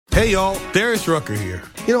Hey y'all, Darius Rucker here.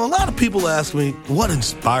 You know, a lot of people ask me, what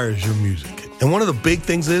inspires your music? And one of the big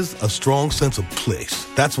things is a strong sense of place.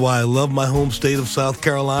 That's why I love my home state of South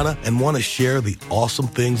Carolina and want to share the awesome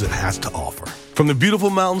things it has to offer. From the beautiful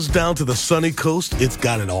mountains down to the sunny coast, it's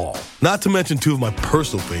got it all. Not to mention two of my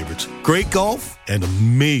personal favorites, great golf and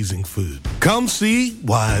amazing food. Come see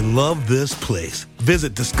why I love this place.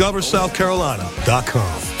 Visit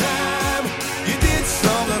discoversouthcarolina.com.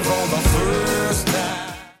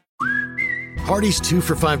 Hardee's 2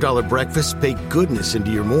 for $5 breakfast bake goodness into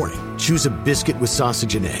your morning. Choose a biscuit with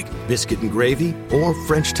sausage and egg, biscuit and gravy, or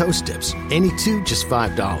French toast dips. Any two, just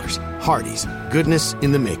 $5. Hardee's, goodness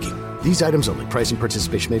in the making. These items only. Price and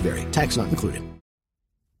participation may vary. Tax not included.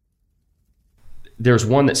 There's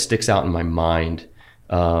one that sticks out in my mind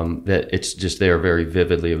that it's just there very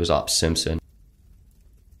vividly. It was Op Simpson.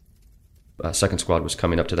 Second squad was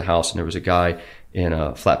coming up to the house, and there was a guy in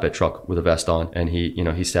a flatbed truck with a vest on, and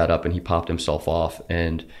he sat up and he popped himself off,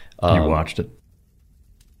 and you watched it.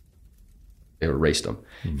 They erased him,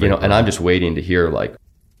 and I'm just waiting to hear like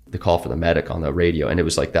the call for the medic on the radio, and it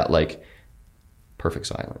was like that, like perfect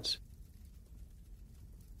silence.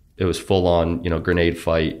 It was full on, grenade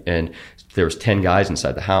fight, and there was 10 guys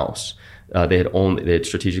inside the house. They had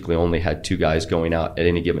strategically only had 2 guys going out at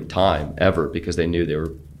any given time ever because they knew they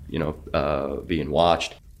were being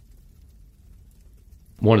watched.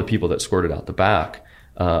 One of the people that squirted out the back,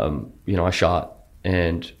 I shot,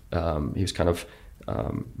 and he was kind of,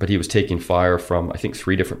 but he was taking fire from, I think,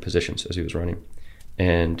 3 different positions as he was running.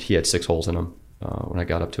 And he had 6 holes in him. When I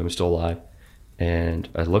got up to him, still alive. And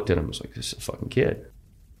I looked at him, I was like, this is a fucking kid.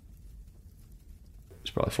 He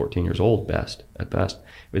was probably 14 years old, at best.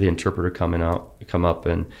 With the interpreter come up,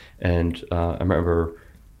 and I remember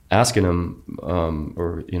asking him,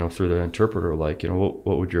 through the interpreter, like, what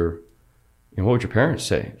would your parents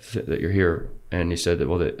say that you're here? And he said that,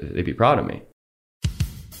 well, they'd be proud of me.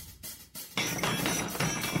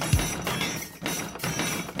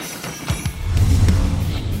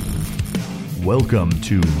 Welcome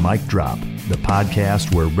to Mic Drop, the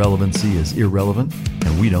podcast where relevancy is irrelevant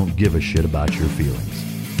and we don't give a shit about your feelings.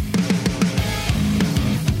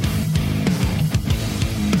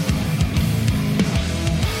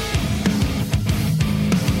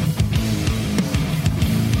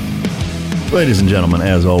 Ladies and gentlemen,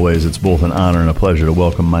 as always, it's both an honor and a pleasure to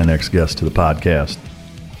welcome my next guest to the podcast.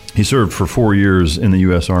 He served for 4 years in the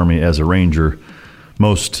U.S. Army as a Ranger,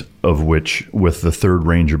 most of which with the 3rd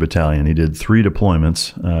Ranger Battalion. He did 3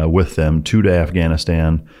 deployments with them, 2 to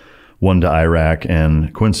Afghanistan, 1 to Iraq,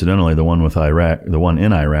 and coincidentally, the one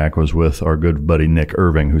in Iraq was with our good buddy Nick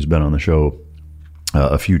Irving, who's been on the show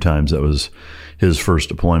a few times. That was his first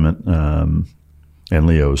deployment. And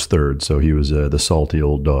Leo's 3rd, so he was the salty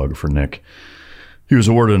old dog for Nick. He was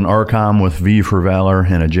awarded an RCOM with V for Valor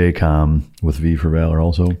and a JCOM with V for Valor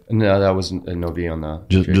also. No, that was no V on the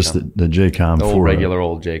just the JCOM. The old regular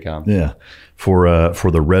old JCOM. Yeah, for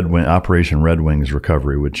the Operation Red Wings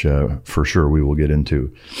recovery, which for sure we will get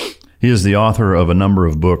into. He is the author of a number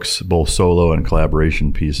of books, both solo and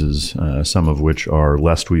collaboration pieces, some of which are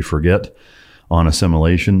Lest We Forget, On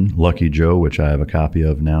Assimilation, Lucky Joe, which I have a copy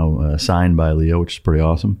of now, signed by Leo, which is pretty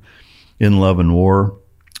awesome. In Love and War,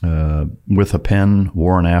 With a Pen,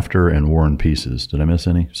 War and After, and War and Pieces. Did I miss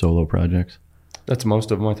any solo projects? That's most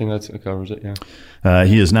of them. I think that covers it, yeah.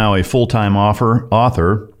 He is now a full-time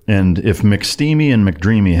author, and if McSteamy and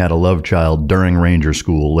McDreamy had a love child during Ranger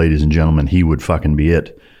School, ladies and gentlemen, he would fucking be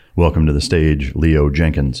it. Welcome to the stage, Leo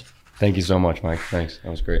Jenkins. Thank you so much, Mike. Thanks. That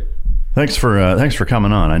was great. Thanks for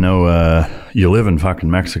coming on. I know you live in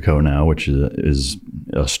fucking Mexico now, which is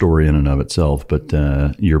a story in and of itself. But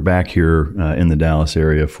you're back here in the Dallas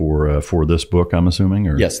area for this book, I'm assuming.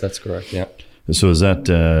 Or? Yes, that's correct. Yeah. So is that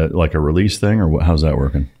like a release thing, or how's that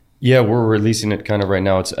working? Yeah, we're releasing it kind of right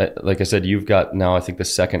now. It's like I said, you've got now I think the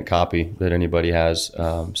 2nd copy that anybody has.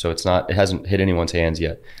 So it hasn't hit anyone's hands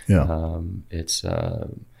yet. Yeah. It's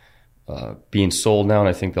being sold now, and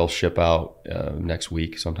I think they'll ship out next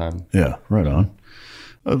week sometime. Yeah, right on.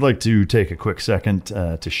 I'd like to take a quick second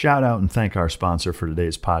to shout out and thank our sponsor for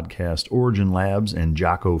today's podcast, Origin Labs and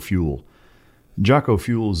Jocko Fuel. Jocko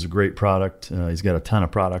Fuel is a great product. He's got a ton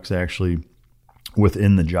of products actually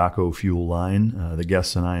within the Jocko Fuel line. The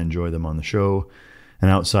guests and I enjoy them on the show.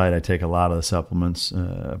 And outside, I take a lot of the supplements.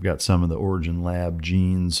 I've got some of the Origin Lab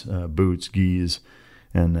jeans, boots, gis,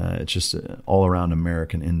 and it's just all around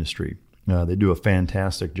American industry. They do a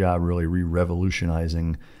fantastic job really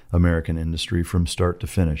re-revolutionizing American industry from start to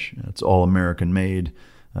finish. It's all American made,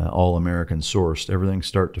 all American sourced. Everything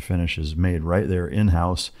start to finish is made right there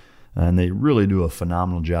in-house, and they really do a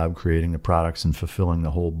phenomenal job creating the products and fulfilling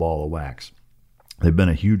the whole ball of wax. They've been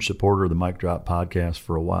a huge supporter of the Mic Drop podcast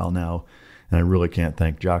for a while now, and I really can't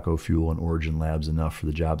thank Jocko Fuel and Origin Labs enough for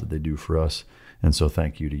the job that they do for us. And so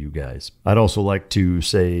thank you to you guys. I'd also like to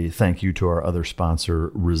say thank you to our other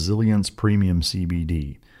sponsor, Resilience Premium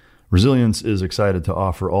CBD. Resilience is excited to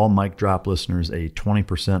offer all Mic Drop listeners a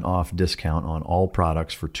 20% off discount on all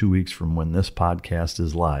products for 2 weeks from when this podcast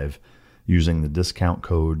is live using the discount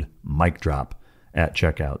code MICDROP at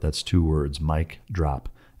checkout. That's 2 words, MICDROP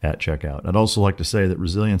at checkout. I'd also like to say that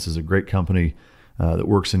Resilience is a great company that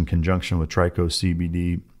works in conjunction with Trico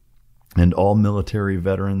CBD, and all military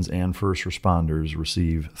veterans and first responders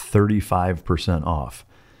receive 35% off.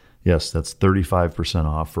 Yes, that's 35%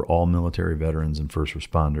 off for all military veterans and first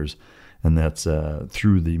responders, and that's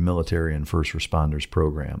through the Military and First Responders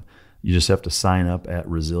program. You just have to sign up at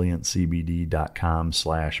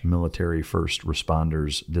resilientcbd.com/military first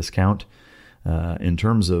responders discount. In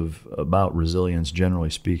terms of about Resilience,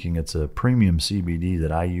 generally speaking, it's a premium CBD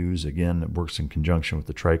that I use. Again, it works in conjunction with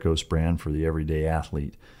the Tricos brand for the everyday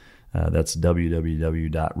athlete. That's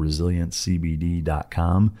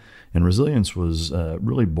www.resilientcbd.com. And Resilience was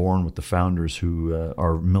really born with the founders who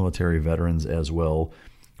are military veterans as well,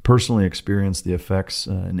 personally experienced the effects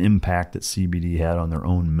and impact that CBD had on their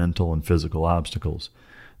own mental and physical obstacles.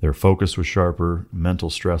 Their focus was sharper, mental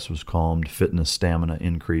stress was calmed, fitness stamina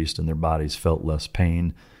increased, and their bodies felt less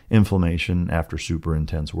pain, inflammation after super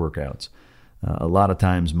intense workouts. A lot of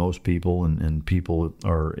times most people and people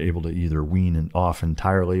are able to either wean off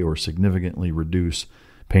entirely or significantly reduce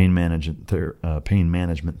pain management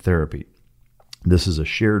therapy. This is a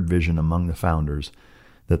shared vision among the founders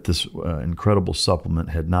that this incredible supplement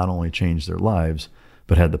had not only changed their lives,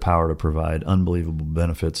 but had the power to provide unbelievable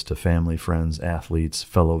benefits to family, friends, athletes,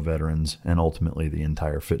 fellow veterans, and ultimately the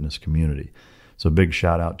entire fitness community. So big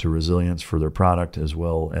shout out to Resilience for their product as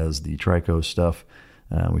well as the Trico stuff.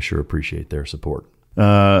 We sure appreciate their support.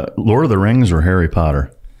 Lord of the Rings or Harry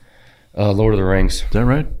Potter? Lord of the Rings. Is that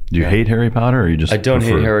right? Do you hate Harry Potter, or you just? I don't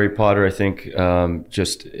hate Harry Potter. I think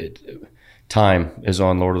time is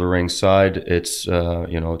on Lord of the Rings side. It's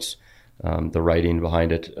it's the writing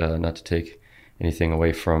behind it. Not to take anything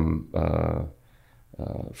away from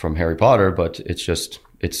Harry Potter, but it's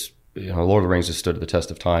Lord of the Rings has stood the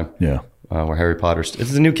test of time. Yeah. Where Harry Potter,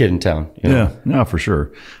 it's the new kid in town. Yeah, no, for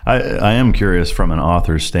sure. I am curious from an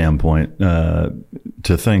author's standpoint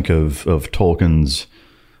to think of Tolkien's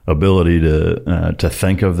ability to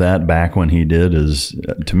think of that back when he did is,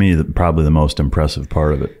 to me, probably the most impressive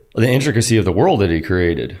part of it. The intricacy of the world that he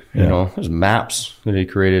created, there's maps that he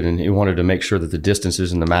created, and he wanted to make sure that the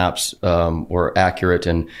distances in the maps were accurate,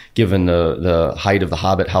 and given the height of the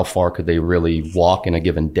Hobbit, how far could they really walk in a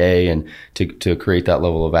given day, and to create that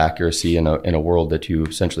level of accuracy in a world that you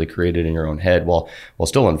essentially created in your own head, while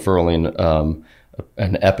still unfurling an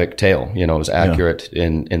epic tale. It was accurate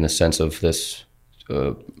in the sense of this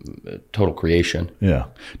total creation. Yeah.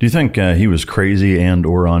 Do you think he was crazy and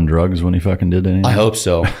or on drugs when he fucking did anything? I hope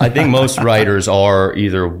so. I think most writers are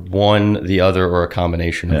either one, the other, or a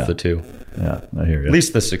combination of the two. Yeah, I hear you. At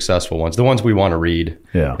least the successful ones, the ones we want to read.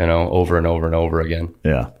 Yeah. Over and over and over again.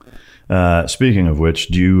 Yeah. Speaking of which,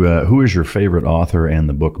 do you who is your favorite author and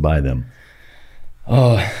the book by them?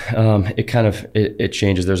 It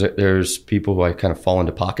changes. There's people who I kind of fall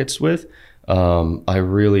into pockets with. I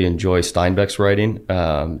really enjoy Steinbeck's writing,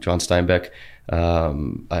 John Steinbeck.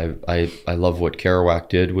 I love what Kerouac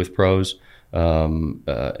did with prose,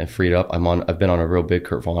 and Freed Up. I've been on a real big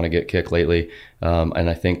Kurt Vonnegut kick lately, and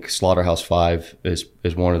I think Slaughterhouse-Five is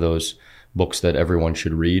one of those books that everyone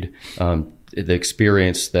should read. The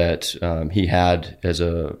experience that he had as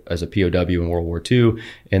a POW in World War II,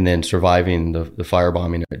 and then surviving the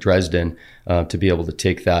firebombing at Dresden, to be able to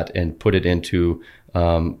take that and put it into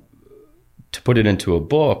a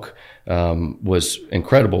book was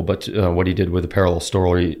incredible. But what he did with the parallel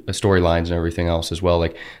storylines and everything else as well,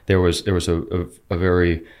 like there was a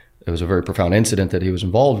very profound incident that he was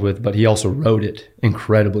involved with, but he also wrote it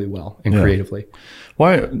incredibly well and creatively.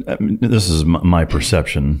 Why? I mean, this is my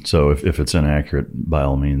perception, so if it's inaccurate, by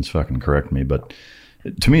all means, fucking correct me. But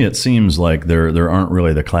to me, it seems like there aren't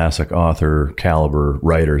really the classic author caliber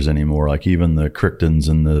writers anymore. Like even the Crichtons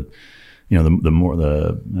and the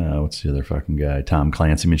what's the other fucking guy, Tom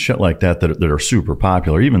Clancy. I mean, shit like that are super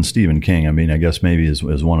popular. Even Stephen King. I mean, I guess maybe is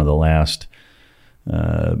one of the last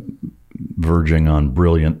verging on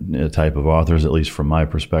brilliant type of authors, at least from my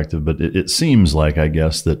perspective. But it seems like, I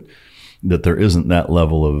guess, that there isn't that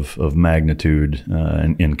level of magnitude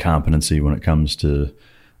and competency when it comes to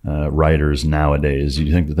writers nowadays. Do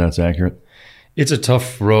you think that that's accurate? It's a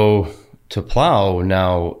tough row to plow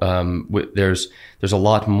now. There's a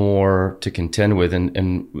lot more to contend with,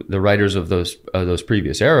 and the writers of those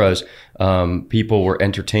previous eras, people were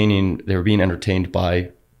they were being entertained by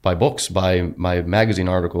books, by magazine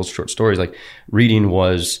articles, short stories. Like reading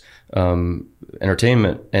was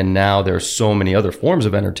entertainment, and now there's so many other forms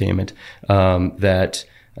of entertainment that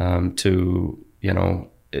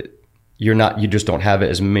you just don't have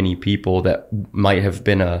as many people that might have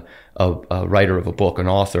been a writer of a book, an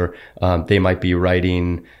author. They might be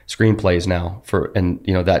writing screenplays now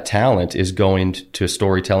that talent is going to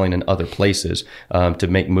storytelling in other places, to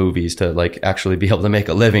make movies, to like actually be able to make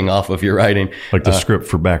a living off of your writing. Like the script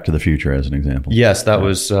for Back to the Future, as an example. Yes, that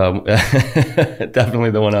was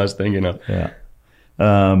definitely the one I was thinking of. Yeah.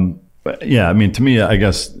 But yeah, I mean, to me, I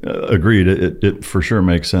guess, agreed. It for sure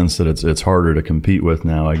makes sense that it's harder to compete with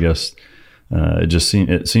now. I guess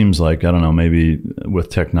it seems like, I don't know, maybe with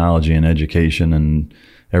technology and education and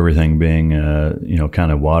everything being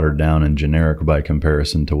kind of watered down and generic by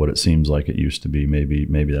comparison to what it seems like it used to be.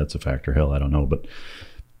 Maybe that's a factor. Hell, I don't know. But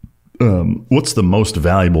what's the most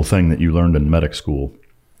valuable thing that you learned in medic school?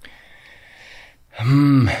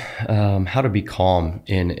 How to be calm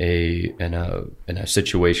in a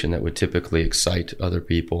situation that would typically excite other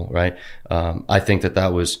people, right? I think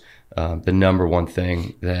that was the number one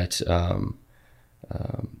thing that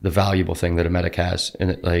the valuable thing that a medic has,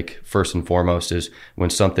 and like first and foremost is when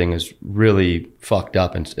something is really fucked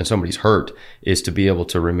up and somebody's hurt, is to be able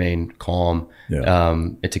to remain calm,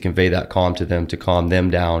 and to convey that calm to them, to calm them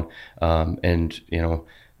down, that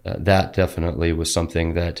definitely was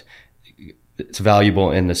something that it's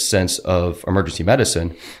valuable in the sense of emergency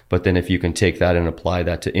medicine. But then if you can take that and apply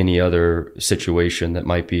that to any other situation that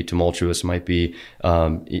might be tumultuous, might be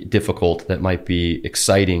difficult, that might be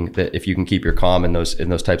exciting, that if you can keep your calm in those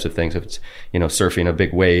types of things, if it's, surfing a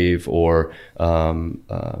big wave or,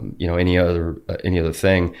 any other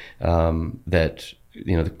thing, that,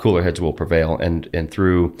 the cooler heads will prevail. And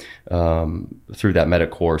through that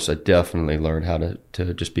medic course, I definitely learned how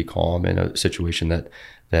to just be calm in a situation that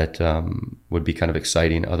would be kind of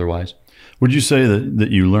exciting otherwise. Would you say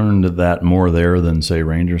that you learned that more there than, say,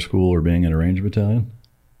 Ranger School or being in a Ranger Battalion?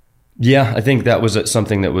 Yeah, I think that was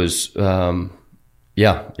something that was,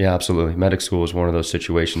 absolutely. Medic school was one of those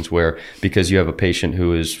situations where, because you have a patient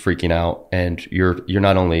who is freaking out, and you're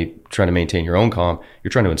not only trying to maintain your own calm,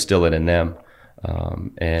 you're trying to instill it in them.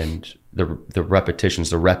 And the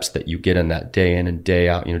repetitions, the reps that you get in that day in and day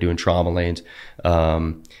out, doing trauma lanes,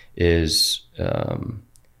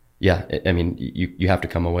 you have to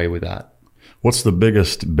come away with that. What's the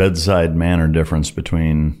biggest bedside manner difference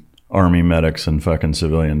between Army medics and fucking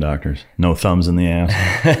civilian doctors? No thumbs in the ass?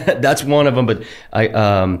 That's one of them, but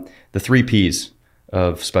the 3 Ps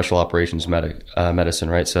of special operations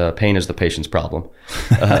medicine, right? So pain is the patient's problem,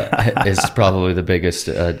 is probably the biggest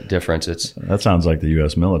difference. That sounds like the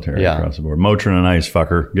U.S. military across the board. Motrin and Ice,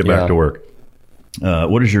 fucker. Get back to work.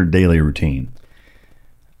 What is your daily routine?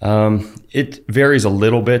 It varies a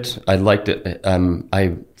little bit. I liked it.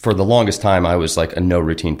 For the longest time, I was like a no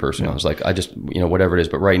routine person. I was like, I just, whatever it is.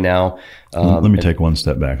 But right now, let me take one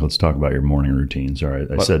step back. Let's talk about your morning routines. All right.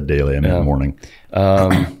 I said daily, I meant morning.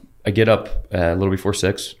 I get up a little before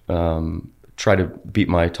 6, try to beat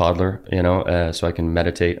my toddler, so I can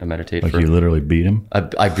meditate. I meditate. Like you literally beat him?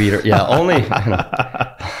 I beat her. Yeah. Only.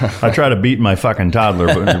 I try to beat my fucking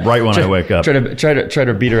toddler, but right when I wake up. Try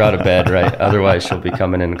to beat her out of bed, right? Otherwise, she'll be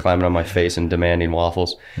coming in and climbing on my face and demanding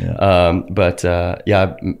waffles. Yeah.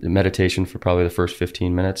 Meditation for probably the first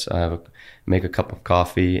 15 minutes. I make a cup of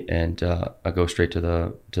coffee, and I go straight to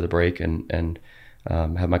the break and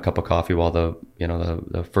have my cup of coffee while the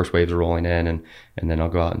first waves are rolling in, and then I'll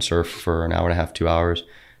go out and surf for an hour and a half, 2 hours.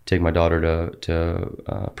 Take my daughter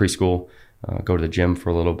to preschool. Go to the gym for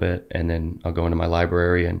a little bit, and then I'll go into my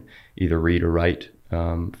library and either read or write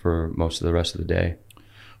for most of the rest of the day.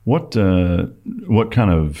 What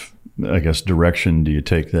kind of, I guess, direction do you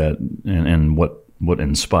take that, and what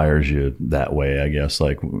inspires you that way? I guess,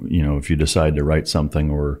 like, if you decide to write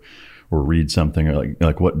something or read something, or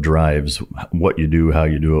like what drives what you do, how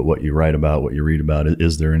you do it, what you write about, what you read about?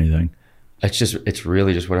 Is there anything? It's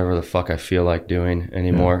really just whatever the fuck I feel like doing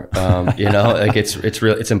anymore. Like it's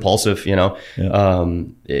impulsive,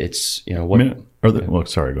 it's,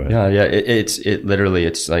 sorry, go ahead. Yeah. It literally,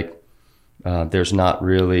 it's like, there's not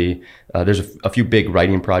really, there's a few big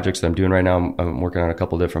writing projects that I'm doing right now. I'm working on a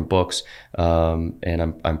couple different books,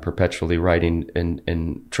 and I'm perpetually writing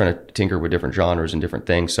and trying to tinker with different genres and different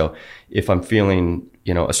things. So if I'm feeling,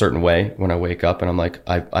 a certain way when I wake up and I'm like,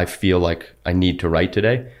 I feel like I need to write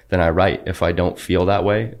today, then I write. If I don't feel that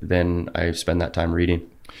way, then I spend that time reading.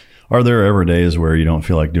 Are there ever days where you don't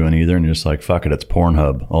feel like doing either and you're just like, fuck it, it's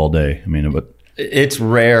Pornhub all day? I mean, but it's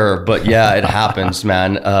rare, but yeah, it happens,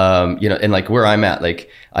 man. And like where I'm at, like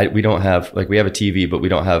we don't have, like we have a TV, but we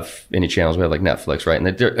don't have any channels. We have like Netflix, right? And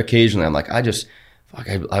occasionally I'm like, I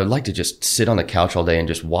would like to just sit on the couch all day and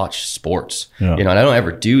just watch sports, and I don't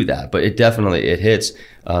ever do that, but it hits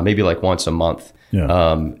maybe like once a month.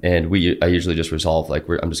 And I usually just resolve like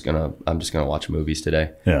I'm just gonna watch movies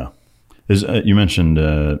today. Yeah. You mentioned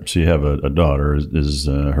so you have a daughter. Is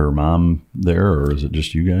her mom there, or is it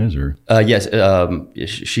just you guys? Or yes,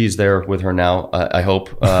 she's there with her now. I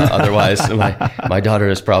hope. Otherwise, my daughter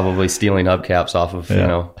is probably stealing hubcaps off of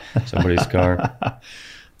somebody's car.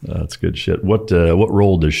 That's good shit. What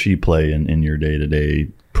role does she play in your day to day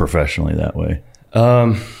professionally that way?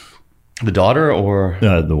 The daughter or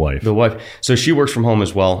the wife? The wife. So she works from home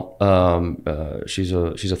as well. She's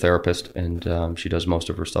a therapist, and she does most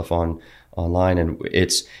of her stuff online. And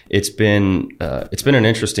it's been an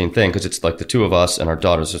interesting thing because it's like the two of us and our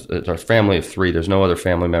daughters. It's our family of three. There's no other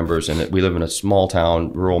family members, and we live in a small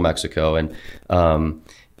town, rural Mexico, and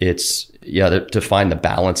to find the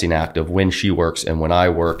balancing act of when she works and when I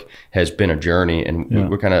work has been a journey, and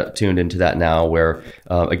we're kind of tuned into that now. Where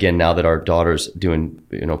again, now that our daughter's doing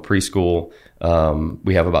preschool,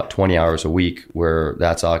 we have about 20 hours a week where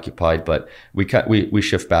that's occupied. But we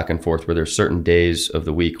shift back and forth. Where there's certain days of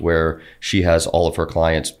the week where she has all of her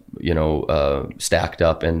clients stacked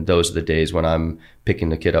up, and those are the days when I'm picking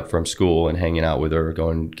the kid up from school and hanging out with her,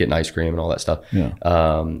 going getting ice cream and all that stuff.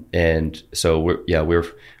 And so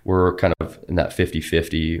we're kind of in that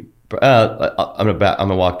 50-50. I'm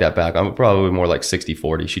gonna walk that back. I'm probably more like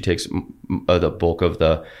 60-40. She takes the bulk of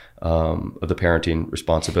the parenting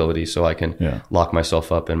responsibility, so I can lock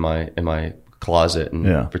myself up in my closet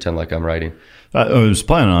and pretend like I'm writing. I was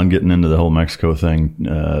planning on getting into the whole Mexico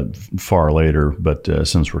thing far later, but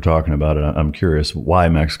since we're talking about it, I'm curious why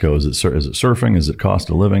Mexico. Is it surfing? Is it cost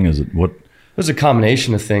of living? Is it what? There's a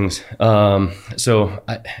combination of things. So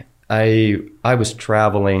I was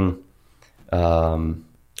traveling.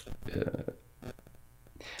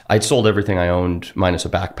 I'd sold everything I owned minus a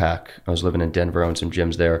backpack. I was living in Denver, owned some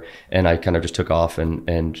gyms there, and I kind of just took off and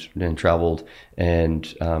traveled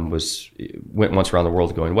and went once around the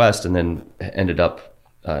world going west, and then ended up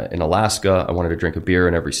in Alaska. I wanted to drink a beer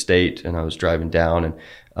in every state, and I was driving down, and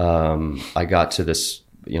I got to this.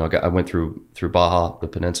 I went through Baja, the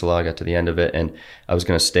peninsula. I got to the end of it, and I was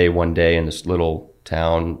going to stay one day in this little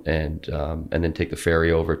town, and then take the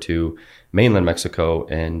ferry over to mainland Mexico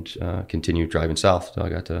and continue driving south. So I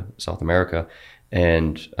got to South America,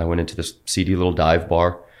 and I went into this seedy little dive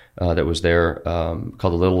bar that was there called the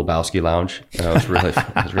Little Lebowski Lounge. And it was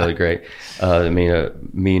really great. I mean, a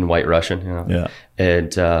mean white Russian, Yeah.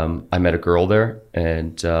 And I met a girl there,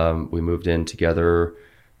 and we moved in together.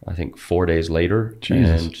 I think 4 days later.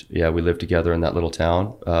 Jesus. And we lived together in that little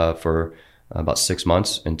town for about 6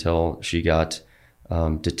 months until she got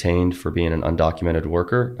detained for being an undocumented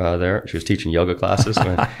worker there. She was teaching yoga classes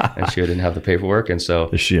and she didn't have the paperwork. And so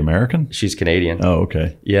is she American? She's Canadian. Oh,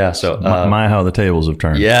 okay. Yeah. So my how the tables have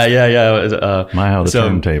turned. Yeah. My how the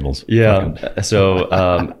turntables. Yeah.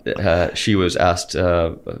 So she was asked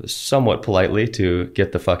somewhat politely to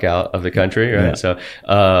get the fuck out of the country. Right. Yeah.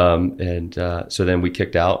 So then we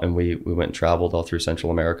kicked out and we went and traveled all through Central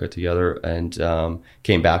America together, and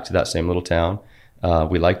came back to that same little town.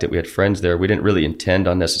 We liked it. We had friends there. We didn't really intend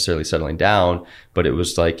on necessarily settling down, but there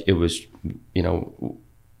was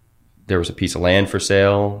a piece of land for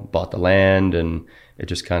sale, bought the land, and it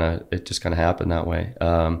just kind of happened that way.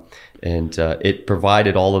 It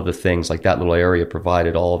provided all of the things, like that little area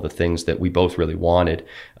provided all of the things that we both really wanted.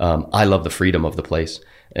 I love the freedom of the place.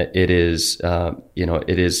 It is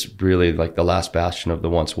really like the last bastion of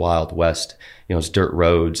the once Wild West. It's dirt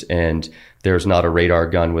roads, and there's not a radar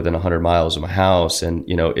gun within 100 miles of my house. And,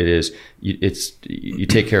 you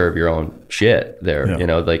take care of your own shit there,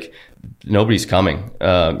 like nobody's coming.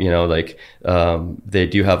 They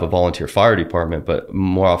do have a volunteer fire department, but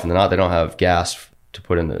more often than not, they don't have gas to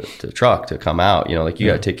put in the truck to come out, you got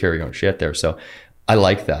to take care of your own shit there. So I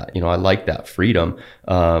like that, I like that freedom.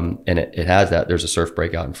 And it has that. There's a surf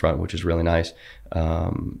break out in front, which is really nice.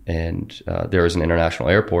 There is an international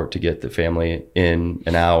airport to get the family in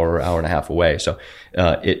an hour and a half away. So,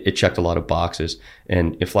 it checked a lot of boxes,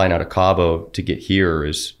 and if flying out of Cabo to get here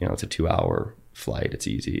is, it's a 2-hour flight. It's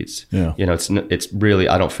easy. It's really,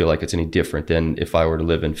 I don't feel like it's any different than if I were to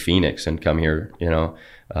live in Phoenix and come here,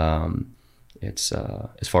 it's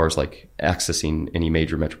as far as like accessing any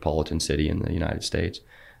major metropolitan city in the United States.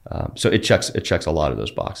 So it checks a lot of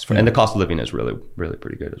those boxes, and the cost of living is really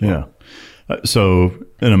pretty good as well. Yeah. So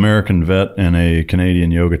an American vet and a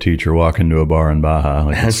Canadian yoga teacher walk into a bar in Baja.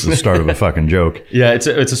 Like it's the start of a fucking joke. Yeah, it's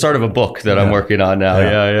a start of a book that I'm working on now.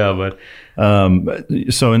 Yeah. But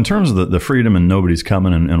so in terms of the freedom and nobody's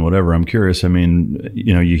coming and whatever, I'm curious. I mean,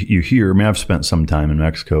 you hear. I mean, I've spent some time in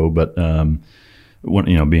Mexico, but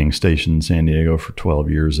when, being stationed in San Diego for 12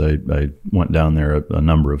 years, I went down there a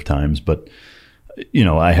number of times, but.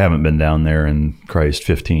 I haven't been down there in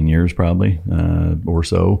 15 years probably or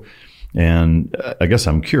so. And I guess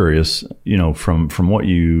I'm curious, from what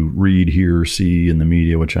you read, hear, see in the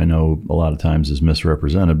media, which I know a lot of times is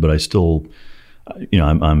misrepresented, but I still,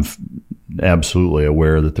 I'm absolutely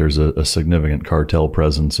aware that there's a significant cartel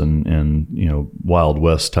presence and Wild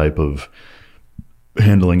West type of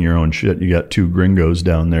handling your own shit. You got two gringos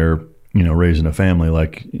down there, raising a family.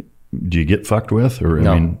 Like, do you get fucked with? Or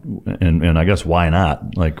no. I mean, and I guess why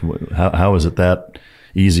not? Like, how is it that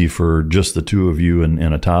easy for just the two of you and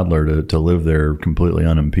a toddler to live there completely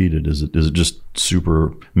unimpeded? Is it just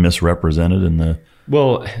super misrepresented in the?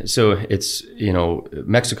 Well, so it's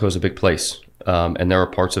Mexico is a big place, and there are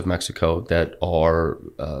parts of Mexico that are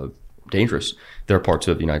dangerous. There are parts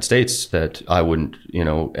of the United States that I wouldn't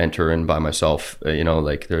enter in by myself.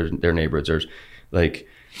 Like their neighborhoods. There's like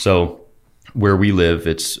so. Where we live,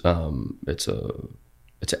 it's an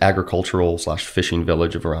agricultural / fishing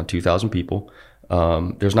village of around 2,000 people.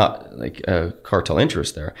 There's not like a cartel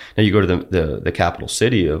interest there. Now you go to the capital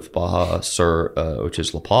city of Baja Sur, which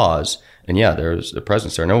is La Paz, and there's a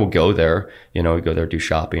presence there. No, we'll go there. We go there, do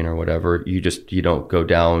shopping or whatever. You don't go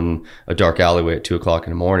down a dark alleyway at 2:00 in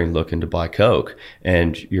the morning looking to buy Coke,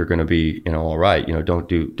 and you're going to be all right.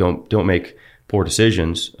 Don't make poor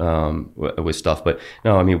decisions with stuff. But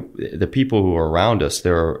no, I mean, the people who are around us,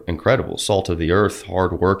 they're incredible, salt of the earth,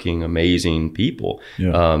 hardworking, amazing people.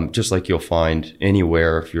 Yeah. Just like you'll find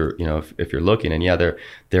anywhere if you're looking. And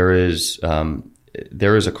there is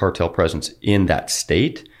a cartel presence in that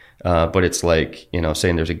state. But it's like,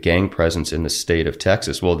 saying there's a gang presence in the state of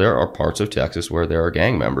Texas. Well, there are parts of Texas where there are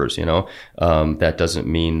gang members, that doesn't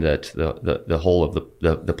mean that the whole of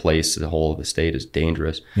the place, the whole of the state is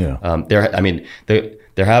dangerous. Yeah. There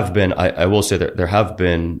have been, I will say that there have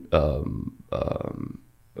been, I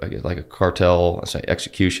guess like a cartel,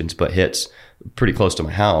 executions, but hits pretty close to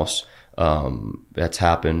my house. That's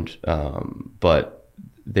happened. But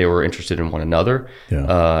they were interested in one another.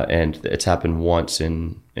 Yeah. And it's happened once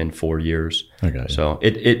in 4 years. Okay. So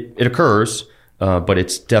it occurs, but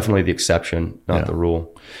it's definitely the exception, not the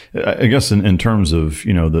rule. I guess in terms of,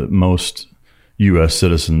 the most U.S.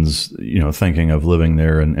 citizens, thinking of living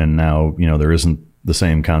there and now, there isn't the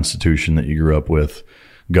same constitution that you grew up with.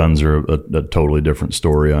 Guns are a totally different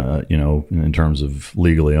story, in terms of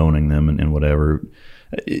legally owning them and whatever.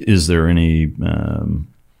 Is there any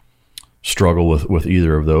struggle with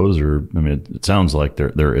either of those? Or, I mean, it sounds like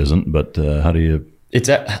there isn't, but how do you... It's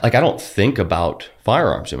like, I don't think about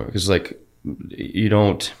firearms anymore because like you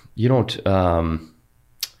don't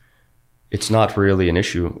it's not really an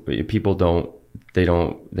issue. People don't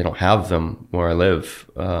have them where I live.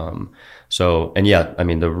 So, and I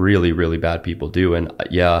mean, the really, really bad people do. And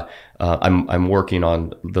I'm working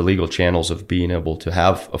on the legal channels of being able to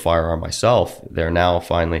have a firearm myself there now,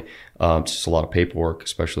 finally. It's just a lot of paperwork,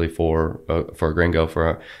 especially for a gringo,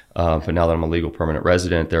 but now that I'm a legal permanent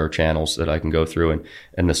resident, there are channels that I can go through.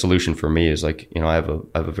 And the solution for me is like, I have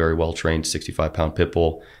a very well-trained 65-pound pit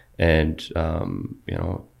bull, and,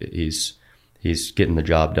 he's getting the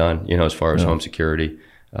job done, as far as home security.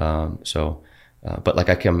 But like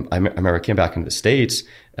I remember I came back into the States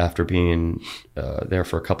after being there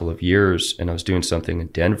for a couple of years, and I was doing something in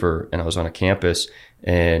Denver, and I was on a campus,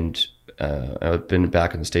 and I've been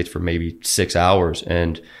back in the States for maybe 6 hours,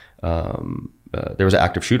 and there was an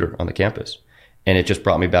active shooter on the campus, and it just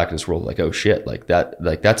brought me back to this world. Like, oh shit, like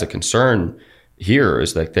that's a concern here,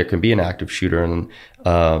 is like there can be an active shooter, and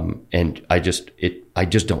I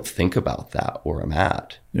just don't think about that where I'm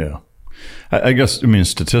at. Yeah. I guess, I mean,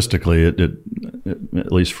 statistically, it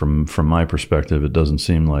at least from my perspective, it doesn't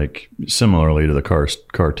seem like, similarly to the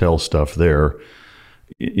cartel stuff there,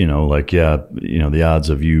 the odds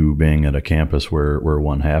of you being at a campus where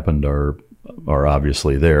one happened are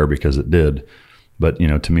obviously there because it did. But,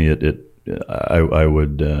 to me, I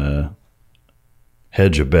would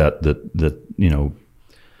hedge a bet that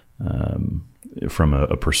from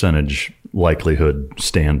a percentage likelihood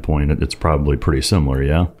standpoint, it's probably pretty similar,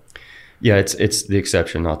 yeah? Yeah, it's the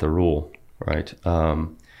exception, not the rule, right?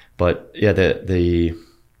 But yeah,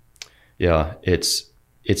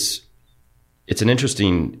 it's it's an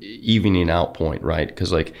interesting evening out point, right?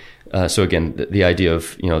 Because like, so again, the idea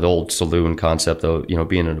of, the old saloon concept of,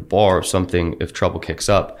 being in a bar or something, if trouble kicks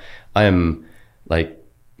up, I am like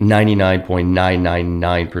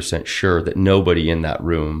 99.999% sure that nobody in that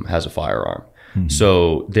room has a firearm. Mm-hmm.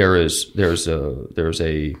 So there's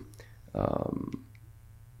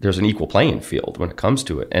an equal playing field when it comes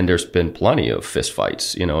to it. And there's been plenty of fist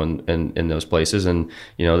fights, in those places, and,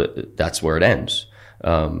 that's where it ends.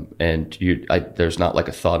 And there's not like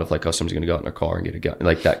a thought of like, oh, someone's going to go out in their car and get a gun,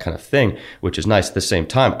 like that kind of thing, which is nice. At the same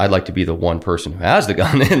time, I'd like to be the one person who has the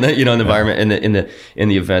gun in the, in the environment, in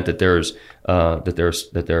the event that there is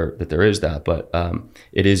that. But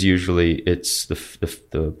it is usually it's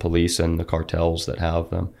the police and the cartels that have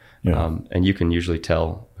them, and you can usually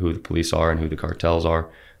tell who the police are and who the cartels are,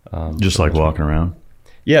 just like walking around.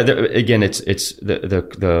 Yeah, again, it's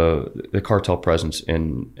the cartel presence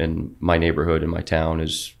in my neighborhood, in my town,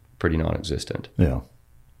 is pretty non-existent. Yeah.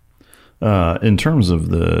 In terms of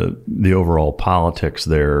the overall politics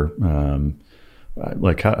there,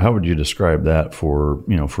 like how would you describe that for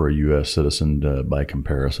a U.S. citizen by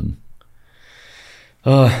comparison?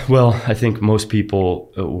 Well, I think most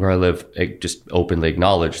people where I live just openly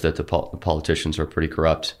acknowledge that the politicians are pretty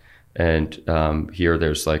corrupt, and here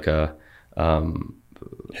there's like a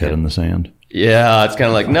head in the sand. Yeah, it's kind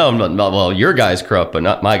of like, no, I'm not, well, your guy's corrupt, but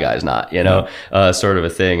not my guy's not, sort of a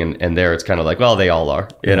thing. And there it's kind of like, well, they all are,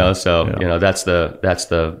 so, that's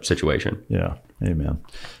the situation. Yeah. Amen.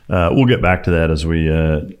 We'll get back to that as we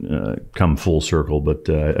come full circle, but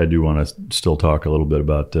I do want to still talk a little bit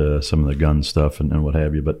about some of the gun stuff and what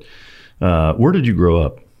have you. But where did you grow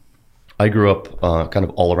up? I grew up kind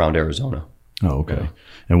of all around Arizona. Oh, okay. Yeah.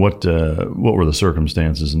 And what were the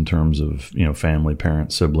circumstances in terms of family,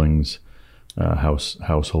 parents, siblings,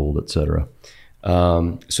 household, et cetera?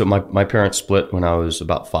 So my parents split when I was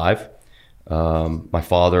about 5. My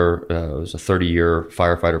father was a 30-year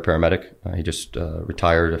firefighter paramedic. He just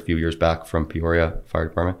retired a few years back from Peoria Fire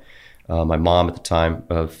Department. My mom at the time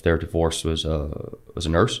of their divorce was a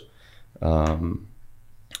nurse.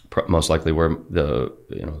 Most likely where the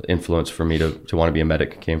influence for me to want to be a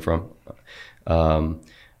medic came from.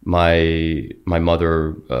 My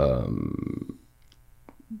mother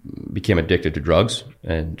became addicted to drugs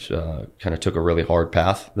and kind of took a really hard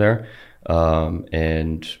path there.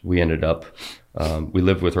 And we ended up, we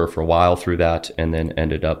lived with her for a while through that, and then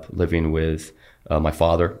ended up living with my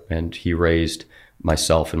father, and he raised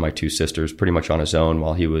myself and my 2 sisters pretty much on his own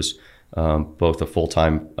while he was both a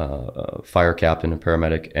full-time fire captain and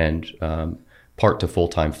paramedic and part to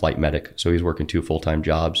full-time flight medic. So he's working 2 full-time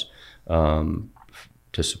jobs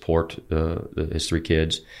to support his 3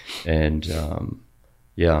 kids. And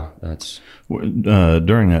yeah, that's...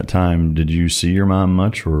 During that time, did you see your mom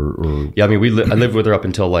much or... Yeah, I mean, I lived with her up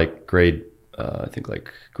until like grade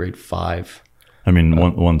 5. I mean,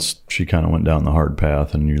 once she kind of went down the hard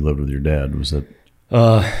path and you lived with your dad, was that...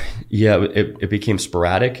 Yeah, it became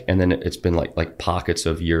sporadic, and then it's been like pockets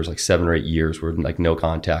of years, like 7 or 8 years where like no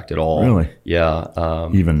contact at all. Really? Yeah.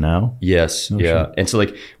 Even now? Yes. Yeah. Sure. And so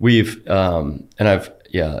like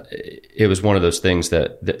it was one of those things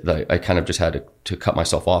that I kind of just had to cut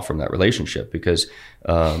myself off from that relationship because,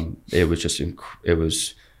 it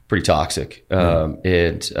was pretty toxic.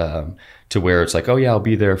 To where it's like, oh yeah, I'll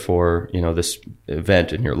be there for, this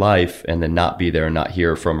event in your life, and then not be there and not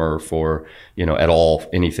hear from her for, at all,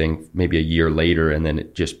 anything, maybe a year later. And then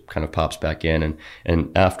it just kind of pops back in.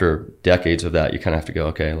 And after decades of that, you kind of have to go,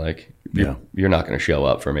 okay, like, you're not going to show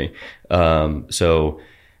up for me. I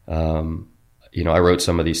wrote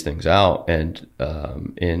some of these things out and,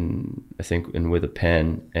 with a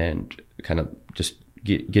pen and kind of just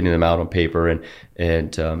getting them out on paper. And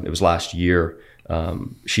it was last year,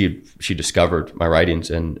 she discovered my writings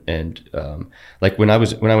and like when I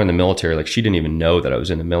went in the military, like she didn't even know that I was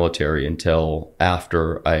in the military until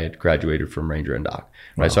after I had graduated from Ranger and Doc.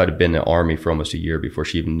 Right. Wow. So I'd have been in the Army for almost a year before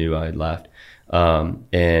she even knew I had left.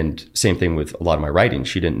 And same thing with a lot of my writings.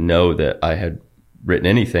 She didn't know that I had written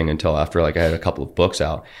anything until after like I had a couple of books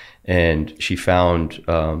out. And she found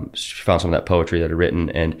some of that poetry that I'd written,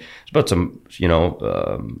 and it's about some,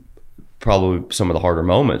 probably some of the harder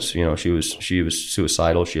moments. She was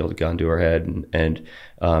suicidal. She held a gun to her head and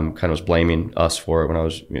kind of was blaming us for it when I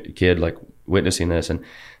was a kid, like witnessing this. And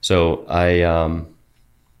so I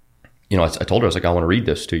told her, I was like, I want to read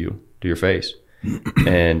this to you, to your face.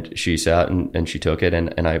 And she sat and she took it,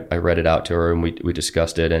 and I read it out to her, and we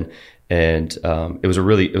discussed it, and it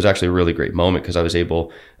was actually a really great moment, because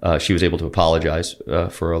she was able to apologize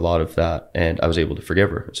for a lot of that, and I was able to forgive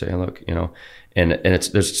her and say, look, and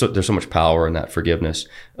there's so much power in that forgiveness,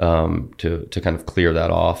 to kind of clear that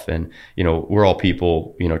off. And we're all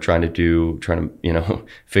people, trying to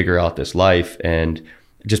figure out this life, and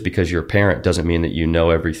just because you're a parent doesn't mean that you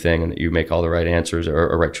know everything and that you make all the right answers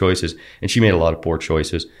or right choices. And she made a lot of poor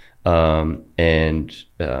choices. But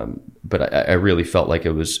I really felt like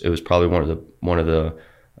it was probably one of the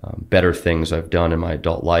better things I've done in my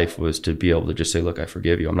adult life, was to be able to just say, look, I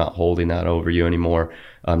forgive you. I'm not holding that over you anymore.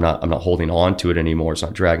 I'm not holding on to it anymore. It's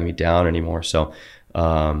not dragging me down anymore. So,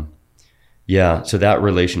 so that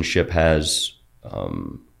relationship has, I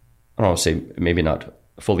don't want to say maybe not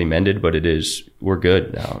fully mended, but we're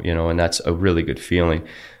good now, and that's a really good feeling.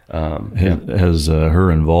 Has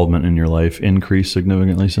her involvement in your life increased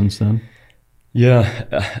significantly since then?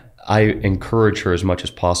 Yeah, I encourage her as much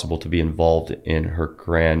as possible to be involved in her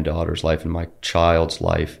granddaughter's life and my child's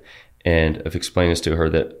life. And I've explained this to her,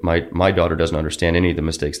 that my daughter doesn't understand any of the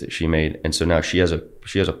mistakes that she made. And so now she has a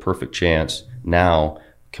perfect chance now,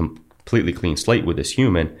 completely clean slate with this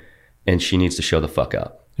human, and she needs to show the fuck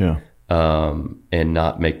up. Yeah. And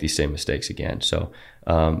not make these same mistakes again. So,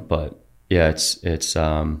 but yeah, it's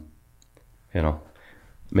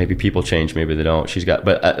maybe people change, maybe they don't.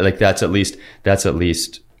 But that's at least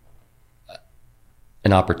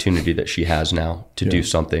an opportunity that she has now to do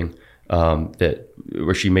something, that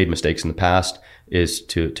where she made mistakes in the past, is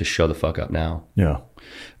to show the fuck up now. Yeah.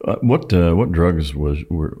 What drugs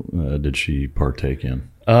did she partake in?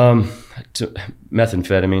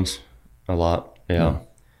 Methamphetamines, a lot. Yeah.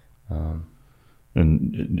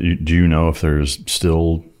 And do you know if there's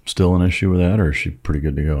still an issue with that, or is she pretty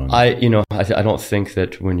good to go? I don't think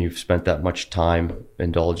that when you've spent that much time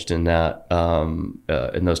indulged in that,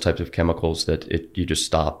 in those types of chemicals, that you just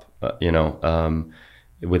stop,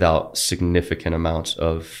 without significant amounts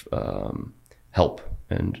of help.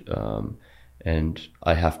 And I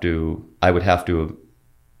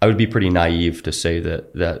would be pretty naive to say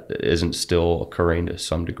that isn't still occurring to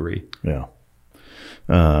some degree. Yeah.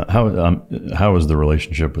 How is the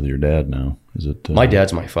relationship with your dad now? Is it my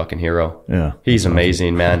dad's my fucking hero? Yeah, he's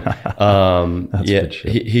amazing, man. Yeah,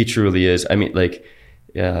 he truly is. I mean,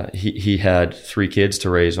 he had 3 kids to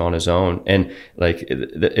raise on his own, and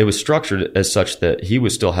it was structured as such that he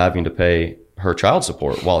was still having to pay her child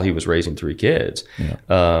support while he was raising 3 kids. Yeah.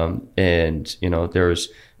 And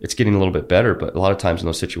it's getting a little bit better, but a lot of times in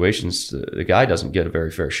those situations, the guy doesn't get a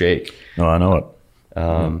very fair shake. Oh, I know it.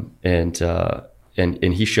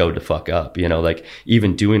 And he showed the fuck up,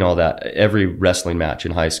 even doing all that, every wrestling match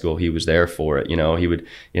in high school, he was there for it. He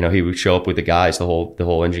would show up with the guys, the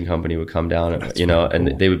whole engine company would come down, and, and cool.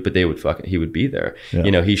 He would be there.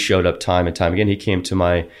 Yeah. He showed up time and time again. He came to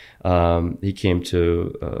my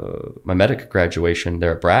medic graduation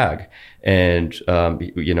there at Bragg, and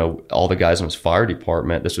all the guys in his fire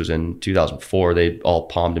department, this was in 2004, they all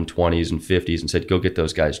palmed him 20s and 50s and said, go get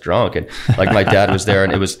those guys drunk. And my dad was there,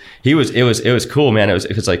 and it was cool, man. It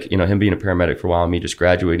was like, him being a paramedic for a while and me just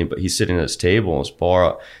graduating, but he's sitting at his table in his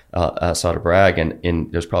bar outside of Bragg,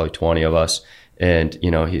 and there's probably 20 of us. And,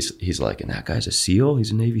 he's like, and that guy's a SEAL?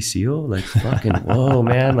 He's a Navy SEAL? Fucking, whoa,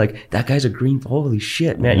 man. That guy's a green, holy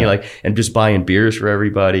shit, man. Yeah. And just buying beers for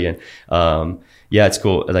everybody. And, yeah, it's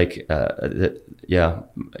cool.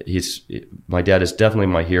 My dad is definitely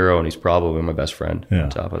my hero, and he's probably my best friend on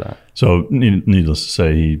top of that. So needless to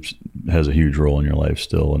say, he has a huge role in your life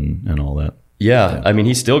still and all that. Yeah. I mean,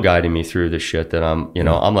 he's still guiding me through the shit that I'm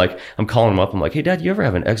calling him up. I'm like, hey, Dad, you ever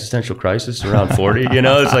have an existential crisis around 40?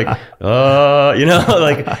 It's like,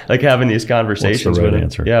 like having these conversations. What's the right with him.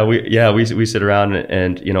 answer? Yeah. We sit around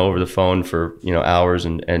and over the phone for, hours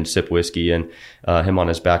and sip whiskey, and him on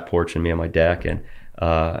his back porch and me on my deck. And,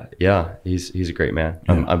 he's a great man.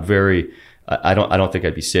 Yeah. I don't think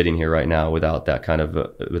I'd be sitting here right now without that kind of,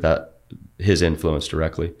 without his influence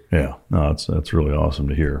directly. Yeah, no, that's really awesome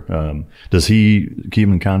to hear. Does he keep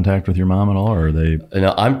in contact with your mom at all, or are they?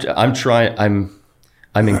 No, I'm trying.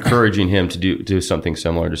 I'm encouraging him to do something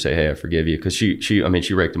similar, to say, hey, I forgive you, because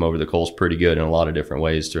she raked him over the coals pretty good in a lot of different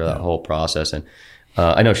ways through that whole process. And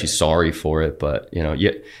I know she's sorry for it, but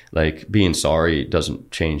being sorry doesn't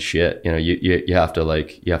change shit. You have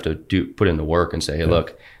to put in the work and say, hey,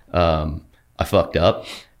 look, I fucked up,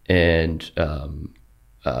 and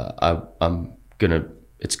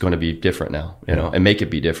it's gonna be different now, and make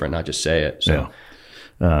it be different, not just say it. So,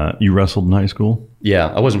 you wrestled in high school? Yeah,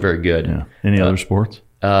 I wasn't very good. Yeah. Any other sports?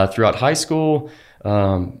 Throughout high school,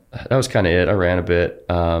 That was kind of it. I ran a bit.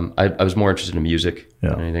 I was more interested in music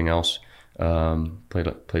than anything else.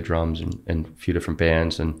 Played drums in a few different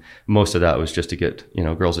bands, and most of that was just to get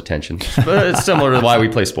girls' attention. But it's similar to why we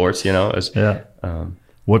play sports. What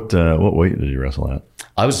weight did you wrestle at?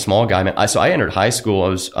 I was a small guy, man. So I entered high school.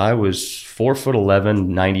 I was 4'11",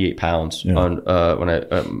 98 pounds on when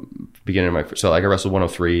I beginning of so I wrestled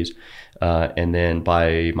 103s, and then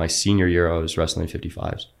by my senior year I was wrestling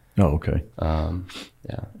 55s. Oh, okay.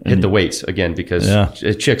 Hit the weights again because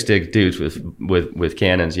chicks dig dudes with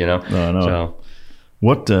cannons, No. So,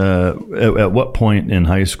 at what point in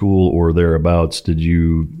high school or thereabouts did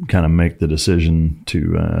you kind of make the decision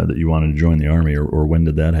to that you wanted to join the Army, or when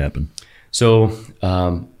did that happen? So,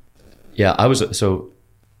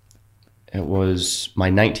 it was my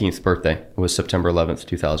 19th birthday. It was September 11th,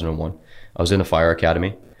 2001. I was in the fire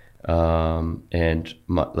academy. And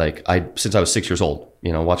since I was 6 years old,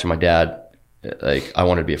 watching my dad, I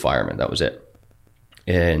wanted to be a fireman. That was it.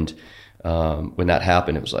 And, when that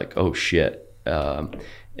happened, it was like, oh shit. I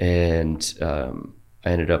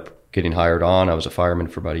ended up getting hired on. I was a fireman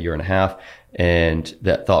for about a year and a half, and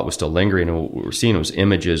that thought was still lingering. And what we were seeing was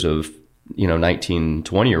images of 19,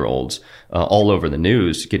 20-year-olds all over the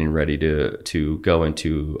news getting ready to go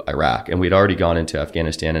into Iraq. And we'd already gone into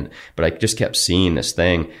Afghanistan, but I just kept seeing this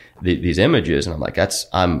thing, these images, and I'm like,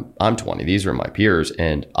 I'm 20. These are my peers,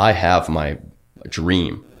 and I have my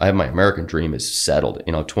dream. I have my American dream is settled.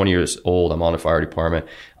 20 years old, I'm on the fire department.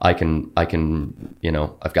 I can,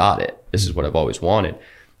 I've got it. This is what I've always wanted.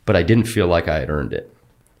 But I didn't feel like I had earned it.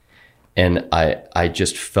 And I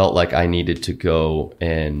just felt like I needed to go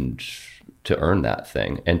and to earn that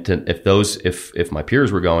thing. And if my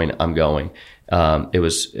peers were going, I'm going. It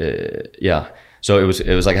was. So it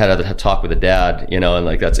was like I had to talk with a dad,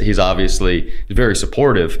 and he's obviously very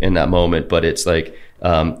supportive in that moment, but it's like,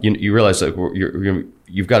 you realize like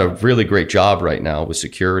you've got a really great job right now with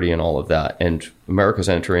security and all of that. And America's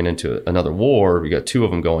entering into another war. We got 2 of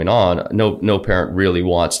them going on. No parent really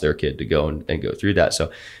wants their kid to go and go through that.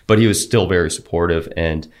 So, but he was still very supportive.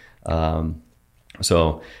 And,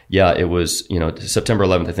 it was, September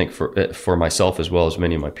 11th, I think for myself as well as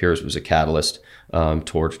many of my peers, was a catalyst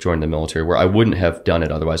towards joining the military, where I wouldn't have done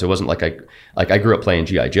it otherwise. It wasn't like I grew up playing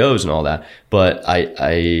GI Joes and all that, but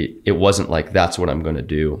it wasn't like that's what I'm going to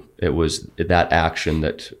do. It was that action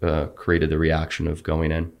that created the reaction of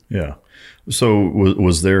going in. Yeah. So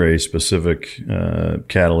was there a specific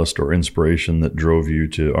catalyst or inspiration that drove you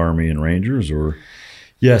to Army and Rangers, or?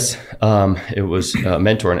 Yes, it was a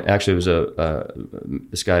mentor, and actually it was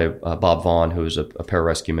this guy Bob Vaughn, who was a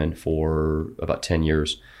pararescueman for about 10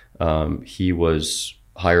 years. He was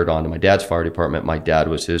hired on to my dad's fire department. My dad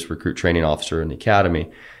was his recruit training officer in the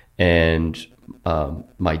academy, and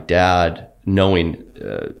my dad, knowing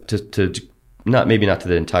to not to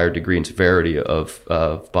the entire degree and severity of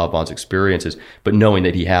Bob Vaughn's experiences, but knowing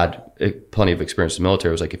that he had plenty of experience in the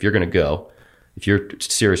military, was like, if you're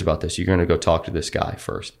serious about this, you're going to go talk to this guy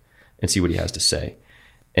first and see what he has to say.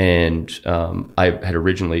 And I had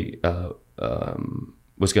originally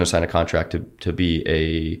was going to sign a contract to be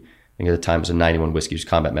I think at the time it was a 91 Whiskey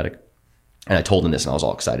combat medic. And I told him this, and I was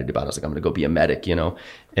all excited about it. I was like, I'm going to go be a medic,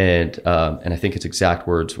 And I think his exact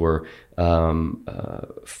words were,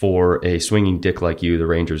 for a swinging dick like you, the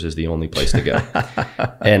Rangers is the only place to go.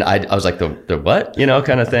 And I was like, the what?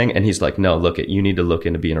 Kind of thing. And he's like, no, you need to look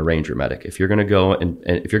into being a Ranger medic. If you're going to go and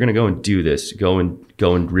if you're going to go and do this, go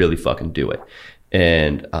and really fucking do it.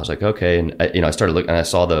 And I was like, okay. And I started looking, and I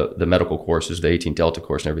saw the medical courses, the 18 Delta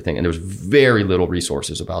course and everything. And there was very little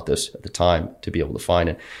resources about this at the time to be able to find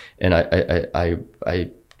it. And I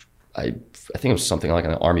think it was something like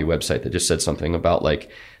an Army website that just said something about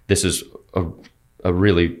like, this is a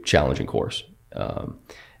really challenging course.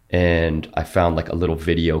 And I found like a little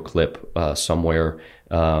video clip somewhere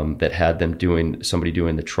that had somebody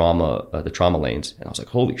doing the trauma lanes. And I was like,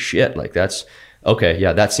 holy shit, like that's, okay,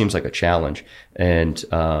 yeah, that seems like a challenge. And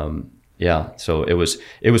so it was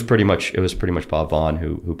pretty much Bob Vaughn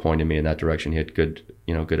who pointed me in that direction. He had good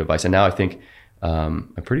advice. And now I think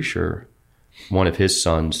I'm pretty sure one of his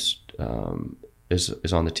sons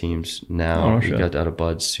is on the teams now. He got out of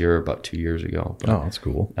buds here about 2 years ago. But, that's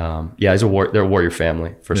cool. They're a warrior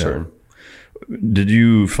family for certain. Did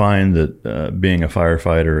you find that being a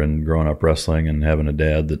firefighter and growing up wrestling and having a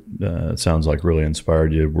dad that it sounds like really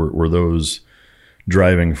inspired you, were those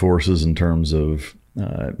driving forces in terms of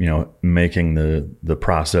making the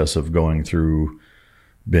process of going through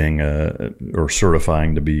being or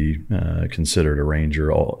certifying to be considered a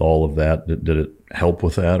Ranger, all of that, did it help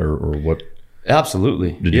with that, or what?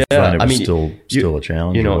 Absolutely. Did you find it was still a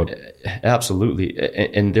challenge? Absolutely.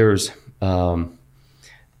 And there's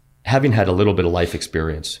having had a little bit of life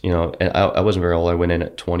experience, and I wasn't very old. I went in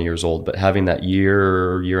at 20 years old, but having that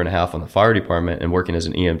year and a half on the fire department and working as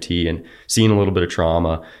an EMT and seeing a little bit of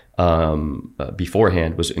trauma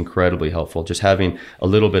beforehand was incredibly helpful. Just having a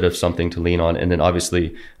little bit of something to lean on, and then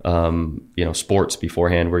obviously, sports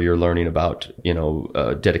beforehand, where you're learning about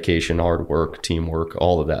dedication, hard work, teamwork,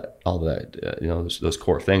 all of that, those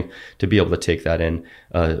core things. To be able to take that in,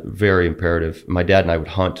 very imperative. My dad and I would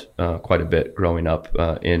hunt quite a bit growing up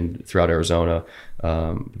throughout Arizona.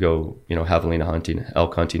 Go javelina hunting,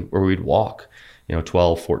 elk hunting, where we'd walk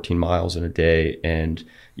 12, 14 miles in a day, and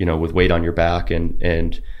with weight on your back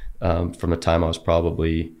and from the time I was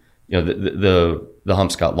probably, the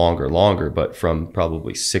humps got longer, but from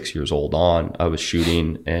probably 6 years old on, I was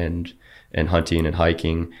shooting and hunting and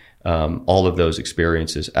hiking. All of those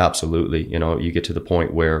experiences, absolutely. You get to the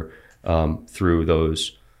point where through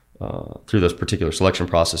those particular selection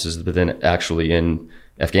processes, but then actually in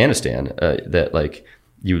Afghanistan, that like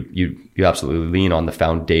you absolutely lean on the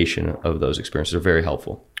foundation of those experiences. They're very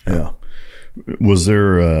helpful. Yeah. Was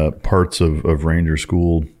there parts of Ranger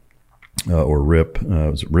School or RIP?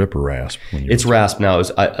 Was it RIP or RASP? It's RASP now.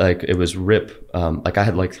 It was RIP.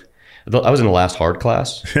 I was in the last hard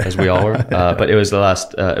class, as we all were, but it was the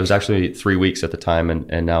last. It was actually 3 weeks at the time,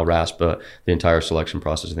 and now RASP. The entire selection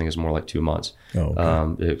process, I think, is more like 2 months. Oh,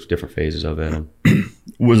 okay. It was different phases of it.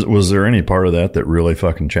 Was there any part of that really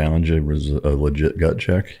fucking challenged you? Was a legit gut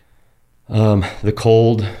check? The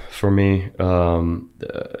cold for me,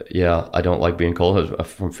 I don't like being cold. I'm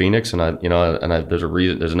from Phoenix, and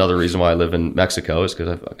there's another reason why I live in Mexico is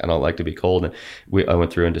because I don't like to be cold. And I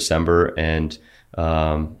went through in December, and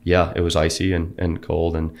it was icy and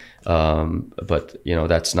cold, and but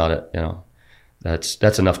that's not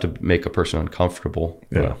that's enough to make a person uncomfortable.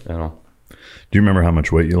 Yeah. But, Do you remember how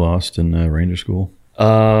much weight you lost in Ranger School?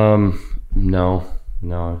 No.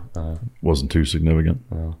 Wasn't too significant.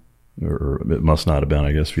 No. Or it must not have been,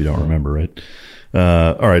 I guess, if you don't remember, right?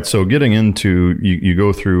 All right, so getting into, you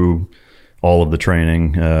go through all of the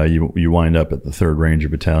training. You wind up at the 3rd Ranger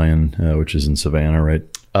Battalion, which is in Savannah, right?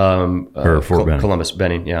 Or Fort Benning? Columbus,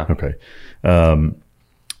 Benning, yeah. Okay.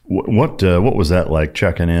 What was that like,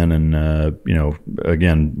 checking in and,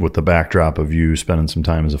 again, with the backdrop of you spending some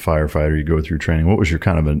time as a firefighter, you go through training. What was your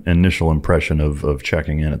kind of an initial impression of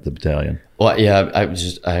checking in at the battalion? Well, yeah,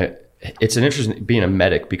 it's an interesting being a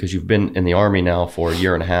medic, because you've been in the Army now for a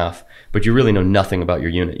year and a half, but you really know nothing about your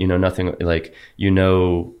unit. You know nothing, like,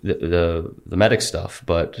 the medic stuff,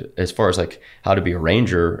 but as far as like how to be a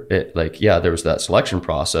Ranger, there was that selection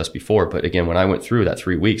process before, but again, when I went through that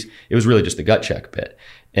 3 weeks, it was really just the gut check bit.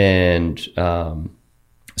 And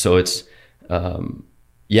so it's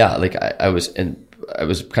I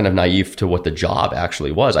was kind of naive to what the job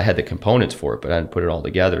actually was. I had the components for it, but I didn't put it all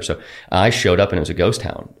together. So I showed up and it was a ghost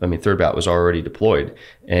town. I mean, 3rd Bat was already deployed.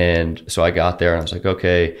 And so I got there and I was like,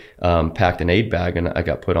 okay, packed an aid bag, and I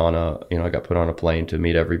got put on a plane to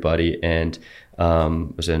meet everybody, and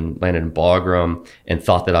landed in Bagram, and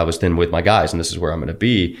thought that I was then with my guys and this is where I'm going to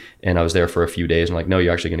be. And I was there for a few days, and like, no,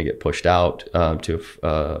 you're actually going to get pushed out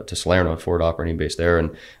to Salerno, Forward Operating Base there,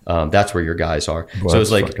 and that's where your guys are. Well, so it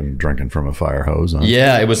was like fucking drinking from a fire hose. Huh?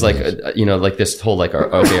 Yeah, it was like like this whole like,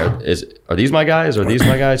 are these my guys? Are these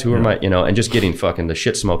my guys? Who are my and just getting fucking the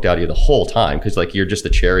shit smoked out of you the whole time, because like you're just the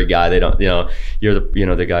cherry guy. They don't you're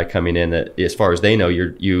the the guy coming in that, as far as they know,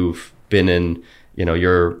 you've been in.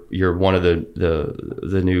 You're one of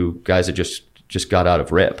the new guys that just got out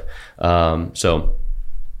of RIP. So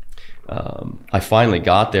I finally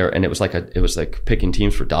got there, and it was like picking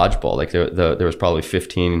teams for dodgeball. Like there was probably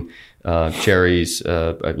 15 cherries,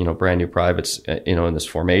 brand new privates, in this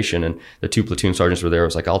formation, and the 2 platoon sergeants were there. I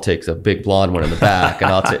was like, I'll take the big blonde one in the back,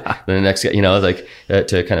 and I'll take the next guy,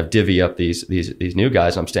 to kind of divvy up these new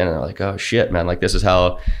guys. And I'm standing there like, oh shit, man, like this is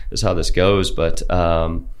how this goes. But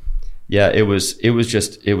it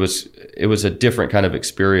was a different kind of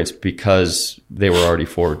experience, because they were already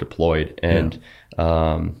forward deployed, and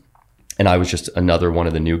I was just another one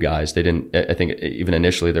of the new guys. They didn't. I think even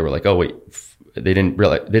initially they were like, oh wait, they didn't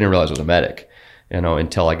realize I was a medic,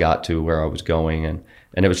 until I got to where I was going, and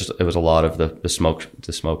it was a lot of the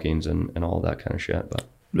smokings and all that kind of shit.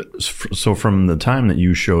 But so from the time that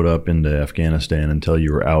you showed up into Afghanistan until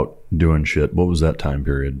you were out doing shit, what was that time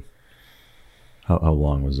period? How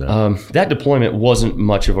long was that? That deployment wasn't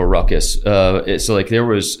much of a ruckus. So like there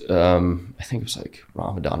was, I think it was like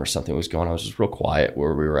Ramadan or something was going on. It was just real quiet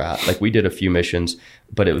where we were at. Like we did a few missions,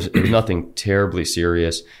 but it was nothing terribly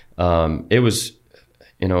serious. It was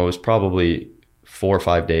probably 4 or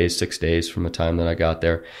 5 days, 6 days from the time that I got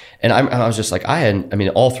there. And I was just like,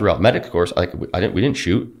 all throughout medic course, like we didn't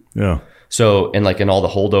shoot. Yeah. So, and like in all the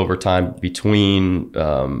holdover time between,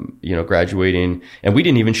 graduating, and we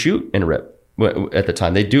didn't even shoot in a rip at the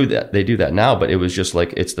time. They do that now, but it was just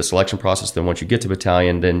like, it's the selection process. Then once you get to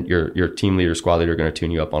battalion, then your team leader, squad leader are going to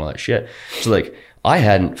tune you up on all that shit. So like, I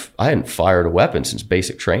hadn't fired a weapon since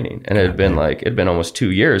basic training, and it'd been almost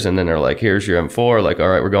 2 years. And then they're like, "Here's your M4." Like, all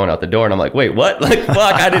right, we're going out the door. And I'm like, "Wait, what? Like, fuck,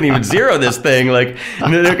 I didn't even zero this thing." Like,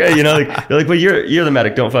 they're like, "Well, you're the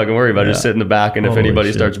medic. Don't fucking worry about it. Just sit in the back. And if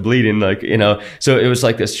anybody starts bleeding, like, so it was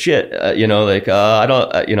like this shit.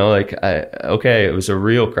 Okay. It was a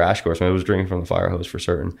real crash course. I mean, I was drinking from the fire hose for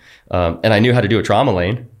certain, and I knew how to do a trauma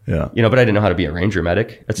lane. Yeah. But I didn't know how to be a ranger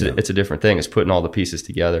medic. It's a different thing. It's putting all the pieces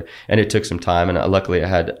together, and it took some time. And luckily, I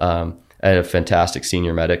had a fantastic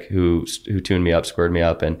senior medic who tuned me up, squared me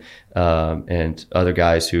up, and other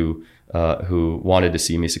guys who wanted to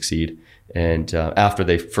see me succeed. And after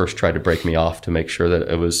they first tried to break me off to make sure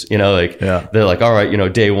that it was, they're like, all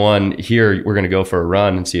right, day one here, we're going to go for a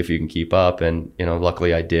run and see if you can keep up. And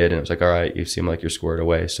luckily I did, and it was like, all right, you seem like you're squared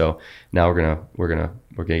away. So now we're gonna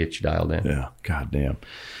get you dialed in. Yeah, goddamn.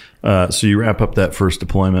 So you wrap up that first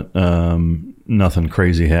deployment. Nothing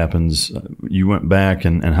crazy happens. You went back,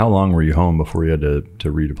 and how long were you home before you had to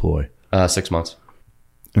redeploy? 6 months.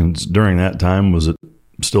 And during that time, was it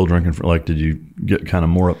still drinking did you get kind of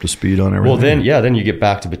more up to speed on everything? Well, then you get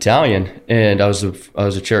back to battalion, and I was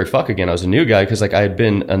a cherry fuck again. I was a new guy because like I had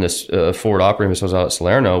been on this forward operating, so I was out at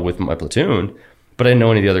Salerno with my platoon, but I didn't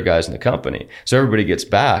know any of the other guys in the company. So everybody gets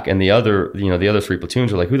back, and the other 3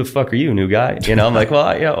 platoons are like, "Who the fuck are you, new guy?" I'm like,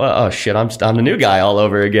 "Well, oh shit, I'm the new guy all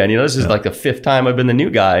over again." This is like the 5th time I've been the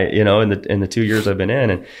new guy, in the 2 years I've been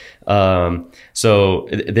in. And so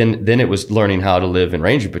then it was learning how to live in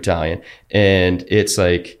Ranger Battalion, and it's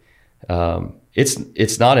like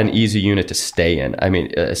it's not an easy unit to stay in. I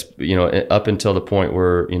mean, up until the point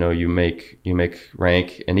where you make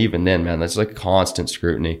rank, and even then, man, that's like constant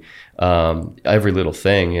scrutiny. Every little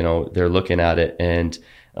thing, they're looking at it, and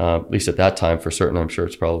at least at that time, for certain, I'm sure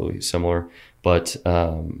it's probably similar, but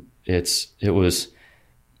it was.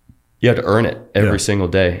 You had to earn it every single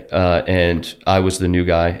day, and I was the new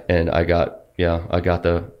guy, and I got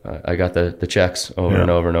the checks over and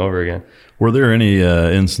over and over again. Were there any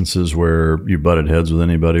instances where you butted heads with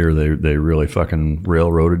anybody, or they really fucking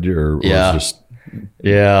railroaded you, or was it just what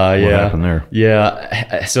happened there?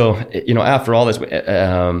 Yeah. So after all this,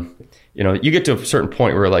 you get to a certain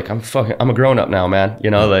point where like I'm a grown up now, man.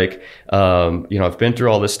 I've been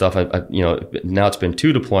through all this stuff. Now it's been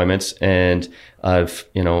 2 deployments, and I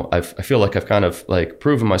feel like I've kind of like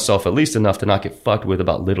proven myself at least enough to not get fucked with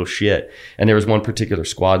about little shit. And there was one particular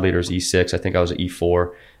squad leader, E6, I think I was at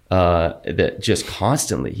E4, that just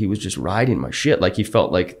constantly, he was just riding my shit. Like he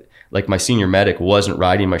felt like my senior medic wasn't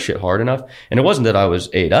riding my shit hard enough. And it wasn't that I was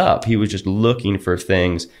ate up. He was just looking for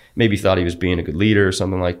things, maybe thought he was being a good leader or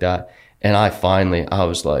something like that. And I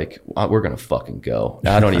was like, we're going to fucking go.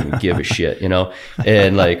 I don't even give a shit, and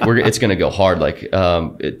like, it's going to go hard. Like,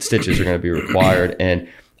 stitches are going to be required. And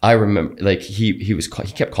I remember like he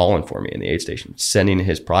kept calling for me in the aid station, sending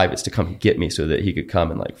his privates to come get me so that he could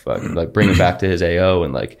come and like bring me back to his AO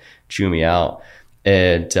and like chew me out.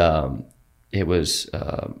 And, it was,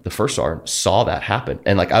 the first sergeant saw that happen.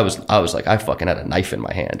 And like, I was like, I fucking had a knife in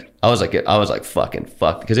my hand. I was like fucking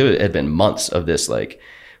fucked, because it had been months of this, like,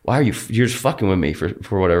 why are you're just fucking with me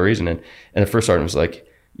for whatever reason. And the first sergeant was like,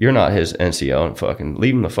 "You're not his NCO, and fucking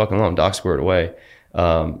leave him the fucking alone. Doc squared away."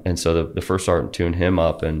 And so the first sergeant tuned him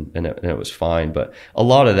up, and it was fine. But a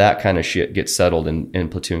lot of that kind of shit gets settled in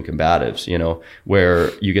platoon combatives, where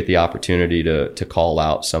you get the opportunity to call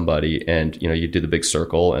out somebody, and, you do the big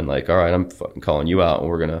circle and like, all right, I'm fucking calling you out, and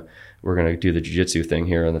we're going to do the jiu-jitsu thing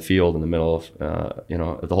here in the field in the middle of,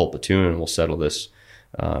 of the whole platoon, and we'll settle this.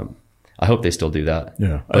 I hope they still do that.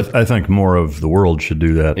 Yeah. I think more of the world should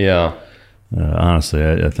do that. Yeah. Honestly,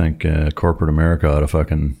 I think corporate America ought to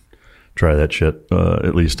fucking try that shit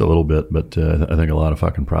at least a little bit. But I think a lot of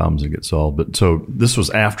fucking problems that get solved. But so this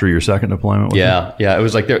was after your second deployment? Yeah. It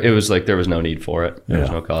was like there was no need for it. There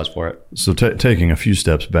was no cause for it. So taking a few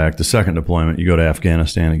steps back, the second deployment, you go to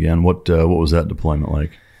Afghanistan again. What was that deployment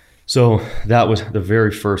like? So that was the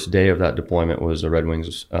very first day of that deployment, was the Red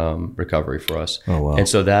Wings recovery for us. Oh, wow. And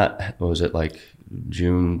so that was it, like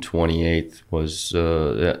June 28th was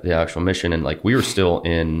the actual mission. And like we were still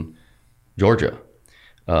in Georgia,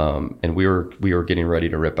 and we were getting ready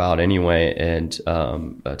to rip out anyway, and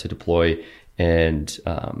to deploy. And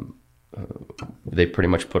they pretty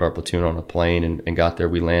much put our platoon on a plane and got there.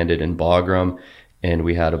 We landed in Bagram, and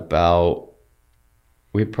we had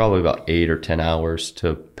probably about 8 or 10 hours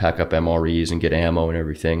to pack up MREs and get ammo and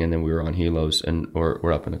everything. And then we were on helos, and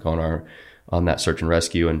we're up in the Konar on that search and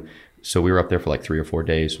rescue. And So we were up there for like 3 or 4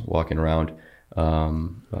 days walking around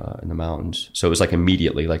in the mountains. So it was like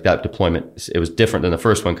immediately, like that deployment, it was different than the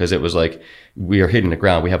first one because it was like we are hitting the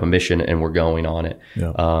ground, we have a mission and we're going on it.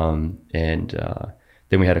 Yeah.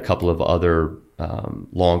 Then we had a couple of other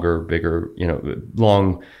longer, bigger,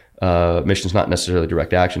 long missions, not necessarily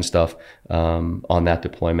direct action stuff on that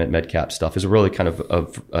deployment. MedCap stuff is really kind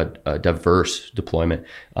of a diverse deployment,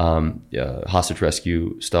 hostage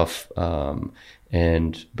rescue stuff, but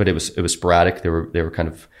it was sporadic. There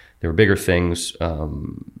were bigger things,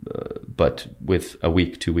 but with a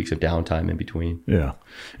week, 2 weeks of downtime in between. Yeah.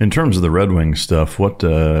 In terms of the Red Wing stuff, what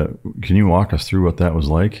can you walk us through what that was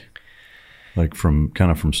like? Like from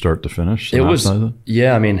start to finish? It was,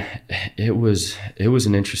 yeah. I mean, it was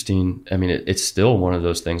an interesting. I mean, it's still one of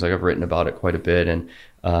those things. Like I've written about it quite a bit, and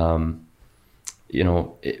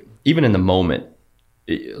even in the moment,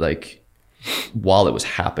 like while it was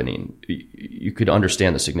happening, you could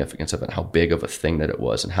understand the significance of it, how big of a thing that it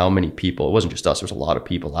was, and how many people. It wasn't just us. There was a lot of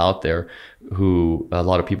people out there a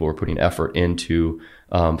lot of people were putting effort into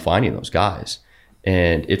finding those guys,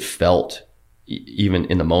 and it felt, even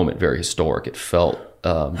in the moment, very historic. It felt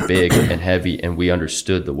big and heavy, and we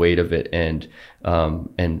understood the weight of it and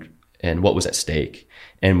what was at stake.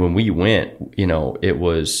 And when we went, it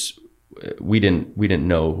was, we didn't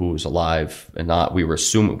know who was alive and not. We were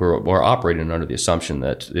assuming, we're operating under the assumption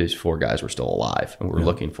that these 4 guys were still alive and we were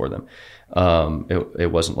looking for them.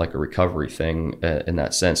 It wasn't like a recovery thing in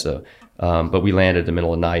that sense. But we landed in the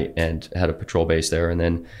middle of the night and had a patrol base there, and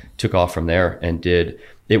then took off from there and did.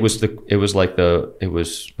 It was like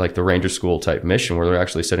the Ranger School type mission where they're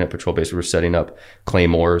actually setting up patrol base. We were setting up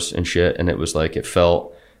claymores and shit, and it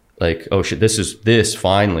felt like, oh shit, this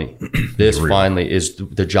finally is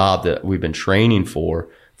the job that we've been training for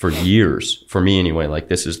years, for me anyway. Like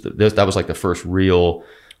that was like the first real,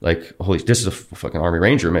 like, holy, this is a fucking Army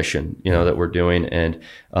Ranger mission, that we're doing, and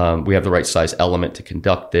we have the right size element to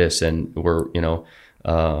conduct this, and we're,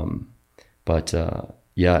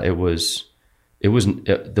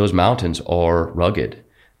 those mountains are rugged,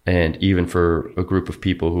 and even for a group of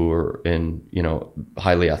people who are in,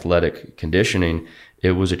 highly athletic conditioning,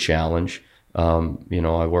 it was a challenge. I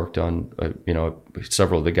worked on,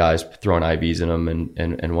 several of the guys throwing IVs in them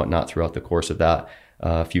and whatnot throughout the course of that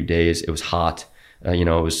few days. It was hot. It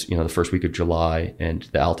was, the first week of July, and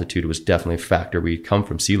the altitude was definitely a factor. We'd come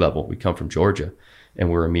from sea level. We'd come from Georgia, and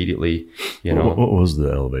we're immediately, What was the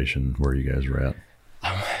elevation where you guys were at?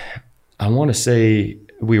 I want to say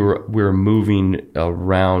we were moving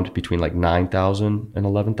around between like 9,000 and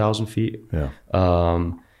 11,000 feet. Yeah.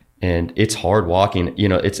 And it's hard walking.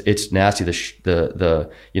 It's nasty.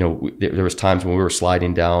 There was times when we were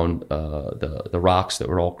sliding down the rocks that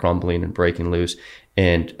were all crumbling and breaking loose.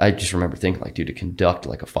 And I just remember thinking, like, dude, to conduct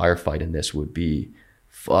like a firefight in this would be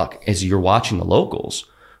fuck. As you're watching the locals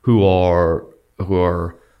who are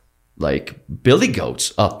like billy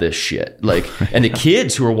goats up this shit, like, and the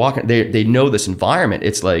kids who are walking, they know this environment.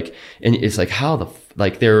 It's like, and it's like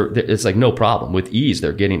it's like no problem, with ease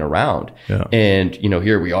they're getting around. Yeah. And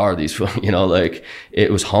here we are, these, like,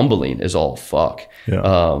 it was humbling as all fuck.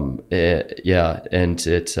 Yeah. And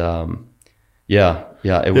it I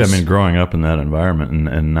mean, growing up in that environment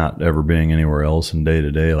and not ever being anywhere else in day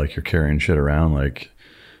to day, like you're carrying shit around, like,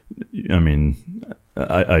 I mean,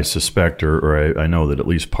 I suspect, or I know that at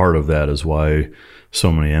least part of that is why so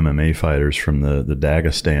many MMA fighters from the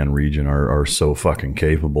Dagestan region are so fucking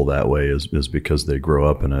capable that way, is because they grow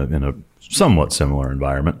up in a somewhat similar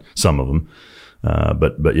environment, some of them.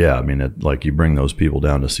 But yeah, I mean, like, you bring those people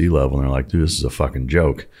down to sea level and they're like, dude, this is a fucking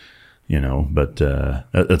joke, but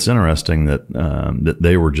it's interesting that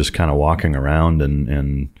they were just kind of walking around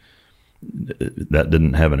and that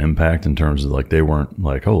didn't have an impact in terms of, like, they weren't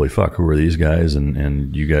like, holy fuck, who are these guys?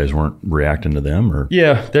 And you guys weren't reacting to them, or?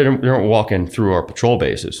 Yeah, they weren't walking through our patrol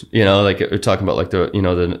bases, like we're talking about, like,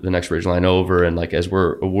 the next ridge line over. And like, as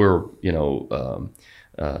we're on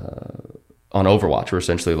Overwatch, we're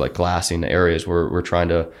essentially like glassing the areas where we're trying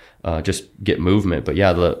to just get movement. But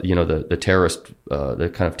yeah, the terrorist,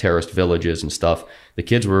 the kind of terrorist villages and stuff, the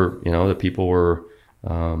kids were, the people were,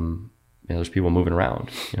 there's people moving around.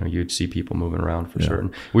 You'd see people moving around for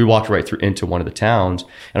certain. We walked right through into one of the towns,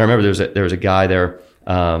 and I remember there was a guy there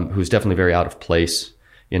who's definitely very out of place.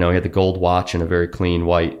 He had the gold watch and a very clean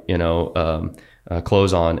white,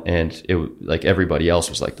 clothes on, and it, like, everybody else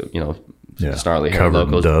was like snarly hair,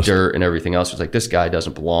 locals, dirt, and everything else. It was like, this guy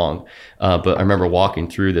doesn't belong. But I remember walking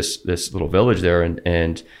through this little village there,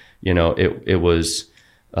 and it was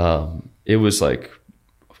like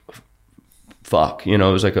fuck, it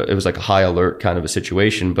was like a high alert kind of a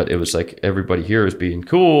situation, but it was like everybody here is being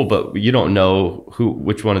cool, but you don't know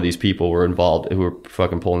which one of these people were involved, who were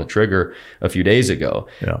fucking pulling the trigger a few days ago.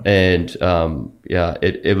 Yeah. And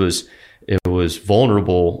it was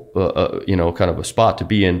vulnerable, kind of a spot to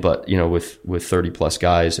be in, but with 30 plus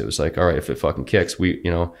guys, it was like, all right, if it fucking kicks,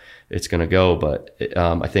 it's going to go. But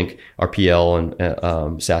I think our PL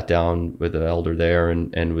and sat down with the elder there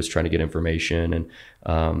and was trying to get information. And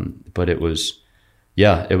but it was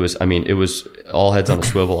all heads on a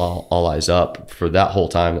swivel, all eyes up for that whole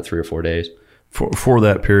time, that 3 or 4 days. For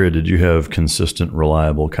that period, did you have consistent,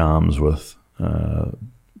 reliable comms with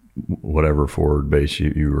whatever forward base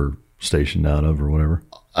you were stationed out of or whatever?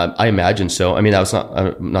 I imagine so. I mean, that was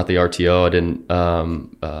not the RTO. I didn't.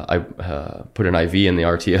 I put an IV in the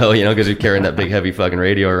RTO, because you're carrying that big heavy fucking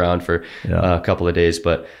radio around for a couple of days.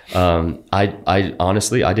 But I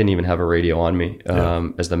honestly, I didn't even have a radio on me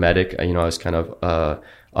as the medic. I was kind of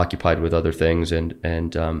occupied with other things, and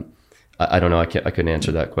I don't know. I couldn't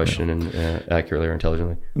answer that question accurately or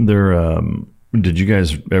intelligently. Did you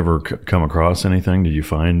guys ever come across anything? Did you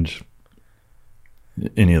find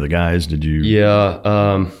any of the guys? Did you?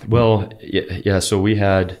 Yeah. So we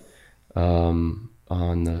had, on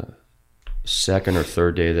the second or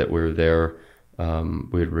third day that we were there,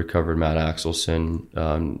 we had recovered Matt Axelson.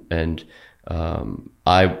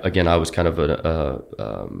 I was kind of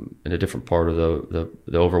in a different part of the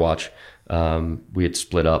Overwatch. We had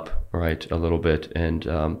split up, right, a little bit, and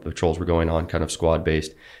patrols were going on kind of squad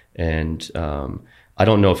based. And I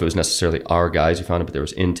don't know if it was necessarily our guys who found it, but there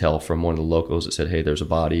was intel from one of the locals that said, hey, there's a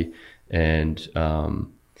body. And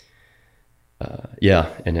and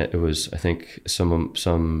it was, I think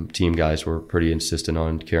some team guys were pretty insistent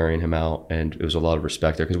on carrying him out, and it was a lot of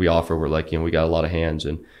respect there, because we were like, we got a lot of hands.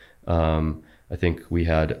 And I think we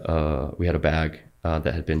had a bag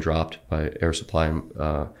that had been dropped by Air Supply,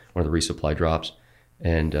 one of the resupply drops,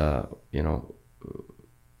 and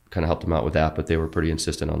kind of helped them out with that, but they were pretty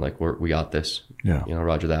insistent on like, we got this,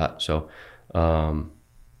 roger that. So,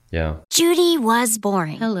 Judy was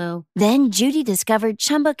boring. Hello. Then Judy discovered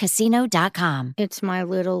ChumbaCasino.com. It's my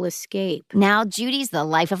little escape. Now Judy's the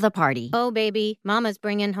life of the party. Oh, baby, mama's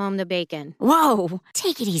bringing home the bacon. Whoa,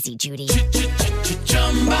 take it easy, Judy.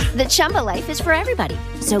 The Chumba life is for everybody.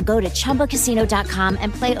 So go to ChumbaCasino.com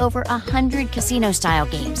and play over 100 casino-style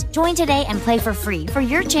games. Join today and play for free for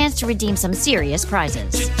your chance to redeem some serious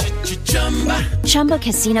prizes.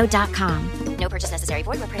 ChumbaCasino.com. No purchase necessary.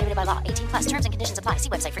 Void where prohibited by law. 18 plus. Terms and conditions apply. See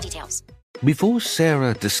website for details. Before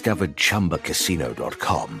Sarah discovered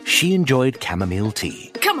ChumbaCasino.com, she enjoyed chamomile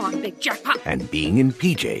tea. Come on, big jackpot. And being in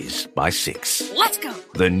PJs by 6. Let's go.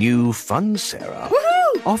 The new fun Sarah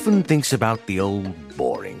often thinks about the old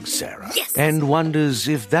boring Sarah. Yes. And wonders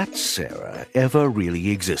if that Sarah ever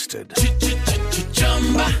really existed.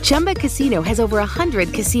 Chumba Casino has over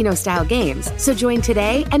 100 casino-style games. So join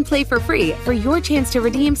today and play for free for your chance to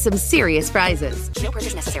redeem some serious prizes. No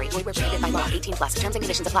purchase necessary. Void where prohibited by law. 18 plus. Terms and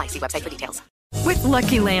conditions apply. See website for details. With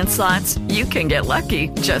Lucky Land Slots, you can get lucky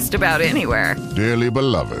just about anywhere. Dearly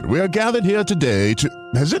beloved, we are gathered here today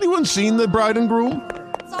to... Has anyone seen the bride and groom?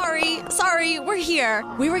 Sorry, we're here.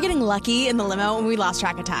 We were getting lucky in the limo and we lost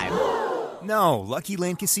track of time. No, Lucky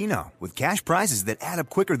Land Casino, with cash prizes that add up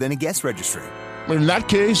quicker than a guest registry. In that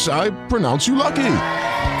case, I pronounce you lucky.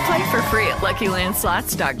 Play for free at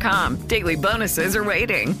LuckyLandSlots.com. Daily bonuses are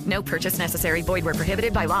waiting. No purchase necessary. Void where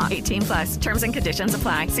prohibited by law. 18 plus. Terms and conditions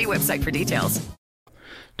apply. See website for details.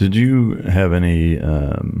 Did you have any,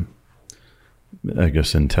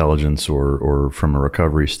 intelligence or from a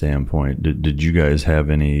recovery standpoint, did you guys have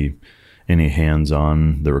any hands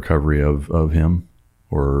on the recovery of him,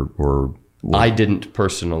 or I didn't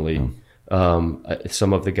personally. No.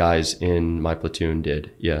 Some of the guys in my platoon did,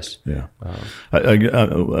 yes. Yeah.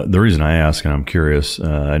 The reason I ask, and I'm curious,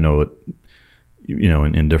 I know it,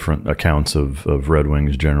 in different accounts of Red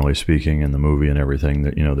Wings, generally speaking, in the movie and everything,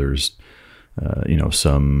 that there's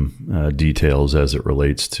some details as it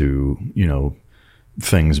relates to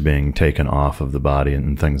things being taken off of the body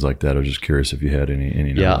and things like that. I was just curious if you had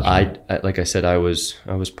any knowledge. Yeah, I like I said, I was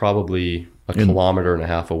probably a kilometer and a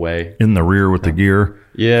half away. In the rear with the gear?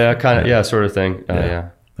 Yeah, kind of, yeah, sort of thing. Yeah.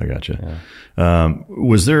 I gotcha. Yeah.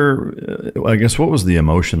 Was there, I guess, what was the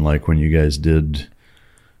emotion like when you guys did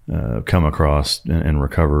come across and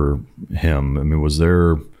recover him? I mean, was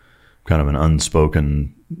there kind of an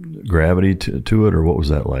unspoken gravity to it, or what was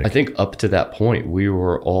that like? I think up to that point, we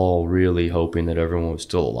were all really hoping that everyone was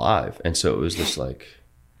still alive. And so it was just like,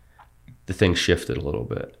 the thing shifted a little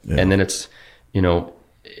bit. Yeah. And then it's,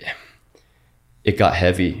 it got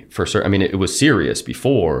heavy for certain. I mean, it was serious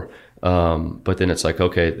before, but then it's like,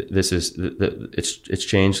 okay, this is it's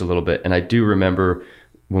changed a little bit. And I do remember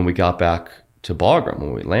when we got back to Bagram,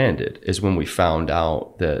 when we landed, is when we found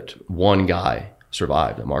out that one guy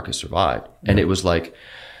survived, that Marcus survived, and it was like,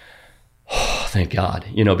 oh, thank God,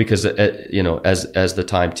 because as the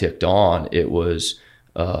time ticked on, it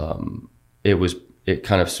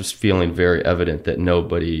kind of was feeling very evident that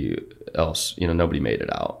nobody else, nobody made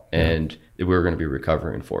it out, and we were going to be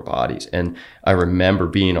recovering 4 bodies. And I remember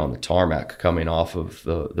being on the tarmac coming off of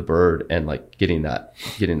the bird and like getting that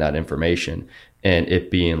information, and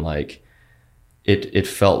it being like, it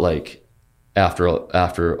felt like after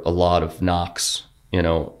a lot of knocks,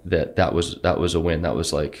 that was a win. That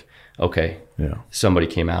was like, okay, somebody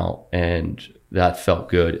came out, and that felt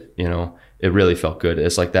good. It really felt good.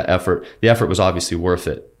 It's like the effort was obviously worth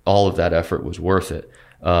it. All of that effort was worth it.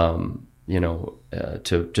 To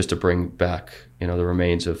bring back, the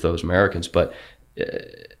remains of those Americans, but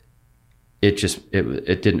it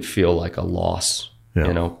didn't feel like a loss,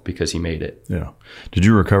 because he made it. Yeah. Did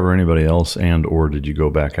you recover anybody else, or did you go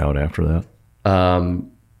back out after that?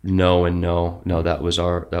 No and no. That was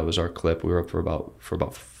our clip. We were up for about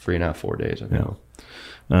 3.5, 4 days, I think.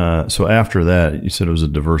 Yeah. So after that, you said it was a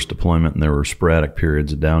diverse deployment and there were sporadic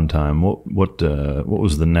periods of downtime. What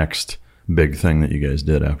was the next big thing that you guys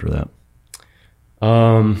did after that?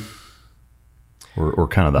 Or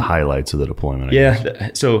kind of the highlights of the deployment, I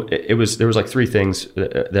guess. So there was like 3 things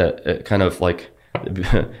that kind of like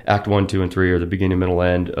Act 1, 2, and 3 are the beginning, middle,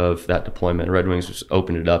 end of that deployment. Red Wings just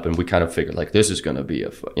opened it up, and we kind of figured like this is going to be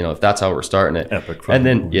if that's how we're starting it. Epic. And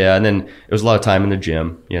then it was a lot of time in the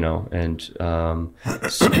gym, and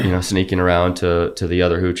sneaking around to the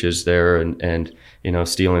other hooches there, and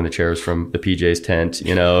stealing the chairs from the PJ's tent,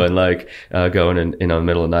 and like going in the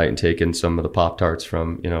middle of the night and taking some of the Pop-Tarts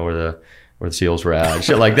from where the SEALs were at,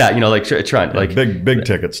 shit like that, like trying like big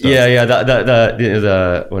ticket stuff. Yeah.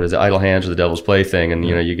 The what is it, idle hands or the devil's play thing, and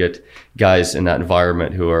you get guys in that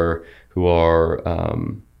environment who are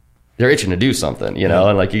they're itching to do something,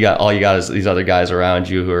 and like you got is these other guys around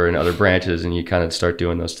you who are in other branches, and you kind of start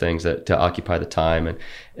doing those things to occupy the time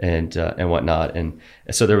and whatnot, and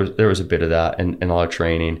so there was a bit of that and a lot of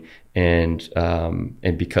training, and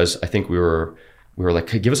because I think we were like,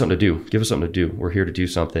 hey, give us something to do. We're here to do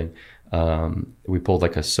something. We pulled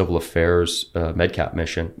like a civil affairs medcap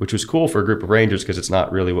mission, which was cool for a group of Rangers because it's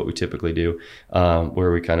not really what we typically do,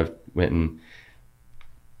 where we kind of went and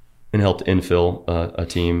helped infill a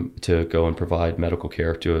team to go and provide medical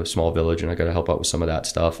care to a small village, and I got to help out with some of that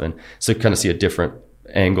stuff, and so kind of see a different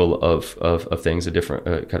angle of things, a different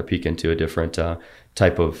kind of peek into a different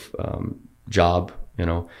type of job,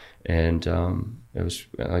 and it was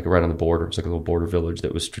like right on the border. It was like a little border village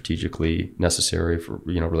that was strategically necessary for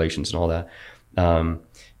relations and all that.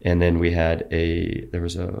 And then we had I think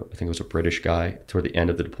it was a British guy toward the end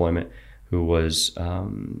of the deployment who was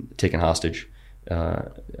taken hostage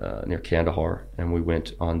near Kandahar, and we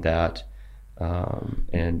went on that, and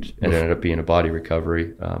it ended up being a body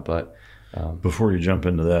recovery. But before you jump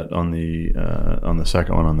into that, on the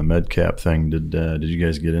second one, on the medcap thing, did you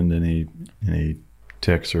guys get into any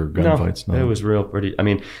ticks or gunfights? No, it was real pretty. I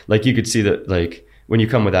mean, like you could see that, like when you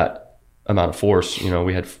come with that amount of force,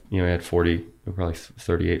 we had 40, probably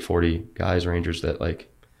 38, 40 guys, Rangers, that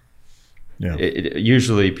like,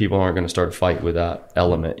 usually people aren't going to start a fight with that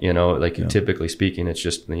element, typically speaking, it's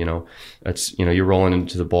just, it's, you're rolling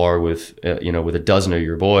into the bar with, with a dozen of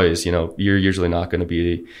your boys, you're usually not going to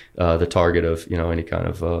be the target of, any kind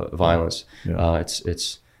of violence.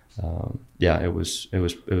 It was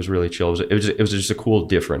really chill. It was just a cool,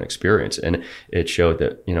 different experience, and it showed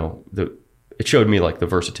that it showed me like the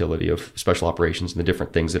versatility of special operations and the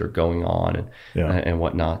different things that are going on and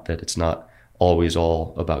whatnot. That it's not always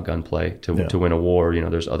all about gunplay to win a war.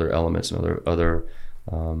 There's other elements and other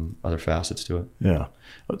facets to it. Yeah.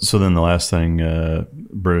 So then the last thing,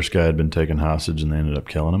 British guy had been taken hostage, and they ended up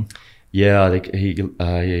killing him. Yeah, they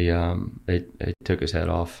took his head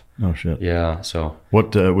off. Oh shit! Yeah. So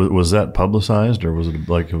what was that publicized, or was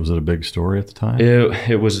it a big story at the time?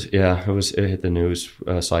 It was. Yeah, it hit the news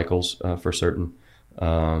cycles for certain.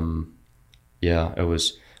 It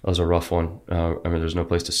was a rough one. I mean, there's no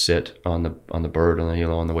place to sit on the bird on the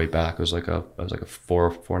Hilo on the way back. It was like a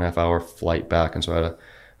 4.5 hour flight back, and so I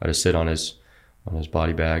had to sit on his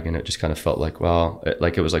body bag, and it just kind of felt like, wow,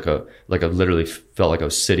 it was like I literally felt like I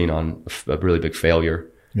was sitting on a really big failure,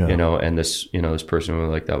 and this person was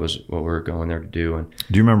like, that was what we were going there to do. And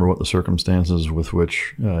do you remember what the circumstances with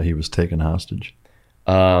which he was taken hostage?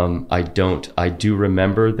 I don't. I do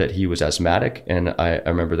remember that he was asthmatic, and I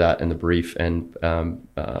remember that in the brief, and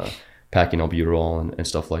packing albuterol and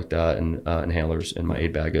stuff like that, and inhalers in my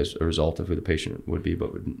aid bag as a result of who the patient would be,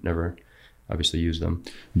 but would never obviously use them.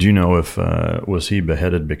 Do you know if was he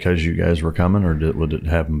beheaded because you guys were coming, or would it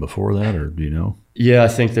happen before that, or do you know? Yeah, I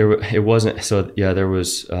think it wasn't. So yeah, there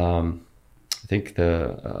was. I think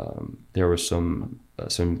there was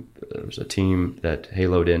there was a team that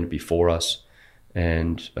haloed in before us,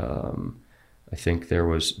 and I think he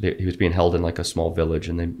was being held in like a small village,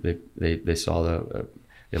 and they saw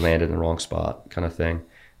they landed in the wrong spot kind of thing,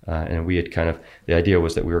 and we had the idea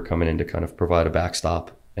was that we were coming in to kind of provide a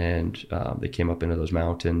backstop, and they came up into those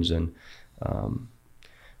mountains, and so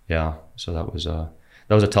that was a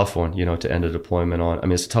tough one, to end a deployment on. I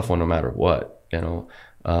mean, it's a tough one no matter what,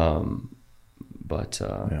 but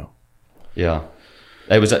yeah.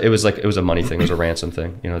 It was a money thing. It was a ransom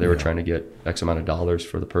thing. They were trying to get X amount of dollars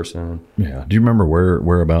for the person. Yeah. Do you remember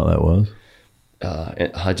where about that was?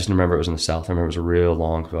 I just remember it was in the south. I remember it was a real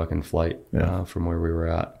long fucking flight from where we were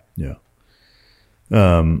at. Yeah.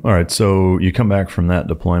 All right. So you come back from that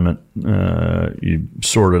deployment. You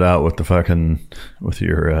sorted out with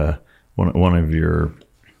your one of your.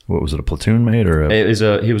 What was it, a platoon mate or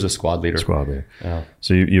he was a squad leader. Squad leader. Yeah.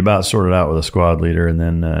 So you about sorted out with a squad leader, and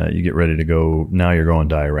then you get ready to go. Now you're going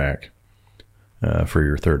to Iraq for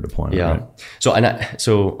your third deployment. Yeah. Right?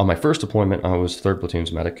 So on my first deployment, I was 3rd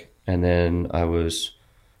platoon's medic, and then I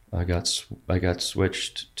got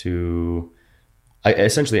switched to. I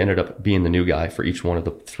essentially ended up being the new guy for each one of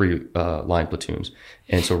the 3 line platoons,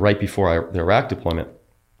 and so right before the Iraq deployment.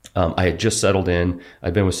 I had just settled in.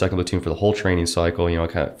 I'd been with 2nd platoon for the whole training cycle. I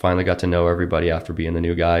kind of finally got to know everybody after being the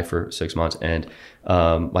new guy for 6 months. And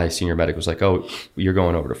my senior medic was like, "Oh, you're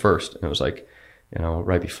going over to 1st." And it was like,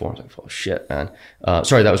 right before. I was like, "Oh shit, man."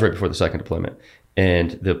 Sorry, that was right before the 2nd deployment.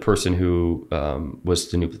 And the person who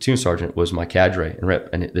was the new platoon sergeant was my cadre and rep,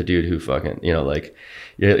 and the dude who fucking, you're like,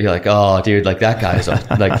 "Oh, dude, like that guy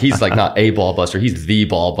is he's like not a ball buster, he's the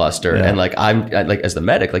ball buster." Yeah. And like I'm like as the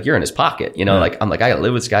medic, like you're in his pocket, like I'm like I gotta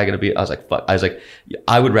live with this guy. I was like, fuck. I was like,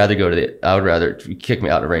 I would rather kick me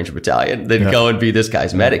out of Ranger Battalion than go and be this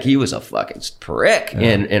guy's medic. He was a fucking prick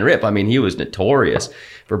in rip. I mean, he was notorious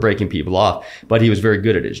for breaking people off, but he was very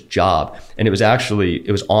good at his job. And it was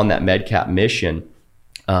on that MedCap mission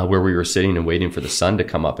where we were sitting and waiting for the sun to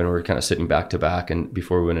come up, and we were kind of sitting back to back, and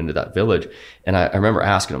before we went into that village. And I remember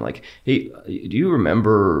asking him, like, "Hey, do you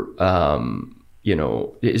remember,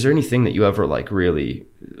 is there anything that you ever like really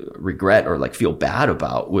regret or like feel bad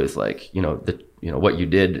about with like, what you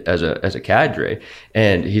did as a cadre?"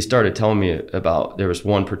 And he started telling me about, there was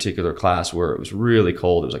one particular class where it was really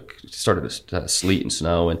cold. It was like started to sleet and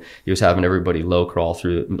snow, and he was having everybody low crawl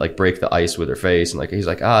through, like break the ice with their face. And like, he's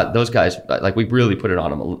like, those guys, like we really put it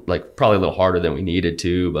on them, like probably a little harder than we needed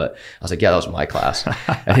to. But I was like, yeah, that was my class.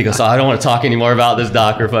 And he goes, "I don't want to talk anymore about this,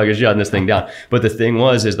 doc, or fucking shutting this thing down." But the thing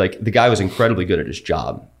is like the guy was incredibly good at his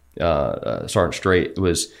job. Sergeant Strait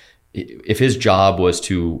was, if his job was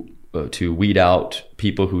to weed out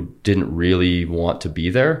people who didn't really want to be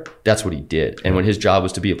there, that's what he did. And when his job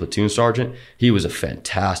was to be a platoon sergeant, he was a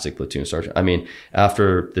fantastic platoon sergeant. I mean,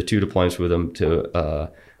 after the 2 deployments with him to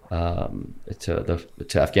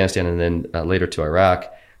Afghanistan and then later to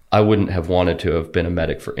Iraq, I wouldn't have wanted to have been a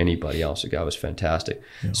medic for anybody else. The guy was fantastic.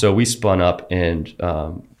 Yeah. So we spun up, and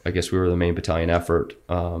I guess we were the main battalion effort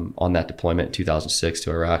on that deployment in 2006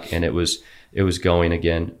 to Iraq, and it was going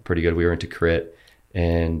again pretty good. We were into crit.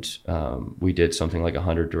 And we did something like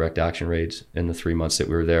 100 direct action raids in the 3 months that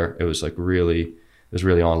we were there. It was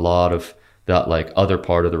really on a lot of that like other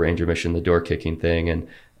part of the Ranger mission, the door kicking thing, and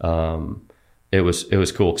it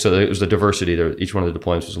was cool. So it was the diversity there. Each one of the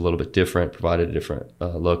deployments was a little bit different, provided a different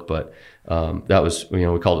look. But that was, we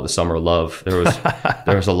called it the summer of love. There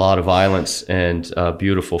was a lot of violence and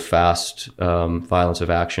beautiful, fast violence of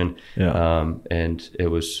action. Yeah. And it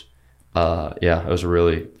was it was a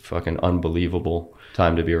really fucking unbelievable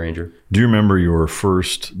time to be a Ranger. Do you remember your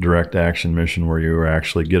first direct action mission where you were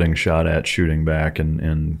actually getting shot at, shooting back,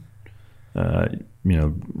 and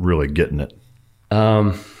really getting it?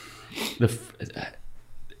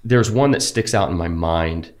 There's one that sticks out in my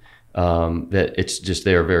mind that it's just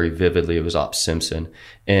there very vividly. It was Op Simpson,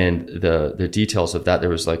 and the details of that. There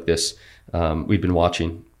was like this. We'd been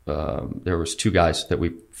watching. There was 2 guys that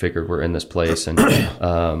we figured were in this place, and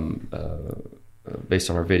based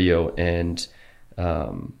on our video, and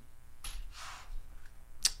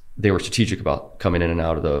they were strategic about coming in and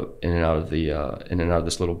out of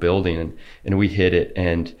this little building, and we hit it,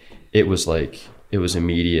 and it was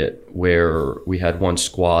immediate, where we had one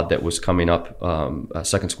squad that was coming up, a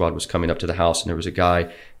second squad was coming up to the house, and there was a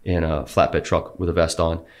guy in a flatbed truck with a vest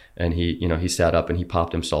on, and he sat up and he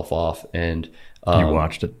popped himself off, and you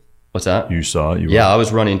watched it. What's that? You saw it? I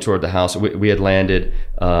was running toward the house. We had landed.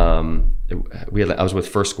 I was with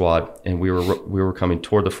first squad, and we were coming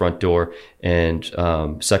toward the front door, and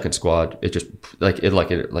second squad. It just it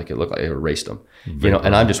looked like it erased them, you know.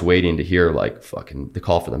 And I'm just waiting to hear like fucking the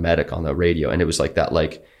call for the medic on the radio, and it was like that,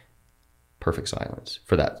 like perfect silence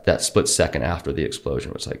for that split second after the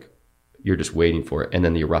explosion. It was like you're just waiting for it, and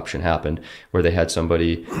then the eruption happened where they had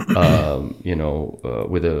somebody, with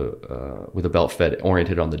a belt fed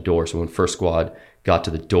oriented on the door. So when first squad got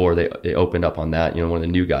to the door, they opened up on that. You know, one of the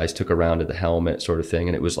new guys took around to the helmet sort of thing,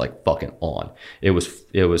 and it was like fucking on. It was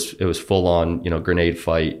full on, you know, grenade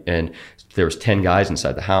fight, and there was 10 guys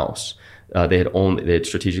inside the house. They had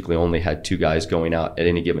strategically only had 2 guys going out at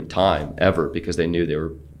any given time ever because they knew they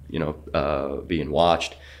were, you know, being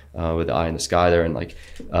watched. With the eye in the sky there, and like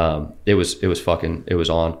it was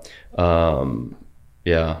on.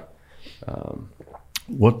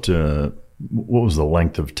 What was the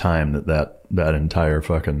length of time that entire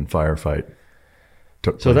fucking firefight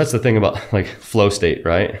took place? So that's the thing about like flow state,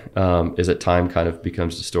 right? Is that time kind of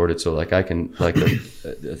becomes distorted. So like I can like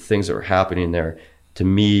the things that were happening there to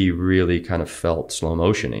me really kind of felt slow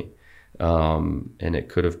motion-y. And it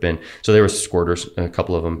could have been, so there were squirters, a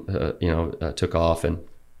couple of them took off, and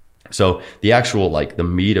so the actual, like the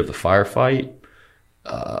meat of the firefight,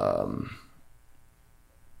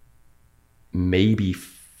 maybe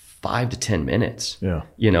 5 to 10 minutes. Yeah.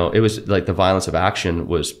 You know, it was like the violence of action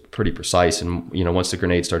was pretty precise. And, you know, once the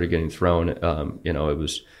grenades started getting thrown, it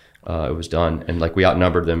was done. And like we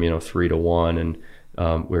outnumbered them, 3-1. And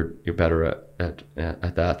you're better at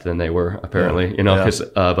that than they were apparently,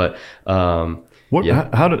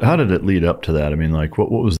 How did it lead up to that? I mean, like,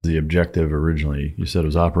 what was the objective originally? You said it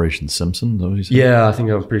was Operation Simpson. Is that what you said? Yeah,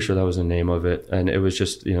 I'm pretty sure that was the name of it, and it was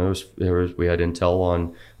just we had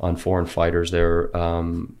intel on foreign fighters there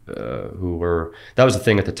who were. That was the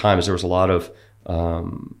thing at the time, is there was a lot of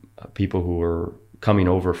people who were coming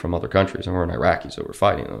over from other countries, and weren't Iraqis that were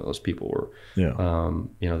fighting. Those people were, they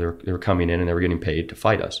were coming in and they were getting paid to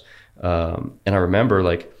fight us. And I remember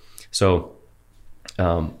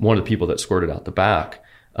one of the people that squirted out the back,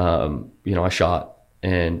 I shot,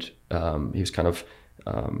 and he was kind of,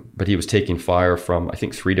 but he was taking fire from, I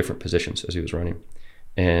think, 3 different positions as he was running.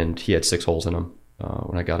 And he had 6 holes in him.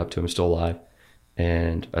 When I got up to him, still alive.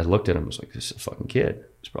 And I looked at him, I was like, this is a fucking kid.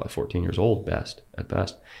 He's probably 14 years old at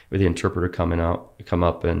best. With the interpreter come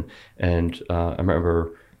up, and I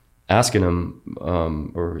remember asking him,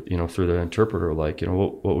 through the interpreter, like,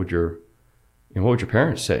 what would your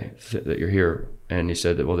parents say that you're here? And he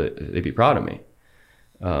said that, well, they'd be proud of me.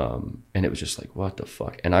 And it was just like, what the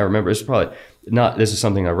fuck? And I remember, this is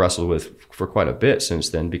something I wrestled with for quite a bit since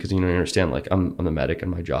then, because, you understand, like, I'm the medic,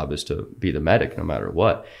 and my job is to be the medic no matter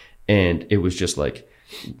what. And it was just like,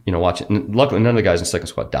 watching, luckily none of the guys in second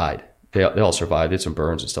squad died. They all survived. They had some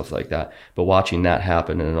burns and stuff like that. But watching that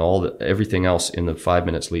happen, and everything else in the 5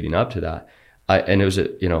 minutes leading up to that, and it was,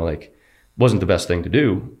 wasn't the best thing to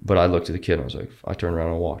do, but I looked at the kid and I was like, I turned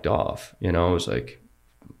around and walked off. It was like,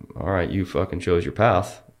 all right, you fucking chose your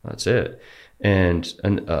path. That's it. And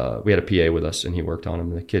we had a PA with us, and he worked on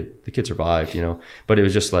him, and the kid survived, but it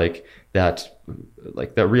was just like that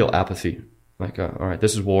real apathy. Like, all right,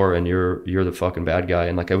 this is war, and you're the fucking bad guy.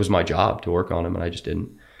 And like, it was my job to work on him, and I just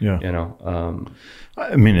didn't. Yeah.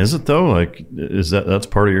 I mean, is it though? Like, that's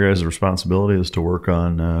part of your guys' responsibility, is to work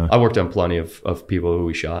on? I worked on plenty of people who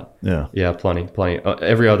we shot. Yeah. Yeah, plenty.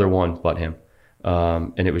 Every other one but him.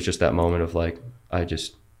 And it was just that moment of like, I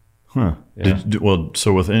just. Huh. Yeah.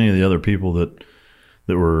 So with any of the other people that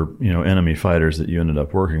were, enemy fighters that you ended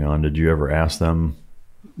up working on, did you ever ask them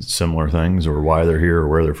similar things, or why they're here, or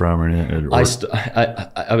where they're from, or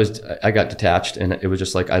I got detached, and it was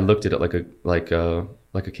just like, I looked at it like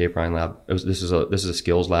a K-Prime lab. This is a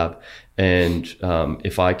skills lab, and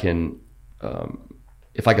if I can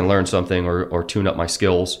learn something or tune up my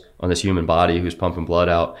skills on this human body who's pumping blood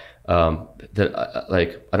out,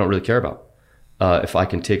 that I don't really care about. If I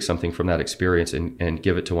can take something from that experience and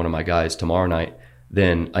give it to one of my guys tomorrow night,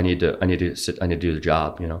 then I need to do the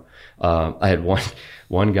job. I had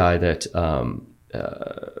one guy that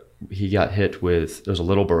he got hit with. There was a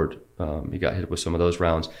little bird. He got hit with some of those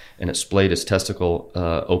rounds, and it splayed his testicle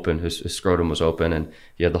open. His scrotum was open, and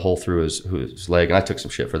he had the hole through his leg. And I took some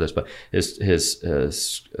shit for this, but his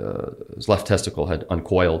left testicle had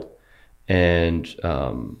uncoiled, and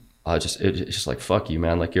it's just like, fuck you,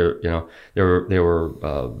 man. Like, they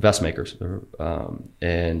were vest makers,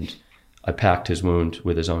 and I packed his wound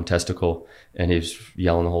with his own testicle, and he was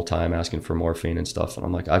yelling the whole time, asking for morphine and stuff. And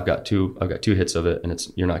I'm like, I've got two hits of it, and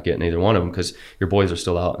you're not getting either one of them, because your boys are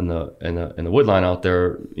still out in the wood line out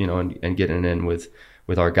there, and getting in with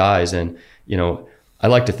with our guys. And, you know, I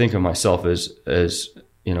like to think of myself as,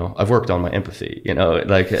 you know, I've worked on my empathy, you know,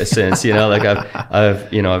 like since, you know, like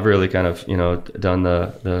I've really kind of, you know, done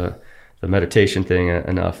the meditation thing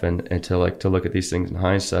enough and to look at these things in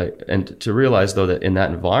hindsight, and to realize though that in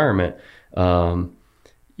that environment,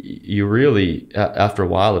 you really, after a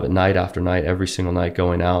while of it, night after night, every single night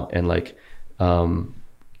going out, and like,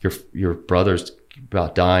 your brother's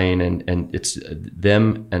about dying, and it's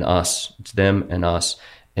them and us,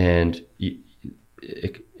 and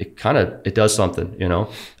it does something, you know,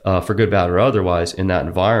 for good, bad, or otherwise. In that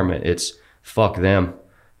environment, it's fuck them,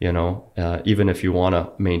 you know, even if you want to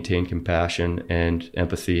maintain compassion and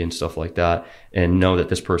empathy and stuff like that, and know that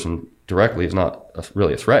this person directly is not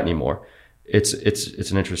really a threat anymore. It's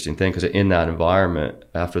an interesting thing, because in that environment,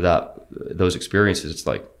 after those experiences, it's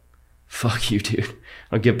like, fuck you, dude.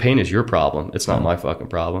 I'll give pain is your problem. It's not my fucking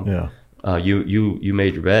problem. Yeah. You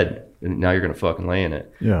made your bed, and now you're gonna fucking lay in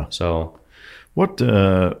it. Yeah. So, what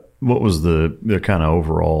was the kind of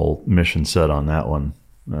overall mission set on that one?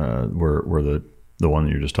 Where the one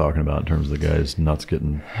that you're just talking about in terms of the guy's nuts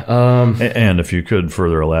getting. And if you could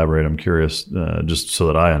further elaborate, I'm curious, just so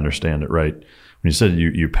that I understand it right. When you said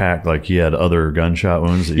you packed, like he had other gunshot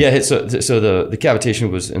wounds? So the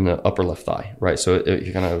decapitation was in the upper left thigh, right? So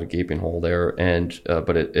he kind of had a gaping hole there, and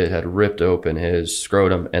but it had ripped open his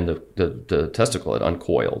scrotum, and the testicle had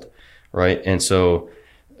uncoiled, right? And so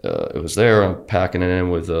it was there. I'm packing it in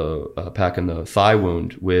with packing the thigh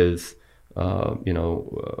wound with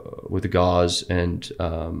with the gauze, and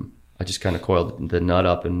I just kind of coiled the nut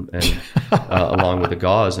up and along with the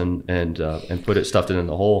gauze and stuffed it in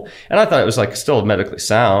the hole. And I thought it was like still medically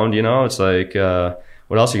sound, you know. It's like,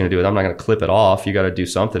 what else are you gonna do with it? I'm not gonna clip it off. You got to do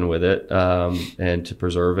something with it, and to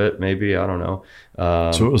preserve it, maybe, I don't know.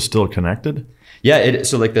 So it was still connected. Yeah,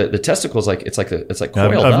 so like the testicles, like it's like coiled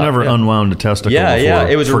I've up. never unwound a testicle. Yeah, before. yeah,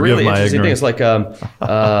 it was Forgive a really interesting ignorance. thing. It's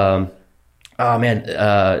like oh man,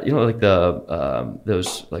 like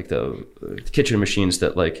those like the kitchen machines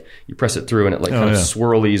that like you press it through and it like kind of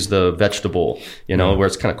swirlies the vegetable, you know, where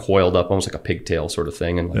it's kind of coiled up, almost like a pigtail sort of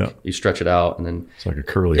thing, and like you stretch it out, and then it's like a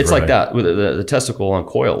curly. It's fry. like that with the testicle on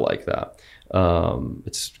coil like that.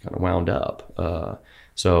 It's kind of wound up.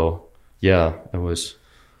 So yeah, it was.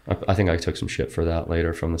 I think I took some shit for that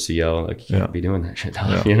later from the CO. Like, you can't be doing that shit,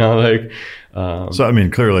 you know. Like, so I mean,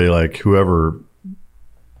 clearly, like whoever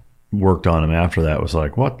worked on him after that was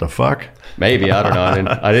like, what the fuck? Maybe, I don't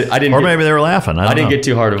know. I didn't. Or maybe they were laughing. I didn't get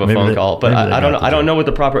too hard of a phone call, but I don't know. I don't know what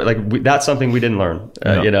the proper, like, that's something we didn't learn,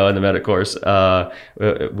 you know, in the medic course.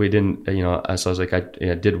 We didn't, you know, so I was like, I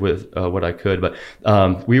did with what I could, but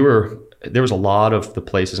there was a lot of the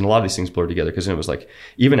places, and a lot of these things blurred together, because it was like,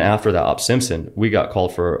 even after that Op Simpson, we got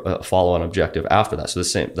called for a follow-on objective after that. So the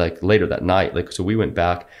same, like later that night, like, so we went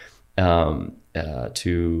back to, I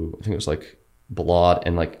think it was like Balad,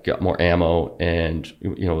 and like got more ammo, and,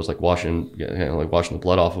 you know, it was like washing the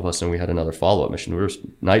blood off of us, and we had another follow-up mission. There was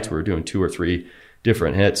nights we were doing 2 or 3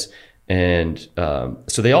 different hits, and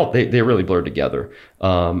so they really blurred together.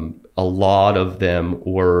 A lot of them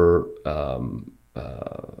were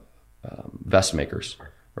vest makers,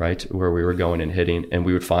 right, where we were going and hitting, and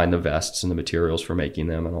we would find the vests and the materials for making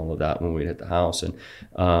them and all of that when we'd hit the house. And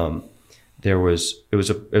it was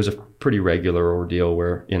a pretty regular ordeal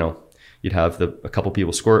where, you know, you'd have a couple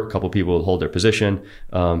people squirt, a couple people would hold their position,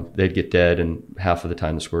 they'd get dead, and half of the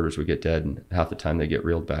time the squirters would get dead, and half the time they get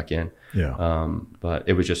reeled back in. But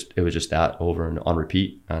it was just that over and on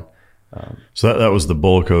repeat, man. So that was the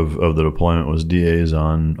bulk of the deployment, was DAs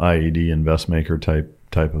on IED and vest maker type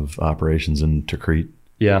of operations in Tikrit.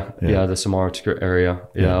 Yeah, the Samara Tikrit area.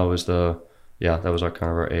 That was that was our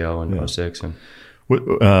kind of our AO in 06. And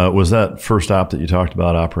was that first op that you talked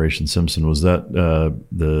about, Operation Simpson? Was that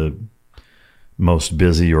the most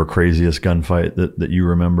busy or craziest gunfight that you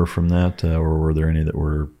remember from that, or were there any that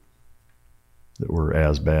were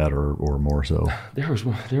as bad or more so?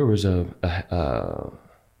 There was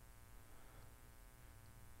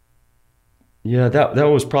yeah, that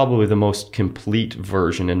was probably the most complete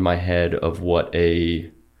version in my head of what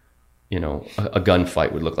a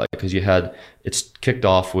gunfight would look like, because it's kicked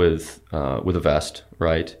off with a vest,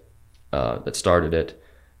 right? That started it.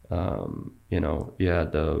 You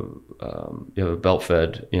had the belt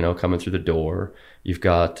fed, coming through the door. You've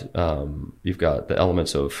got the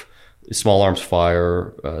elements of small arms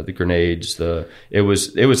fire, the grenades. It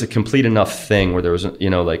was a complete enough thing where there was,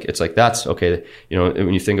 it's like, that's okay.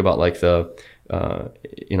 When you think about like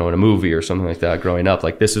in a movie or something like that growing up,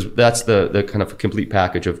 like that's the kind of complete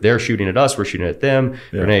package of they're shooting at us, we're shooting at them,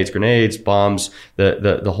 grenades, bombs,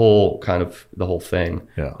 the whole thing.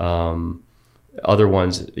 Other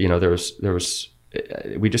ones, there was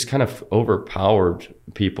we just kind of overpowered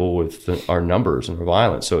people with our numbers and our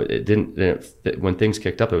violence. So it didn't when things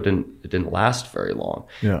kicked up, it didn't last very long.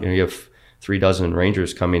 Yeah. You have 36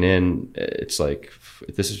 Rangers coming in. It's like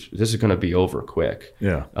this is going to be over quick.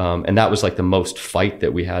 Yeah. And that was like the most fight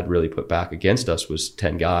that we had really put back against us was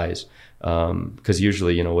 10 guys. Because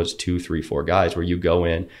usually, it was 2, 3, 4 guys where you go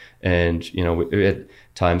in and, we had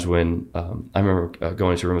times when I remember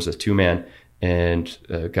going into a room as a 2-man and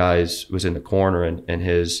guys was in the corner and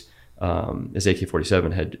his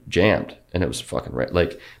AK-47 had jammed and it was fucking right.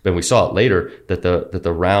 Like, when we saw it later that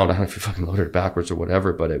the round, I don't know if he fucking loaded it backwards or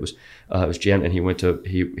whatever, but it was jammed and he went to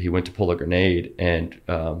pull a grenade and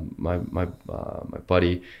my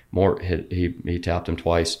buddy Mort he tapped him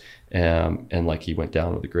twice. And like he went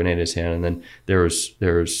down with a grenade in his hand, and then there was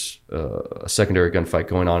a secondary gunfight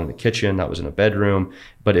going on in the kitchen that was in a bedroom.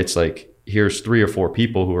 But it's like here's 3 or 4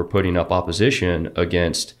 people who are putting up opposition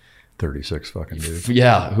against 36 fucking dudes.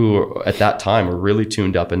 Yeah, who at that time were really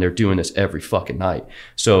tuned up, and they're doing this every fucking night.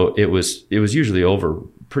 So it was usually over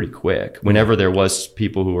pretty quick. Whenever there was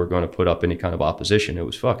people who were going to put up any kind of opposition, it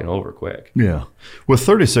was fucking over quick. Yeah. With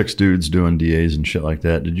 36 dudes doing DAs and shit like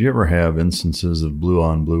that, did you ever have instances of blue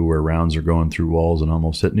on blue where rounds are going through walls and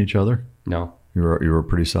almost hitting each other? No. You were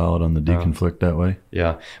pretty solid on the deconflict that way?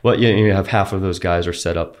 Yeah. Well, you have half of those guys are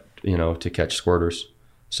set up, to catch squirters.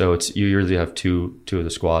 So you usually have two of the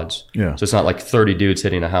squads. Yeah. So it's not like 30 dudes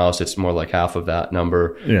hitting a house. It's more like half of that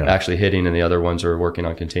number actually hitting, and the other ones are working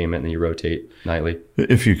on containment, and then you rotate nightly.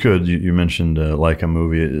 If you could, you mentioned like a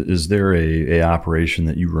movie. Is there a operation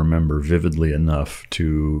that you remember vividly enough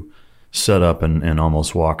to set up and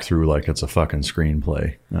almost walk through like it's a fucking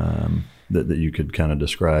screenplay that you could kind of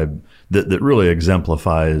describe that really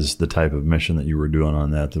exemplifies the type of mission that you were doing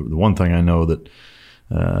on that? The one thing I know that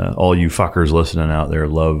all you fuckers listening out there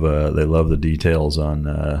love the details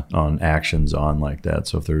on actions on like that.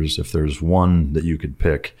 So if there's one that you could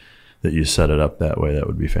pick that you set it up that way, that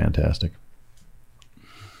would be fantastic.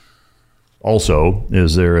 Also,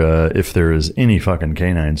 is there if there is any fucking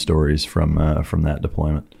canine stories from that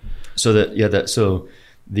deployment? So the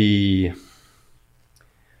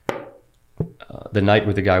night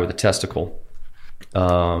with the guy with the testicle,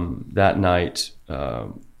 that night.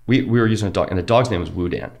 We were using a dog, and the dog's name was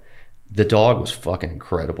Wudan. The dog was fucking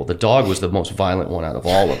incredible. The dog was the most violent one out of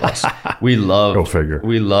all of us. We love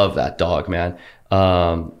that dog, man.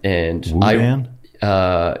 And Wudan?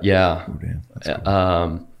 Yeah. Wudan. That's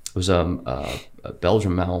cool. It was a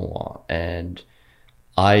Belgian Malinois, and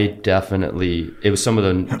it was some of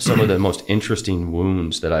the most interesting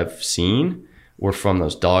wounds that I've seen were from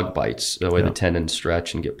those dog bites, the way the tendons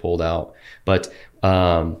stretch and get pulled out. But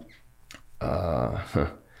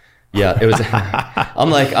yeah, it was. I'm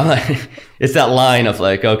like, it's that line of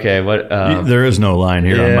like, okay, what? There is no line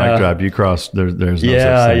here on Mic Drop. You cross. There's no such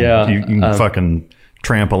thing. Yeah. You can fucking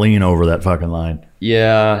trampoline over that fucking line.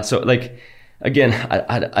 Yeah. So like, again,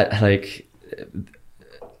 I like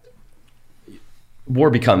war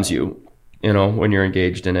becomes you. When you're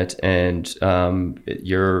engaged in it, and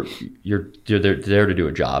you're there to do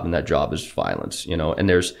a job, and that job is violence. And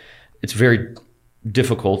it's very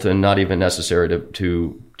difficult and not even necessary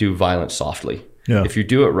to do violence softly. Yeah. If you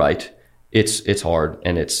do it right, it's hard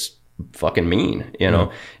and it's fucking mean,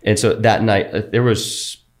 Yeah. And so that night there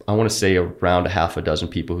was, I want to say, around a half a dozen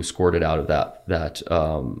people who squirted out of that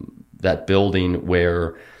building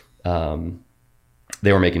where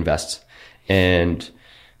they were making vests, and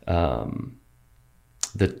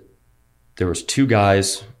there was 2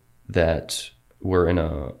 guys that were in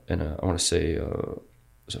a I want to say it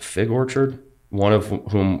was a fig orchard. One of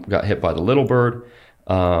whom got hit by the little bird.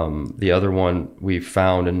 The other one we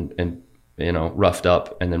found and roughed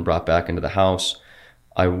up and then brought back into the house.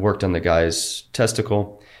 I worked on the guy's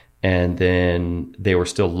testicle, and then they were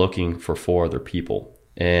still looking for 4 other people.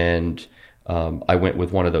 And I went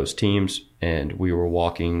with one of those teams, and we were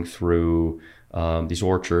walking through these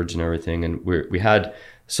orchards and everything, and we had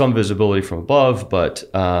some visibility from above, but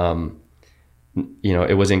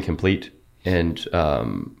it was incomplete. And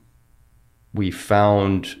we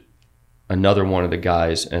found another one of the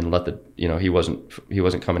guys and let he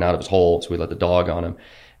wasn't coming out of his hole, so we let the dog on him,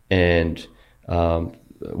 and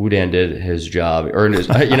Wudan did his job, earned his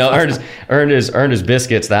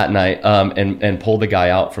biscuits that night, and pulled the guy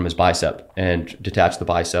out from his bicep and detached the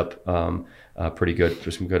bicep pretty good.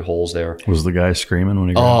 There's some good holes there. Was the guy screaming when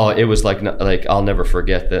he got out? It was like I'll never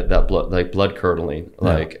forget that blood, like blood curdling,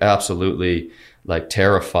 like absolutely like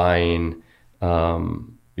terrifying.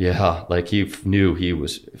 Yeah, like he knew he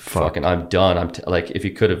was fucking, I'm done. Like if he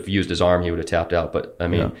could have used his arm, he would have tapped out. But I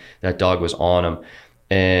mean, that dog was on him.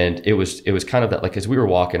 And it was kind of that, like, as we were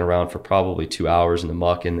walking around for probably 2 hours in the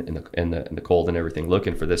muck and the cold and everything,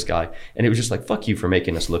 looking for this guy. And it was just like, fuck you for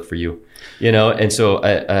making us look for you, you know? And so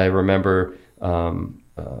I remember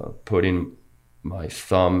putting my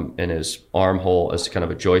thumb in his armhole as kind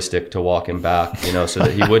of a joystick to walk him back, you know, so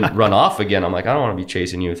that he wouldn't run off again. I'm like, I don't want to be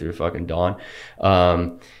chasing you through fucking dawn.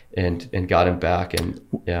 And got him back. And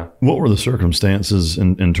yeah. What were the circumstances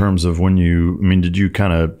in terms of when did you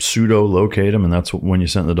kind of pseudo locate him, and that's when you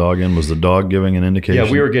sent the dog in? Was the dog giving an indication?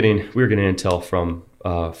 Yeah, we were getting intel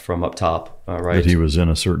from up top, right? That he was in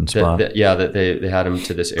a certain spot. That they had him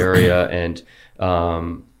to this area, and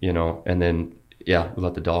you know, and then we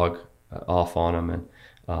let the dog off on him,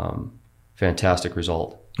 and fantastic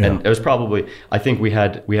result. Yeah. And it was probably, I think we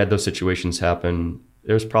had those situations happen.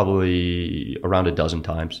 There's probably around a dozen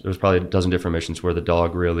times. There was probably a dozen different missions where the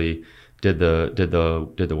dog really did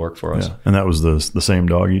the work for us. Yeah. And that was the same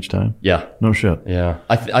dog each time? Yeah. No shit. Yeah.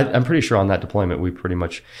 I'm pretty sure on that deployment we pretty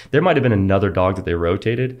much, there might have been another dog that they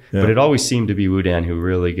rotated, but it always seemed to be Wudan who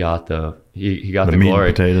really got he got the meat glory.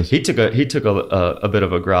 And potatoes. He took a bit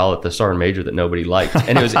of a growl at the sergeant major that nobody liked,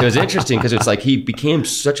 and it was interesting because it's like he became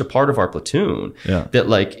such a part of our platoon that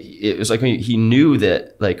like it was like he knew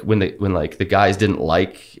that like when the guys didn't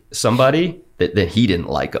like somebody that he didn't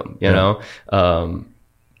like them, you know.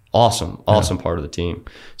 Awesome part of the team.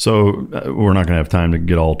 So we're not going to have time to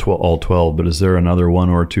get all 12, but is there another one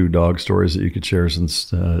or two dog stories that you could share,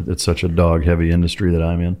 since it's such a dog heavy industry that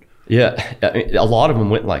I'm in? Yeah, I mean, a lot of them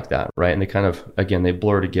went like that, right? And they kind of, again, they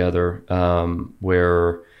blur together,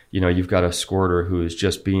 where, you know, you've got a squirter who is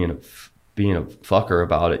just being a fucker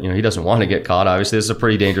about it. You know, he doesn't want to get caught. Obviously, this is a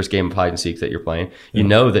pretty dangerous game of hide and seek that you're playing. You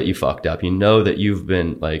know that you fucked up. You know that you've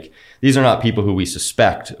been like, these are not people who we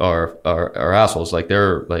suspect are assholes. Like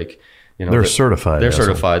they're like, you know, they're certified. They're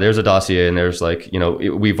certified. There's a dossier, and there's like, you know,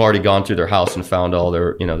 we've already gone through their house and found all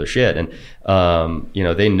their, you know, their shit. And, you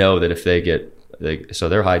know, they know that if so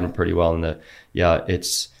they're hiding pretty well. And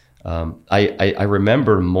it's, I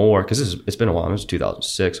remember more, cause it's been a while. It was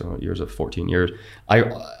 2006, years of 14 years.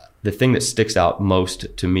 The thing that sticks out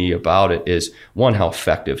most to me about it is, one, how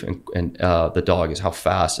effective and the dog is, how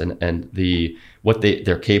fast and what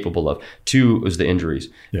they're capable of. Two was the injuries.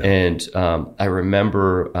 Yeah. And I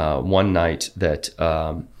remember one night that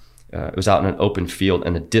it was out in an open field,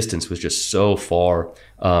 and the distance was just so far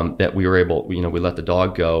that we were able, you know, we let the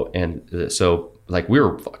dog go. And so like we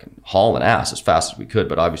were fucking hauling ass as fast as we could,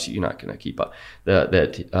 but obviously you're not going to keep up.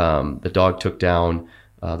 The dog took down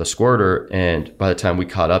the squirter, and by the time we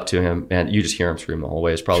caught up to him, man, you just hear him scream the whole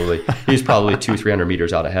way. He's probably 200-300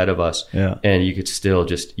 meters out ahead of us, and you could still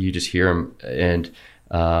just hear him, and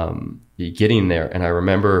getting there. And I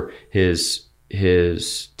remember his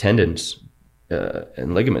tendons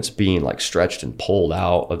and ligaments being like stretched and pulled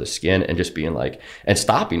out of the skin, and just being like, and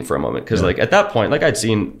stopping for a moment, because like at that point, like I'd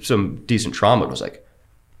seen some decent trauma. It was like,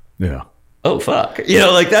 oh fuck, you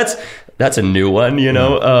know, like that's a new one, you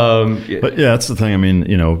know. But yeah, that's the thing. I mean,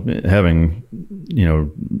 you know, having, you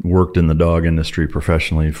know, worked in the dog industry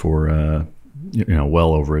professionally for you know,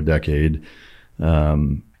 well over a decade,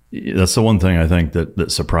 that's the one thing I think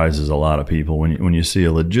that surprises a lot of people when you see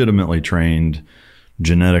a legitimately trained,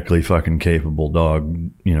 genetically fucking capable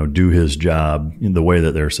dog, you know, do his job in the way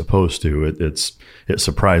that they're supposed to. It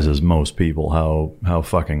surprises most people how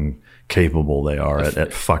fucking capable they are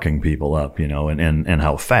at fucking people up, you know, and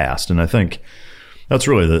how fast. And I think that's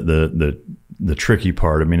really the tricky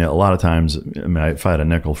part. I mean, a lot of times, I mean, if I had a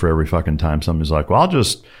nickel for every fucking time somebody's like, well,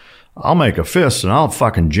 I'll make a fist and I'll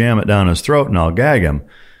fucking jam it down his throat and I'll gag him,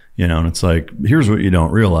 you know. And it's like, here's what you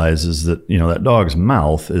don't realize is that, you know, that dog's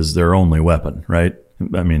mouth is their only weapon, right?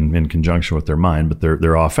 I mean, in conjunction with their mind, but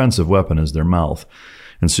their offensive weapon is their mouth.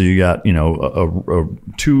 And so you got, you know, a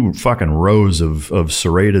two fucking rows of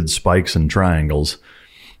serrated spikes and triangles,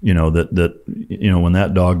 you know, that, you know, when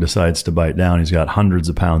that dog decides to bite down, he's got hundreds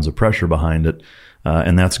of pounds of pressure behind it.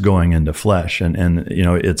 And that's going into flesh. And, you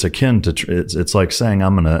know, it's akin to, it's like saying,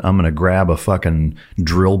 I'm going to grab a fucking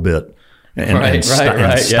drill bit and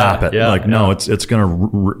stop it. Like, no, it's going to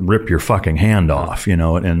rip your fucking hand off, you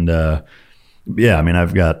know, and, yeah, I mean,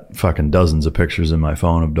 I've got fucking dozens of pictures in my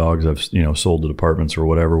phone of dogs I've, you know, sold to departments or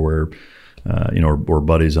whatever, where, you know, or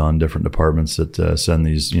buddies on different departments that send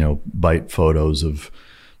these, you know, bite photos of,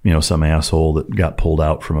 you know, some asshole that got pulled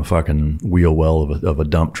out from a fucking wheel well of a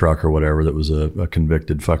dump truck or whatever that was a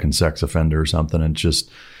convicted fucking sex offender or something. And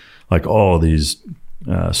just like all of these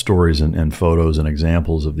stories and photos and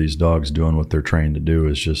examples of these dogs doing what they're trained to do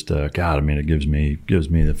is just, God, I mean, it gives me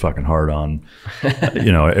the fucking heart on,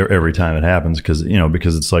 you know, every time it happens. Cause, you know,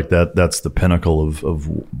 because it's like that's the pinnacle of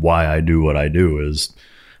why I do what I do is,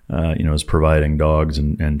 is providing dogs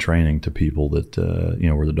and training to people that,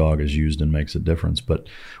 where the dog is used and makes a difference. But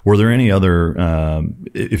were there any other,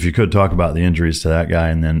 if you could talk about the injuries to that guy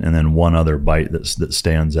and then one other bite that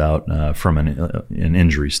stands out from an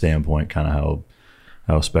injury standpoint, kind of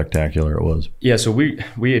how spectacular it was? Yeah. So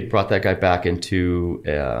we had brought that guy back into,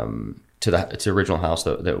 to the original house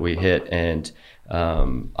that we hit. And,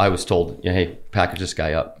 I was told, hey, package this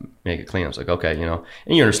guy up, make it clean. I was like, okay, and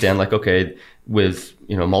you understand, like, okay, with,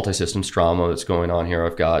 multi-systems trauma that's going on here,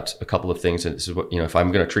 I've got a couple of things. And this is what, if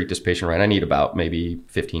I'm going to treat this patient right, I need about maybe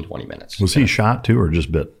 15, 20 minutes. Was he shot too, or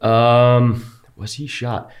just bit? Was he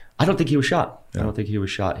shot? I don't think he was shot. Yeah. I don't think he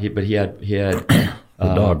was shot. But he had the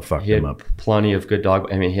dog fucked him up. Plenty of good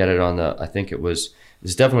dog. I mean, he had it on I think it was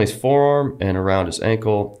definitely his forearm and around his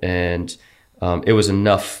ankle. And, it was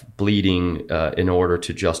enough bleeding in order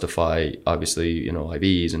to justify, obviously,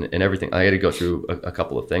 IVs and everything. I had to go through a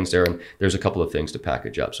couple of things there, and there's a couple of things to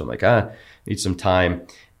package up. So I'm like, need some time.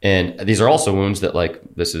 And these are also wounds that, like,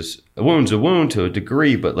 this is a wound to a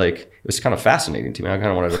degree, but like it was kind of fascinating to me. I kind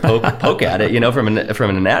of wanted to poke at it, from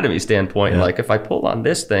an anatomy standpoint. Yeah. Like, if I pull on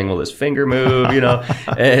this thing, will this finger move?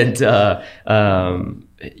 And so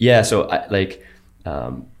I like.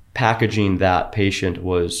 Packaging that patient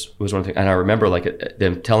was one thing. And I remember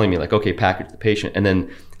them telling me, like, okay, package the patient. And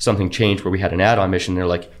then something changed where we had an add-on mission. They're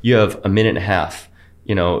like, you have a minute and a half,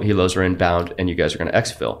 helos are inbound and you guys are going to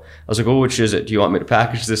exfil. I was like, well, which is it? Do you want me to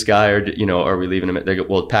package this guy or, are we leaving him? They go,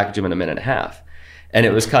 well, package him in a minute and a half. And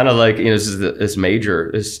it was kind of like, this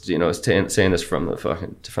major, saying this from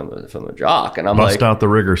the jock. And I'm like, bust out the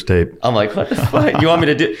Riggers tape. I'm like, what the fuck you want me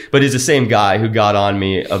to do? But he's the same guy who got on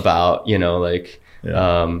me about,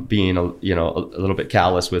 being a little bit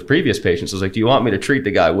callous with previous patients. I was like, do you want me to treat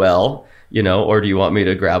the guy well, or do you want me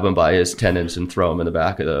to grab him by his tendons and throw him in the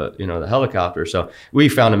back of the helicopter? So we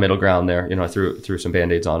found a middle ground there. I threw some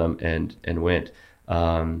Band-Aids on him and went.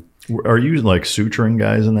 Are you like suturing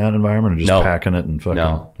guys in that environment, or just packing it and fucking?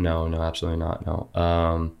 No, absolutely not.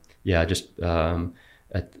 No. Just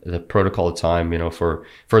at the protocol of time, for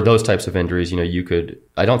those types of injuries, you could.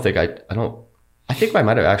 I think I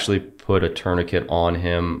might have actually put a tourniquet on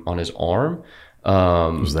him on his arm.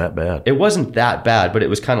 Was that bad? It wasn't that bad, but it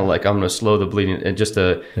was kind of like, I'm going to slow the bleeding and just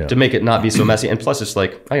to make it not be so messy. And plus, it's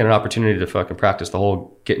like, I got an opportunity to fucking practice the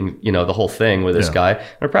whole thing with this guy. I'm going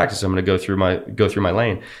to practice. I'm going to go through my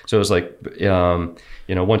lane. So it was like, 1,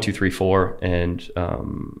 2, 3, 4, and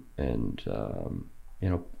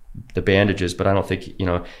the bandages. But I don't think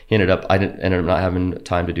I ended up not having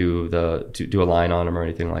time to do a line on him or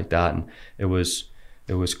anything like that. And it was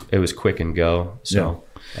quick and go. So.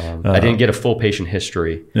 I didn't get a full patient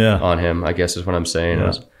history on him, I guess is what I'm saying.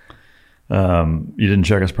 You didn't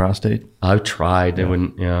check his prostate? I tried. They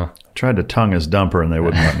wouldn't, I tried to tongue his dumper and they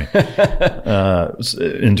wouldn't let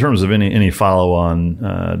me. In terms of any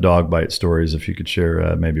follow-on dog bite stories, if you could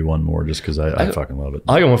share maybe one more, just because I fucking love it.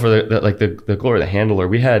 I got one for the glory of the handler.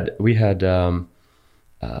 We had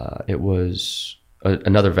it was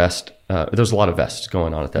another vest. There was a lot of vests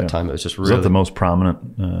going on at that time. It was just really... Was that the most prominent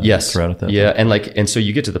threat at that time? Yeah, and so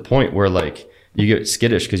you get to the point where like you get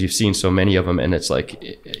skittish because you've seen so many of them, and it's like,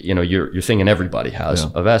 you're thinking everybody has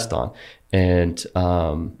a vest on. And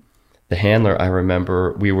the handler, I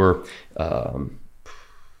remember we were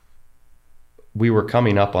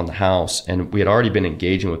coming up on the house, and we had already been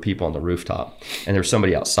engaging with people on the rooftop, and there was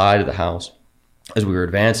somebody outside of the house as we were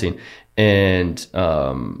advancing, and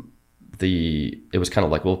it was kind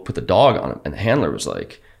of like, we'll put the dog on him. And the handler was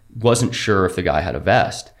like, wasn't sure if the guy had a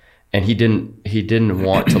vest. And he didn't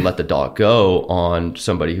want to let the dog go on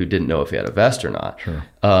somebody who didn't know if he had a vest or not. Sure.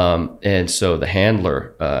 And so the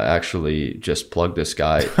handler actually just plugged this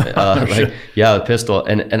guy, a pistol.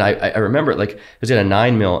 And I remember it, like, it was at a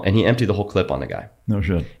 9mm, and he emptied the whole clip on the guy. No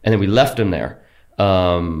shit. And then we left him there.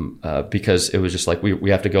 Because it was just like,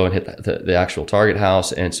 we have to go and hit the actual target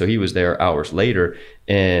house. And so he was there hours later,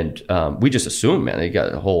 and we just assumed, man, they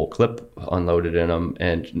got a whole clip unloaded in him.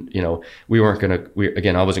 And, we weren't going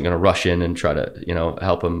to, I wasn't going to rush in and try to,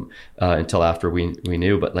 help him until after we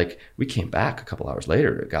knew. But like, we came back a couple hours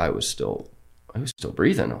later, the guy was still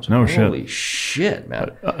breathing. I was like, holy shit,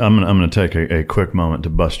 man. I'm going to take a quick moment to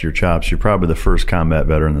bust your chops. You're probably the first combat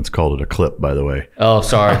veteran that's called it a clip, by the way. Oh,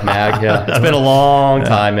 sorry, Mag. Yeah, it's been a long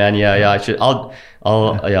time, man. Yeah. I should. I'll.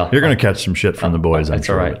 Yeah. You're going to catch some shit from the boys. That's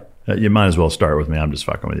all right. You might as well start with me. I'm just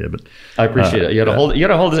fucking with you, but I appreciate it. You got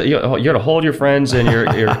to hold your friends and your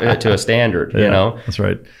to a standard. That's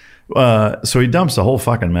right. So he dumps the whole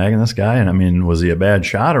fucking mag in this guy, and I mean, was he a bad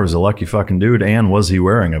shot or was he a lucky fucking dude? And was he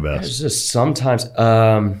wearing a vest? It's just sometimes,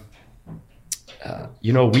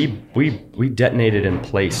 we detonated in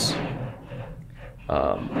place.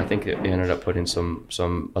 I think it ended up putting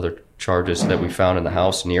some other charges that we found in the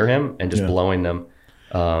house near him and just blowing them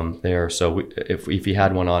there. So if he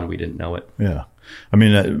had one on, we didn't know it. Yeah. I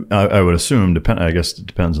mean, I would assume, I guess it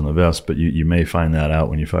depends on the vest, but you may find that out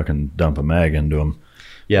when you fucking dump a mag into them.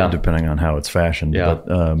 Yeah. Depending on how it's fashioned. Yeah.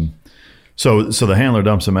 But, so the handler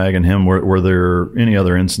dumps a mag in him. Were there any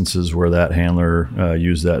other instances where that handler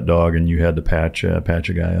used that dog and you had to patch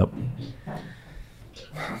a guy up?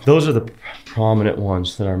 Those are the prominent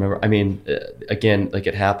ones that I remember. I mean, again, like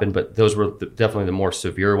it happened, but those were definitely the more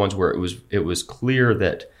severe ones where it was clear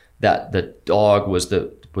that the dog was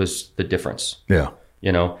the difference. Yeah.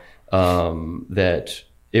 You know, that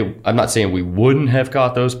I'm not saying we wouldn't have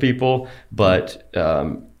caught those people, but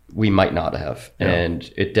we might not have. Yeah.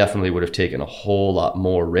 And it definitely would have taken a whole lot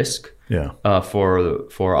more risk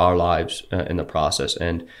for our lives in the process.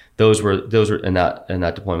 And those were in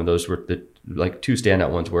that deployment, those were the like two standout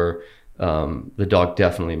ones where the dog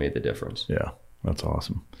definitely made the difference. Yeah, that's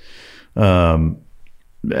awesome.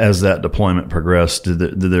 As that deployment progressed, did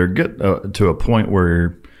there get to a point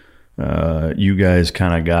where you guys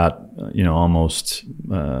kind of got, almost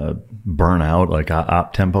burn out, like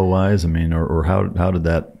op tempo wise? I mean, or how did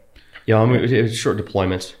that? Yeah, I mean, it was short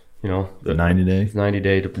deployments. The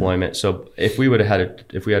 90-day deployment. So if we had to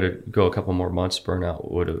go a couple more months,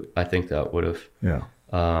 burnout I think that would have. Yeah.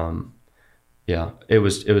 Yeah, it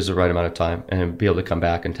was the right amount of time, and be able to come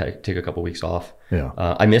back and take a couple weeks off. Yeah,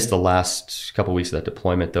 I missed the last couple weeks of that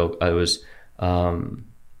deployment though. I was, I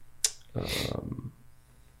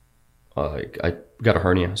got a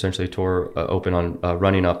hernia, essentially tore open on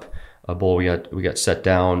running up a bowl. We got set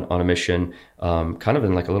down on a mission, kind of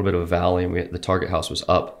in like a little bit of a valley, and the target house was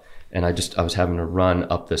up, and I was having to run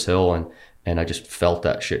up this hill, and I just felt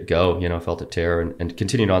that shit go, felt it tear, and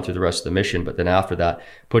continued on through the rest of the mission. But then after that,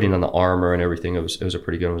 putting on the armor and everything, it was a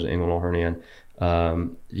pretty good one. It was an inguinal hernia,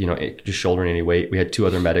 and just shouldering any weight. We had 2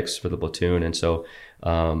 other medics for the platoon, and so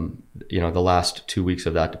the last 2 weeks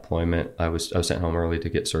of that deployment, I was sent home early to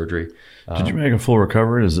get surgery. Did you make a full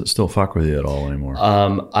recovery? Does it still fuck with you at all anymore?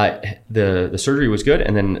 The surgery was good,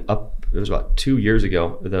 and then it was about 2 years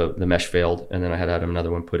ago, the mesh failed, and then I had to have another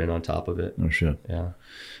one put in on top of it. Oh shit. Yeah.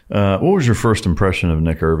 What was your first impression of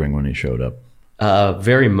Nick Irving when he showed up?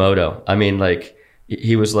 Very moto. I mean, like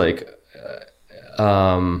he was like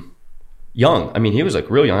young. I mean, he was like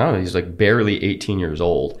real young. I don't know. He's like barely 18 years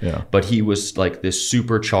old. Yeah. But he was like this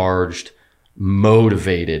supercharged,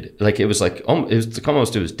 motivated. Like it was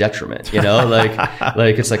almost to his detriment.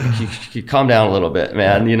 Like it's like you calm down a little bit,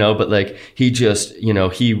 man. But like he just, he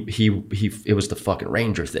it was the fucking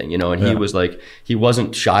Ranger thing, and he was like, he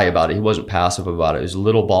wasn't shy about it. He wasn't passive about it. It was a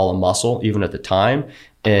little ball of muscle even at the time,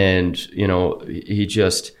 and he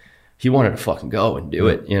wanted to fucking go and do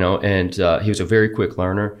it, and he was a very quick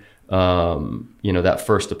learner. That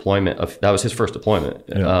first deployment that was his first deployment.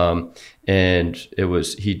 Yeah. And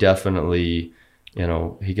he definitely,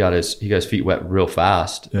 he got his feet wet real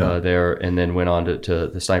fast there, and then went on to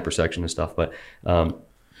the sniper section and stuff. But, were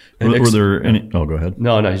there any, go ahead.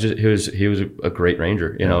 No, he was a great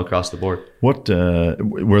Ranger, across the board. What,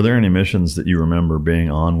 were there any missions that you remember being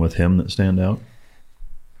on with him that stand out?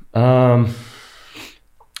 I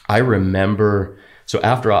remember, so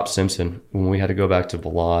after Op Simpson, when we had to go back to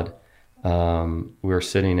Balad, we were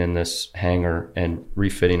sitting in this hangar and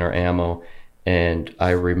refitting our ammo, and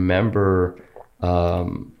I remember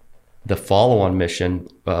the follow-on mission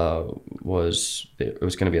was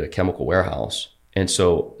going to be at a chemical warehouse, and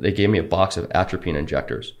so they gave me a box of atropine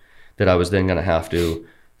injectors that I was then going to have to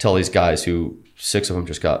tell these guys, who 6 of them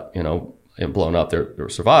just got blown up. They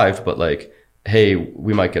survived, but like, hey,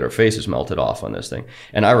 we might get our faces melted off on this thing.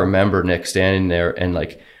 And I remember Nick standing there and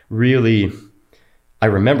like really. I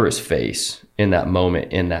remember his face in that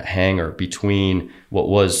moment in that hangar between what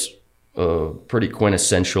was a pretty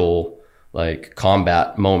quintessential like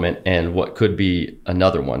combat moment and what could be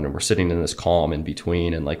another one. And we're sitting in this calm in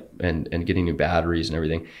between and like and getting new batteries and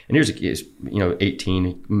everything. And here's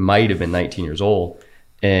 18, might have been 19 years old,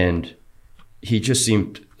 and he just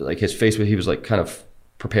seemed like his face. He was like kind of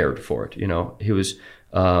prepared for it. He was.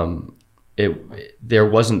 There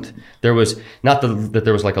was not that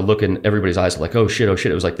there was like a look in everybody's eyes like, oh shit,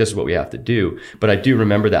 it was like, this is what we have to do. But I do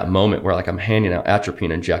remember that moment where like I'm handing out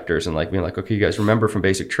atropine injectors and like being like, okay, you guys remember from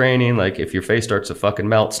basic training, like if your face starts to fucking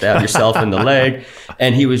melt, stab yourself in the leg.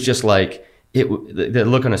 And he was just like, the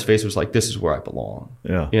look on his face was like, this is where I belong.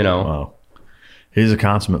 Yeah. Wow. He's a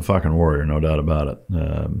consummate fucking warrior, no doubt about it.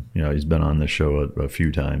 He's been on this show a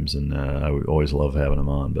few times, and I would always love having him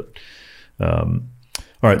on. But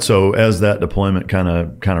All right. So as that deployment kind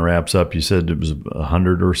of wraps up, you said it was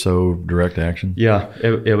 100 or so direct action. Yeah,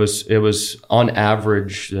 it was on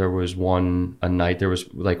average. There was one a night. There was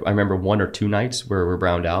I remember 1 or 2 nights where we're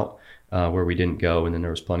browned out, where we didn't go, and then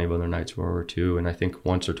there was plenty of other nights where we were 2, and I think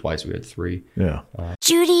once or twice we had 3. Yeah.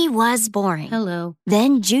 Judy was boring. Hello.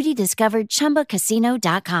 Then Judy discovered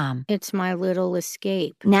ChumbaCasino.com. It's my little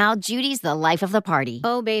escape. Now Judy's the life of the party.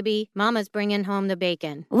 Oh, baby, mama's bringing home the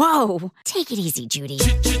bacon. Whoa, take it easy, Judy.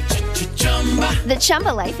 The Chumba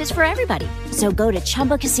life is for everybody. So go to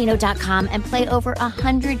ChumbaCasino.com and play over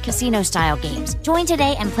 100 casino-style games. Join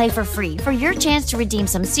today and play for free for your chance to redeem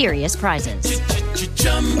some serious prizes.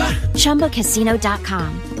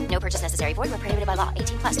 ChumbaCasino.com. No purchase necessary. Void where prohibited by law.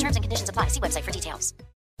 18+. Terms and conditions apply. See website for details.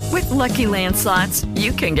 With Lucky Land Slots,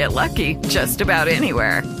 you can get lucky just about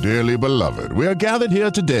anywhere. Dearly beloved, we are gathered here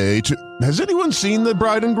today to... Has anyone seen the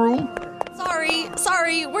bride and groom?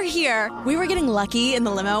 Sorry, we're here. We were getting lucky in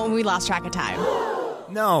the limo and we lost track of time.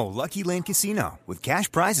 No, Lucky Land Casino, with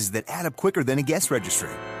cash prizes that add up quicker than a guest registry.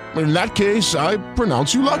 In that case, I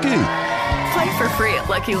pronounce you lucky. Play for free at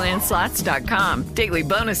LuckyLandSlots.com. Daily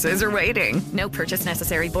bonuses are waiting. No purchase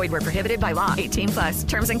necessary. Void where prohibited by law. 18+.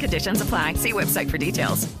 Terms and conditions apply. See website for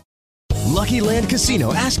details. Lucky Land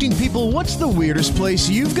Casino, asking people, what's the weirdest place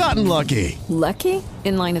you've gotten lucky? Lucky?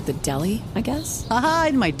 In line at the deli, I guess? Aha,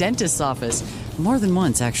 in my dentist's office. More than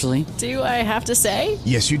once, actually. Do I have to say?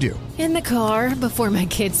 Yes, you do. In the car before my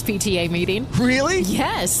kids' PTA meeting. Really?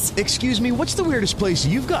 Yes. Excuse me, what's the weirdest place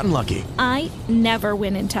you've gotten lucky? I never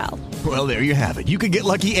win and tell. Well, there you have it. You can get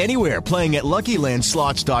lucky anywhere, playing at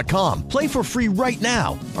LuckyLandSlots.com. Play for free right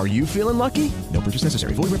now. Are you feeling lucky? No purchase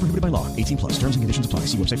necessary. Void where prohibited by law. 18+. Terms and conditions apply.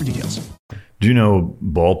 See website for details. Do you know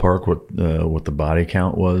ballpark what the body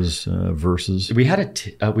count was versus? We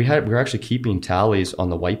were actually keeping tallies on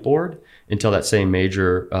the whiteboard until that same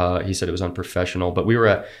major. He said it was unprofessional, but we were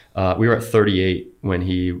at 38 when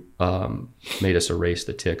he made us erase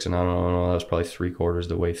the ticks, and I don't know, that was probably 3/4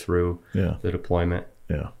 the way through the deployment.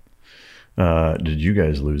 Yeah. Did you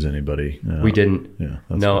guys lose anybody? We didn't. Yeah.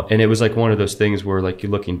 No, and it was like one of those things where like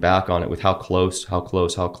you're looking back on it with how close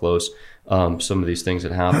some of these things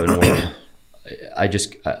that happened. Where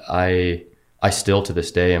I still to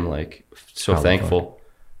this day am like so thankful,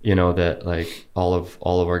 that like all of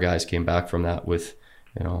our guys came back from that with,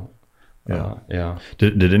 Yeah.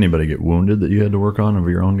 Did anybody get wounded that you had to work on of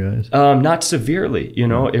your own guys? Not severely.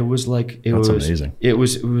 It was like That's amazing. It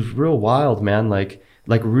was real wild, man. Like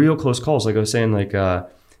real close calls. Like I was saying, like a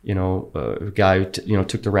guy who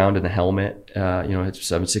took the round in the helmet. It's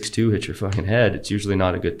 7.62 hit your fucking head. It's usually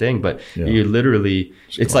not a good thing, but you literally.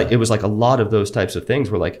 It was like a lot of those types of things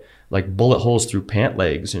were like bullet holes through pant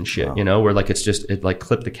legs and shit. Wow. Where like it like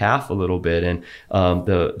clipped the calf a little bit, and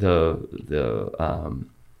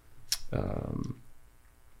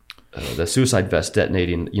the suicide vest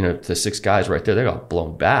detonating, the 6 guys right there, they got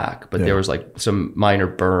blown back, but there was like some minor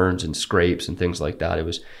burns and scrapes and things like that. It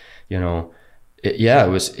was,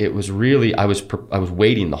 it was really, I was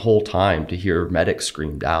waiting the whole time to hear medics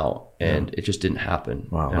screamed out, and it just didn't happen.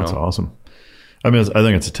 Wow. That's awesome. I mean, I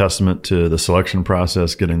think it's a testament to the selection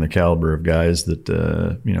process, getting the caliber of guys that,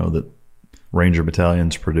 that Ranger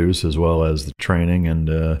battalions produce, as well as the training, and,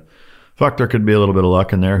 there could be a little bit of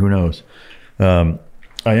luck in there. Who knows?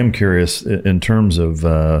 I am curious in terms of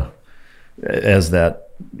as that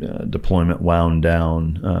deployment wound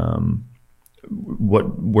down.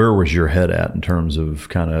 Where was your head at in terms of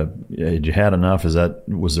kind of, had you had enough?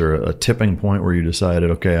 Was there a tipping point where you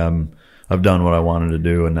decided, okay, I've done what I wanted to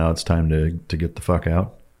do, and now it's time to get the fuck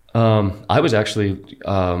out? I was actually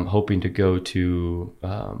hoping to go to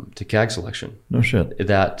CAG selection. No shit.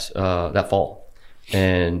 That fall.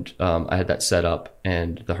 And I had that set up,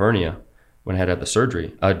 and the hernia, when I had the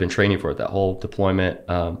surgery, I had been training for it that whole deployment.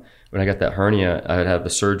 When I got that hernia, I had had the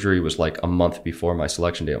surgery was like a month before my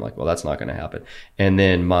selection day. I'm like, well, that's not going to happen. And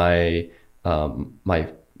then my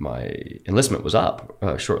enlistment was up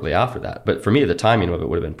shortly after that. But for me, the timing of it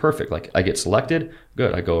would have been perfect. Like, I get selected,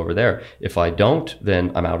 good, I go over there. If I don't,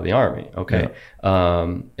 then I'm out of the Army. Okay.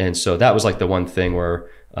 Yeah. And so that was like the one thing where,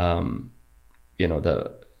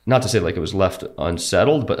 not to say like it was left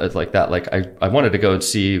unsettled, but it's like that, like I wanted to go and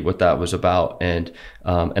see what that was about. And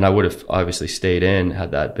I would have obviously stayed in had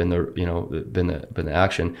that been the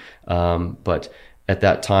action. But at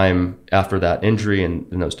that time, after that injury and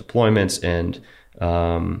those deployments, and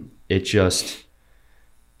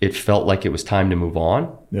it felt like it was time to move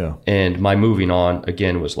on. Yeah. And my moving on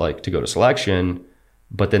again was like to go to selection,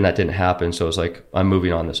 but then that didn't happen. So it was like, I'm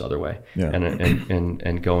moving on this other way. Yeah.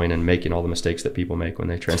 And going and making all the mistakes that people make when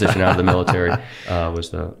they transition out of the military was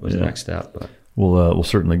the next step. But We'll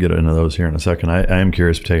certainly get into those here in a second. I am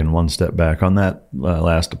curious, taking one step back on that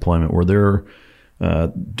last deployment. Were there,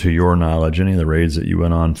 to your knowledge, any of the raids that you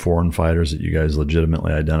went on, foreign fighters that you guys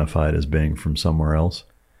legitimately identified as being from somewhere else?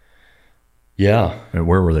 Yeah. And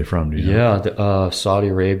where were they from? Do you know? Saudi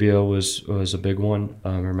Arabia was a big one.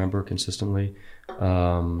 I remember consistently,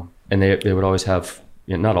 and they would always have,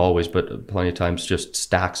 not always, but plenty of times, just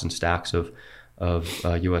stacks and stacks of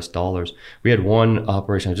U.S. dollars. We had one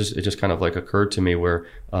operation. It just kind of like occurred to me where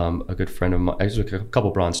a good friend of mine, actually a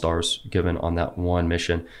couple Bronze Stars given on that one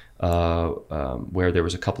mission, where there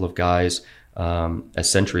was a couple of guys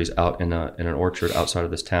as sentries out in an orchard outside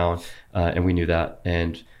of this town, and we knew that.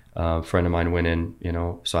 And a friend of mine went in,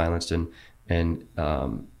 silenced and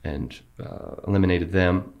eliminated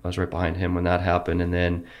them. I was right behind him when that happened, and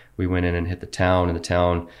then we went in and hit the town. In the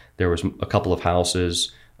town, there was a couple of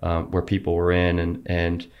houses where people were in,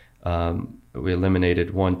 and we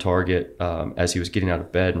eliminated one target as he was getting out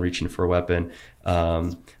of bed and reaching for a weapon.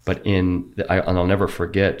 But and I'll never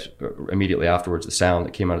forget immediately afterwards the sound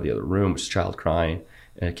that came out of the other room was a child crying,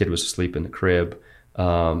 and a kid was asleep in the crib,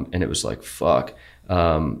 and it was like fuck.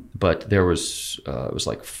 But there was it was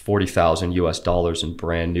like $40,000 US in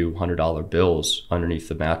brand new $100 bills underneath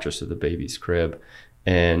the mattress of the baby's crib.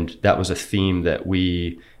 And that was a theme that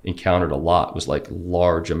we encountered a lot, was like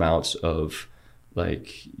large amounts of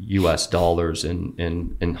like US dollars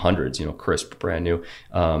in hundreds, crisp, brand new.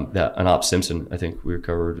 That an Op Simpson, I think we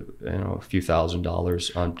recovered, a few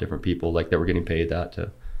 $1,000s on different people, like that were getting paid that to.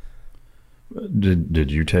 Did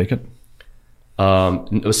you take it?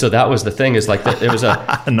 So that was the thing, is like there was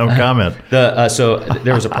a no comment. So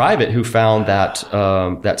there was a private who found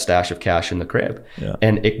that stash of cash in the crib,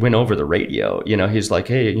 and it went over the radio. He's like,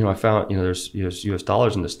 hey, I found there's US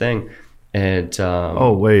dollars in this thing, and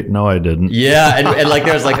oh wait, no, I didn't. Yeah, and like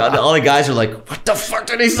there's like all the guys are like, what the fuck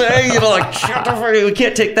did he say? Like shut the fuck, we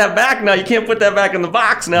can't take that back now. You can't put that back in the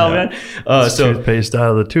box now, man. So toothpaste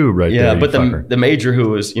out of the tube, right there. Yeah, but the major who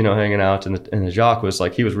was hanging out in the jock was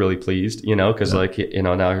like, he was really pleased, because like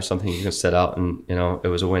now here's something he can set out, and it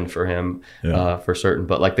was a win for him for certain.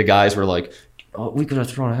 But like the guys were like, oh, we could have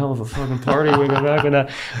thrown a hell of a fucking party. We go back on that.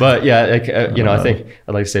 But yeah, like, I think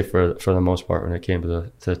I'd like to say for the most part, when it came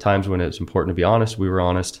to the times when it's important to be honest, we were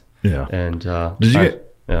honest. Yeah. And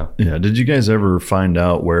did you guys ever find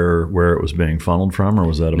out where it was being funneled from, or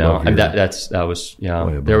was that above? No, that was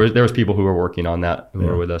there was people who were working on that who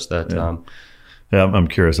were with us that. Yeah, I'm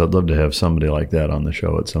curious. I'd love to have somebody like that on the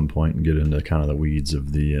show at some point and get into kind of the weeds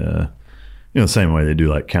of the. The same way they do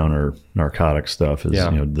like counter narcotic stuff is,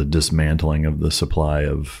 the dismantling of the supply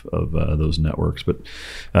of those networks. But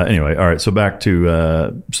anyway, all right. So back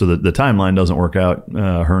to so the timeline doesn't work out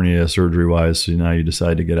hernia surgery wise. So now you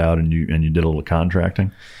decide to get out and you did a little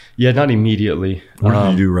contracting. Yeah, not immediately. What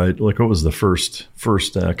did you do? Right? Like, what was the first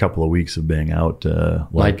couple of weeks of being out?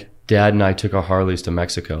 My dad and I took our Harleys to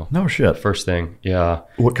Mexico. No shit. First thing, yeah.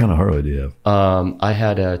 What kind of Harley do you have? I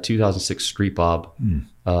had a 2006 Street Bob.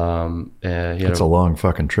 It's a long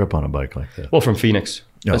fucking trip on a bike like that. Well, from Phoenix.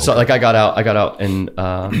 Oh, so like I got out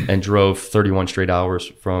and drove 31 straight hours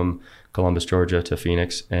from Columbus, Georgia to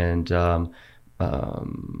Phoenix, and had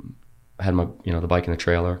my the bike in the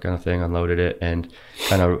trailer kind of thing, unloaded it, and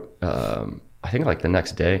kind of I think like the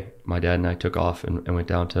next day my dad and I took off and went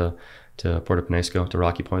down to Puerto Penasco, to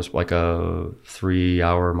Rocky Point. It's like a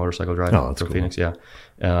 3-hour motorcycle drive from cool. Phoenix. Yeah,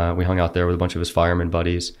 we hung out there with a bunch of his fireman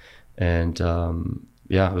buddies, and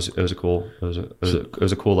it was a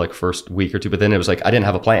cool like first week or two. But then it was like I didn't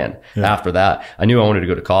have a plan after that. I knew I wanted to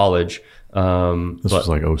go to college. This was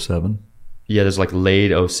like 07? Yeah, this was like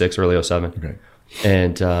late 06, early 07. Okay.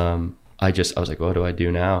 And I was like, what do I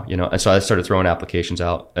do now? And so I started throwing applications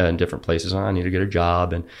out in different places. I need to get a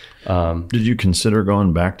job. And did you consider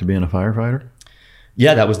going back to being a firefighter?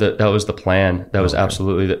 Yeah, that was the plan. That was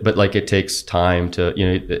absolutely. But like, it takes time to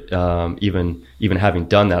even having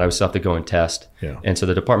done that, I would still have to go and test. Yeah. And so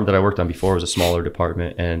the department that I worked on before was a smaller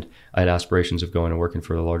department, and I had aspirations of going and working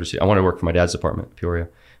for the larger city. I wanted to work for my dad's department, Peoria,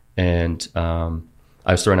 and I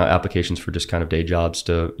was throwing out applications for just kind of day jobs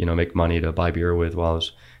to make money to buy beer with while I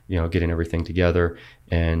was getting everything together.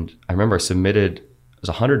 And I remember I submitted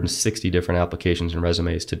 160 different applications and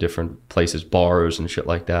resumes to different places, bars and shit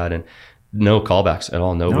like that, and no callbacks at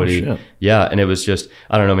all. Nobody. No shit. Yeah, and it was just,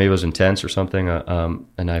 I don't know, maybe it was intense or something.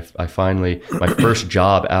 And I finally, my first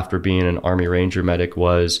job after being an Army Ranger medic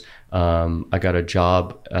was I got a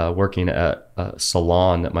job working at a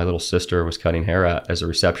salon that my little sister was cutting hair at as a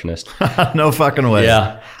receptionist. No fucking way.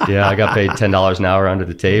 Yeah. Yeah, I got paid $10 an hour under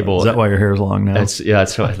the table. Is that why your hair's long now? It's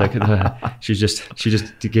like she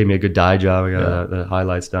just gave me a good dye job. I got the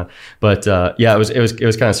highlights done. But it was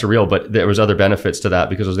kind of surreal. But there was other benefits to that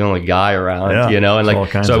because I was the only guy around, and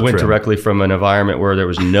like so I went directly from an environment where there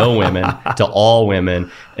was no women to all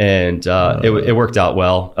women, and it worked out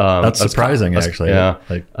well. That's surprising, actually. Yeah.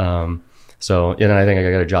 So, I think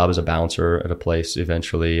I got a job as a bouncer at a place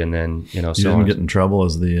eventually, and then you didn't get in trouble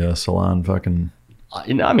as the salon fucking.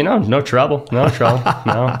 No trouble. No,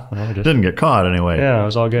 just didn't get caught anyway. Yeah, it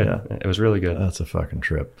was all good. Yeah. It was really good. That's a fucking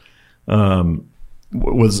trip.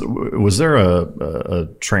 Was there a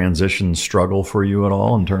transition struggle for you at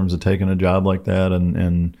all in terms of taking a job like that and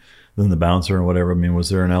then the bouncer and whatever? I mean, was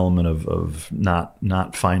there an element of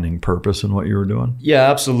not finding purpose in what you were doing? Yeah,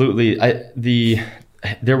 absolutely.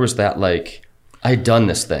 There was that, like, I had done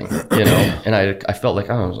this thing, and I felt like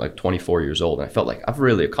I was like 24 years old, and I felt like I've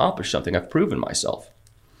really accomplished something. I've proven myself.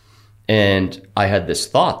 And I had this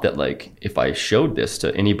thought that, like, if I showed this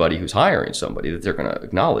to anybody who's hiring somebody, that they're going to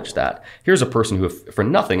acknowledge that. Here's a person who, for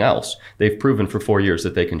nothing else, they've proven for 4 years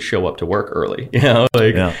that they can show up to work early.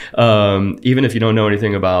 Even if you don't know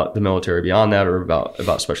anything about the military beyond that, or about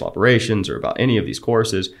special operations, or about any of these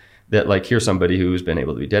courses, that, like, here's somebody who's been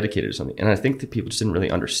able to be dedicated to something. And I think that people just didn't really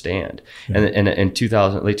understand. Yeah. And in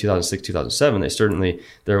late 2006, 2007,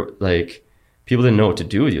 they're like, people didn't know what to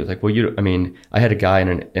do with you. Like, well, I had a guy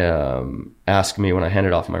ask me when I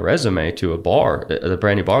handed off my resume to a bar, the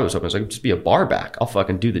brand new bar that was open. I was like, just be a bar back. I'll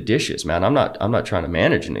fucking do the dishes, man. I'm not trying to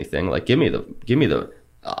manage anything. Like, give me the.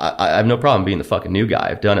 I have no problem being the fucking new guy.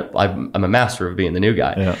 I've done it. I'm a master of being the new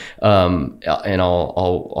guy. Yeah. And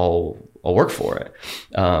I'll work for it.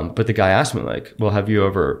 But the guy asked me, like, well, have you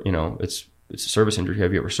ever, it's a service industry.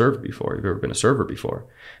 Have you ever served before? Have you ever been a server before?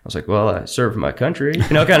 I was like, well, I served my country,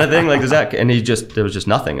 kind of thing. Like, does that? And there was just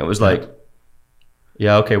nothing. It was like,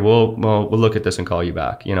 yeah, okay, we'll look at this and call you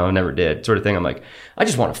back. I never did, sort of thing. I'm like, I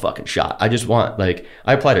just want a fucking shot. I just want, like,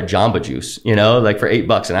 I applied to Jamba Juice, like for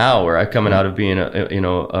 $8 an hour. I'm coming out of being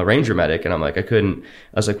a Ranger medic, and I'm like, I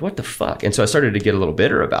was like, what the fuck? And so I started to get a little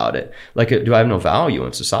bitter about it. Like, do I have no value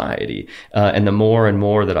in society? And the more and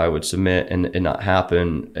more that I would submit and not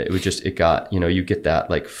happen, it got, you get that,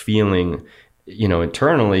 like, feeling,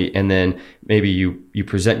 internally, and then maybe you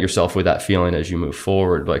present yourself with that feeling as you move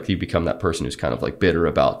forward. Like, you become that person who's kind of, like, bitter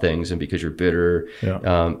about things, and because you're bitter,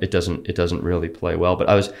 it doesn't really play well. But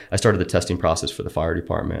I started the testing process for the fire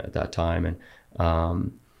department at that time, and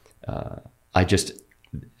I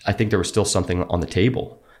think there was still something on the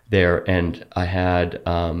table there, and I had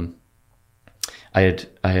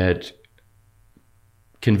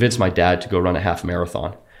convinced my dad to go run a half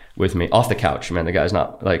marathon with me off the couch. Man, the guy's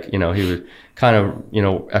not, like, he would kind of,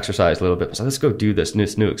 exercise a little bit. So let's go do this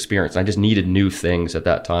new experience. And I just needed new things at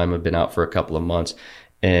that time. I'd been out for a couple of months,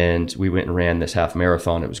 and we went and ran this half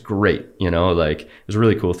marathon. It was great. Like, it was a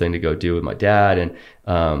really cool thing to go do with my dad. And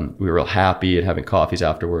we were real happy and having coffees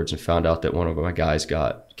afterwards, and found out that one of my guys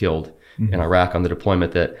got killed in Iraq on the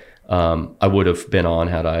deployment that I would have been on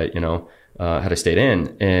had I stayed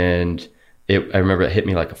in. And I remember it hit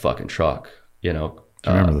me like a fucking truck, Do you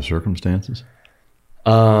remember the circumstances?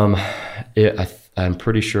 I'm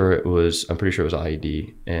pretty sure it was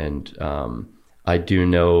IED, and I do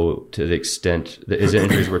know to the extent that his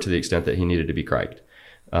injuries were to the extent that he needed to be criked.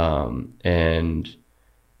 And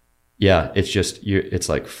yeah, it's just it's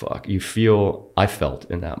like, fuck. I felt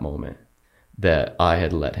in that moment that I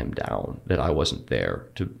had let him down, that I wasn't there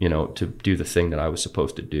to do the thing that I was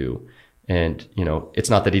supposed to do. And it's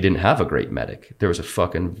not that he didn't have a great medic. There was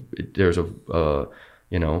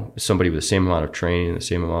somebody with the same amount of training,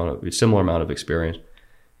 similar amount of experience.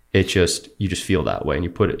 You just feel that way, and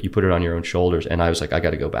you put it on your own shoulders. And I was like, I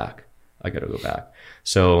got to go back.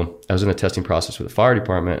 So I was in the testing process with the fire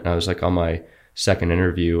department, and I was like on my second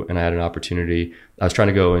interview, and I had an opportunity. I was trying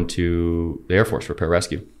to go into the Air Force for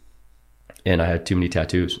pararescue, and I had too many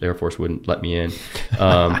tattoos. The Air Force wouldn't let me in.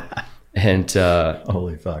 And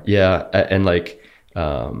holy fuck. Yeah. And like,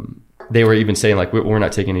 they were even saying, like, we're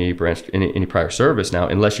not taking any prior service now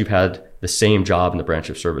unless you've had the same job in the branch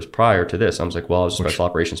of service prior to this. I was like, well, I was a special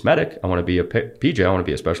operations medic. I want to be a PJ. I want to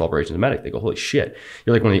be a special operations medic. They go, holy shit,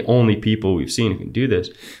 you're like one of the only people we've seen who can do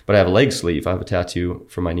this. But I have a leg sleeve. I have a tattoo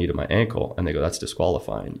from my knee to my ankle. And they go, that's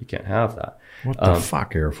disqualifying. You can't have that. What the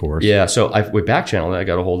fuck, Air Force? Yeah. So with back channel, I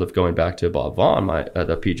got a hold of going back to Bob Vaughn,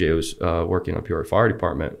 the PJ who was working on Peoria Fire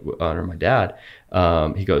Department under my dad.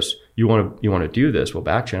 He goes, you want to do this? We'll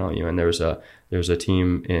back channel you. And there's a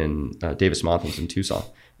team in Davis Mountains in Tucson.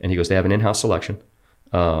 And he goes, they have an in-house selection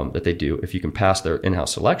that they do. If you can pass their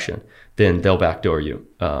in-house selection, then they'll backdoor you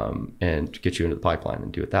and get you into the pipeline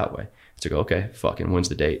and do it that way. to go, okay, fucking when's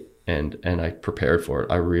the date? And I prepared for it.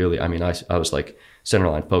 I was like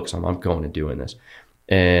centerline focused on, I'm going and doing this.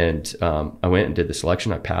 And I went and did the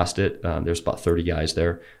selection. I passed it. There's about 30 guys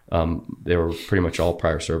there. They were pretty much all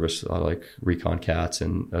prior service, like recon cats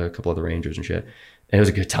and a couple other Rangers and shit. And it was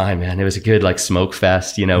a good time, man. It was a good like smoke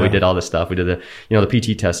fest. You know, we did all this stuff. We did the, you know, the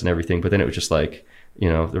PT test and everything. But then it was just like, you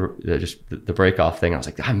know, the break off thing. I was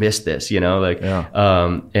like, I missed this, you know, like,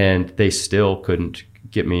 and they still couldn't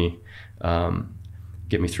get me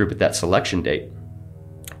through. But that selection date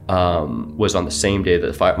was on the same day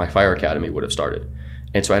that my fire academy would have started.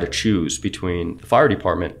 And so I had to choose between the fire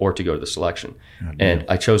department or to go to the selection. And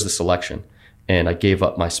I chose the selection, and I gave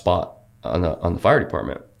up my spot on the fire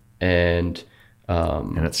department. And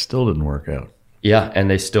it still didn't work out. Yeah, and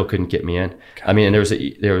they still couldn't get me in. God. I mean, and there was an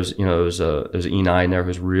E9 there who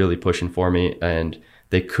was really pushing for me, and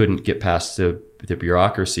they couldn't get past the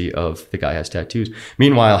bureaucracy of the guy has tattoos.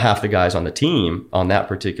 Meanwhile, half the guys on the team, on that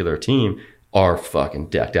particular team, are fucking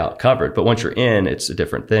decked out, covered. But once you're in, it's a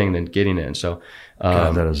different thing than getting in. So,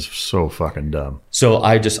 God, that is so fucking dumb. So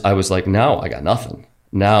I was like, now I got nothing.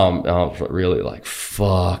 Now I'm really like,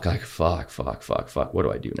 fuck. What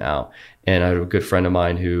do I do now? And I had a good friend of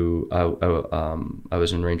mine who I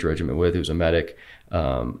was in Ranger Regiment with, who was a medic.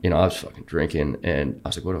 I was fucking drinking, and I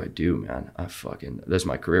was like, what do I do, man? This is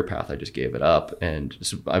my career path. I just gave it up. And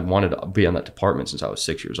I wanted to be on that department since I was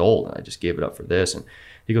 6 years old, and I just gave it up for this. And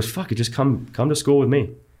he goes, fuck it, just come to school with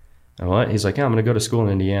me. And what? He's like, yeah, I'm going to go to school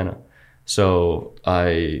in Indiana. So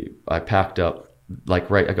I packed up, I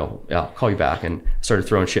go, yeah, I'll call you back. And started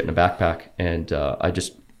throwing shit in a backpack. And I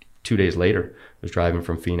just 2 days later was driving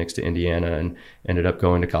from Phoenix to Indiana and ended up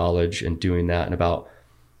going to college and doing that. And about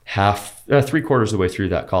three-quarters of the way through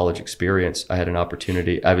that college experience, I had an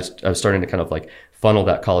opportunity. I was starting to kind of like funnel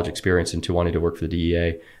that college experience into wanting to work for the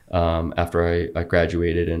DEA after I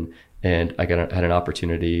graduated. And I had an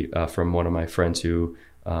opportunity from one of my friends who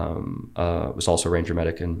was also a Ranger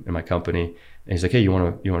medic in my company. And he's like, hey, you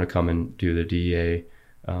want to come and do the DEA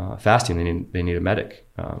fasting? They need a medic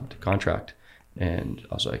to contract. And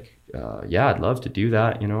I was like, yeah, I'd love to do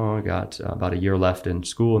that. You know, I got about a year left in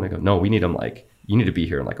school. And they go, no, we need them you need to be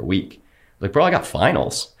here in like a week. Like, bro, I got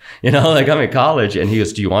finals, you know, like I'm in college. And he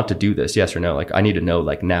goes, do you want to do this? Yes or no? Like, I need to know,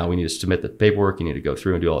 like, now we need to submit the paperwork. You need to go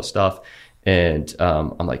through and do all this stuff. And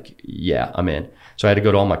I'm like, yeah, I'm in. So I had to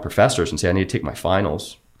go to all my professors and say, I need to take my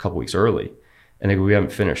finals a couple weeks early. And they go, we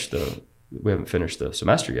haven't finished the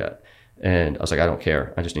semester yet. And I was like, I don't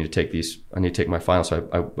care. I just need to take these. I need to take my finals. So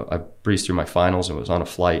I breezed through my finals and was on a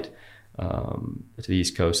flight to the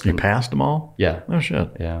East Coast. You passed them all? Yeah. Oh, shit.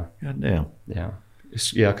 Yeah. God damn. Yeah.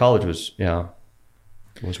 Yeah, college was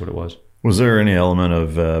what it was. Was there any element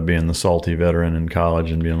of being the salty veteran in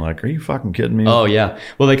college and being like, are you fucking kidding me? Oh, yeah.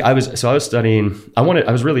 Well, like I was studying, I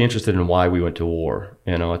was really interested in why we went to war,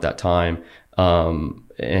 you know, at that time.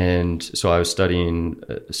 And so I was studying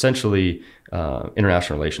essentially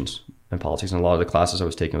international relations and politics. And a lot of the classes I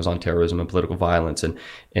was taking was on terrorism and political violence.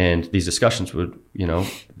 And these discussions would, you know,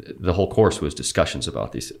 the whole course was discussions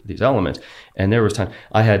about these elements. And there was time,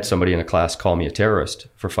 I had somebody in a class call me a terrorist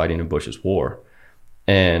for fighting in Bush's war.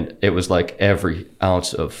 And it was like every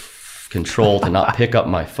ounce of control to not pick up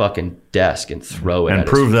my fucking desk and throw it and at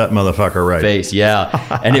prove that motherfucker right. Face.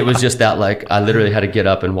 Yeah. And it was just that, like, I literally had to get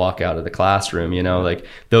up and walk out of the classroom, you know, like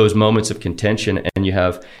those moments of contention. And you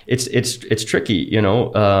have, it's tricky, you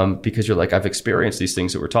know, because you're like, I've experienced these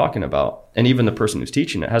things that we're talking about. And even the person who's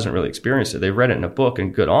teaching it hasn't really experienced it. They've read it in a book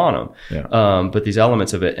and good on them. Yeah. But these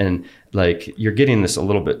elements of it, and like, you're getting this a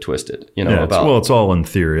little bit twisted, you know, yeah, it's all in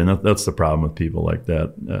theory. And that's the problem with people like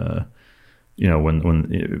that. You know,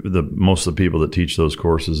 when most of the people that teach those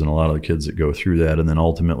courses and a lot of the kids that go through that and then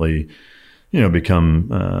ultimately, you know,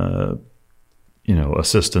 become, you know,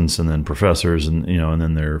 assistants and then professors and, you know, and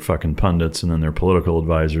then they're fucking pundits and then they're political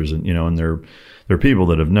advisors and, you know, and they're people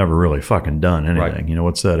that have never really fucking done anything. Right. You know,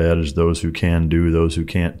 what's that adage? Those who can do, those who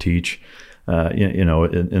can't teach. You know,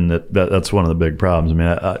 and that's one of the big problems. I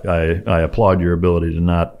mean, I applaud your ability to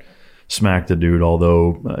not smack the dude,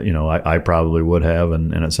 although, you know, I probably would have,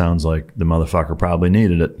 and it sounds like the motherfucker probably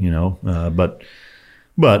needed it, you know, but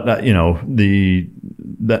you know,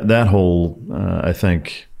 that whole, I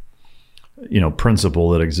think, you know, principle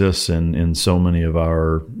that exists in so many of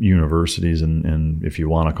our universities and if you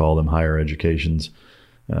want to call them higher educations,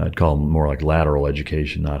 I'd call them more like lateral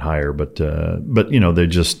education, not higher, but you know, they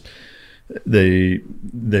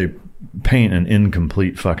paint an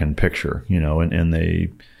incomplete fucking picture, you know, and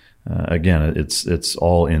they, again, it's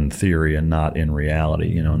all in theory and not in reality,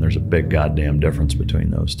 you know, and there's a big goddamn difference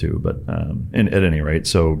between those two. But and at any rate,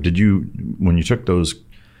 so when you took those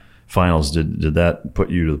finals, did that put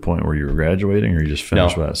you to the point where you were graduating, or you just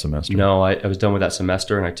finished with that semester? No, I was done with that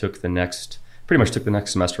semester, and I pretty much took the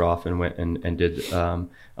next semester off and went and did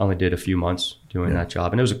only did a few months doing that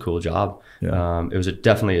job, and it was a cool job. It was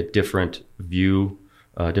definitely a different view,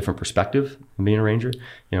 different perspective than being a ranger.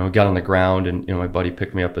 Got on the ground, and my buddy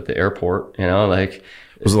picked me up at the airport.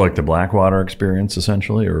 Was it like the Blackwater experience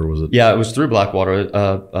essentially, or was it? Yeah, it was through Blackwater.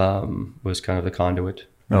 Was kind of the conduit.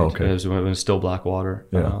 Right? Oh, okay. It was still Blackwater.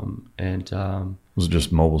 Yeah. Was it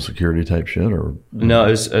just mobile security type shit, or? No,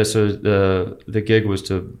 it was, so the gig was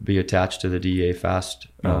to be attached to the DEA FAST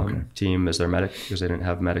team as their medic, because they didn't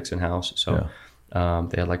have medics in house. So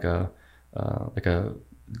they had like a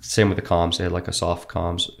same with the comms. They had like a soft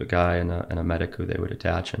comms guy and a medic who they would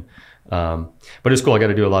attach. And but it's cool. I got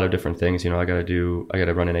to do a lot of different things. I got to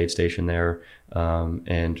run an aid station there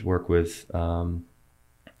and work with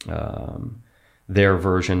their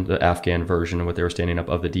version, the Afghan version of what they were standing up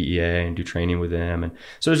of the DEA, and do training with them. And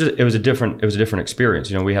so it was a different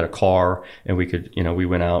experience. We had a car, and we could, we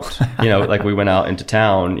went out, like we went out into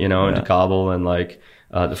town, into Kabul, and like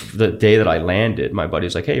the day that I landed, my buddy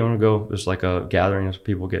was like, "Hey, you want to go?" There's like a gathering of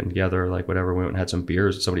people getting together, like whatever. We went and had some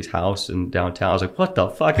beers at somebody's house in downtown. I was like, "What the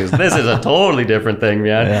fuck is this?" Is a totally different thing,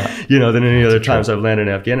 man. Than any other times I've landed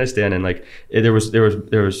in Afghanistan. And like there was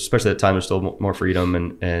especially at the time, there's still more freedom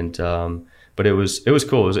and but it was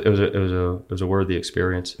cool. It was a worthy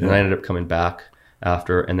experience. And I ended up coming back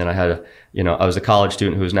after, and then I had I was a college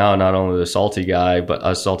student who was now not only the salty guy, but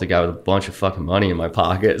a salty guy with a bunch of fucking money in my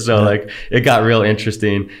pocket. So like it got real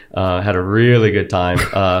interesting. Had a really good time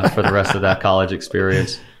for the rest of that college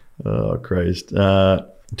experience. Oh Christ.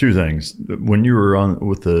 Two things. When you were on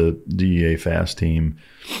with the DEA FAST team,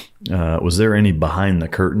 was there any behind the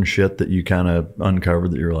curtain shit that you kind of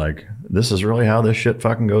uncovered that you're like, this is really how this shit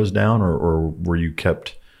fucking goes down, or were you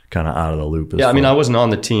kept kind of out of the loop? I mean, I wasn't on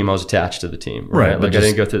the team. I was attached to the team, right? Like I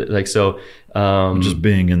didn't go through just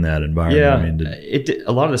being in that environment. Yeah, I mean,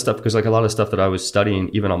 a lot of the stuff, because like a lot of stuff that I was studying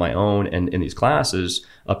even on my own and in these classes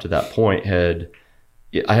up to that point I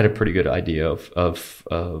had a pretty good idea of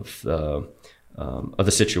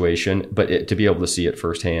the situation, but to be able to see it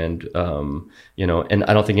firsthand, and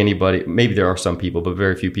I don't think anybody, maybe there are some people, but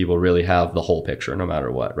very few people really have the whole picture no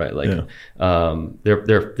matter what, right? Like,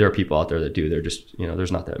 there are people out there that do, they're just,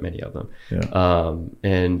 there's not that many of them.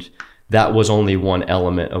 And that was only one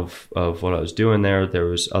element of what I was doing there. There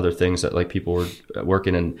was other things that like people were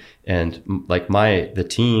working and like the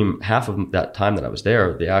team, half of that time that I was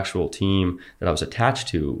there, the actual team that I was attached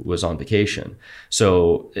to was on vacation.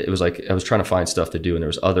 So it was like I was trying to find stuff to do, and there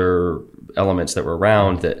was other elements that were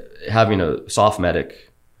around that having a soft medic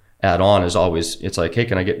add on is always, it's like, hey,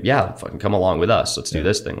 can I fucking come along with us. Let's do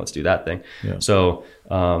this thing. Let's do that thing. So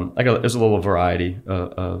there's a little variety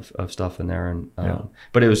of stuff in there. And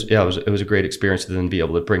but it was a great experience to then be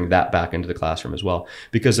able to bring that back into the classroom as well.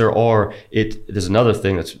 Because there's another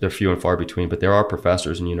thing they're few and far between, but there are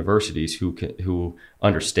professors in universities who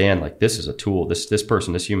understand, like, this is a tool. This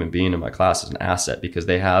person, this human being in my class is an asset because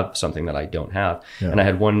they have something that I don't have. And I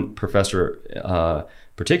had one professor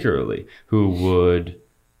particularly who would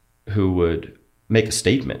make a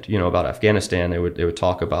statement, about Afghanistan. They would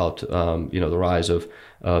talk about, the rise of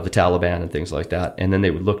the Taliban and things like that. And then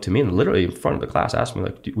they would look to me and literally in front of the class ask me,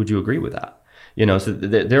 like, would you agree with that? So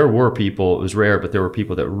there were people, it was rare, but there were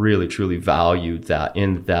people that really, truly valued that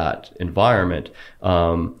in that environment.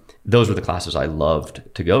 Those were the classes I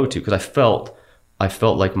loved to go to because I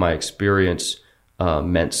felt like my experience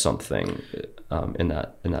meant something in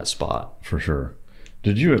that spot. For sure.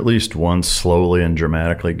 Did you at least once slowly and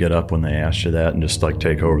dramatically get up when they asked you that and just like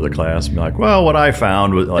take over the class and be like, well, what I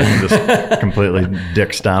found was like just completely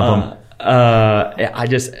dick stomp them? I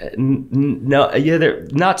just, they're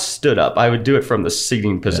not stood up. I would do it from the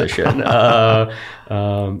seating position.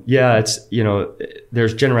 It's,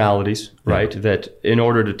 there's generalities, right? That in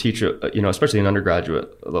order to teach, especially an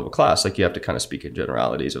undergraduate level class, like you have to kind of speak in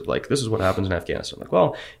generalities of like, this is what happens in Afghanistan. Like,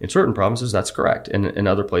 well, in certain provinces, that's correct. And in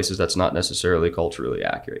other places, that's not necessarily culturally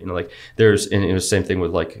accurate. Like there's, and it was the same thing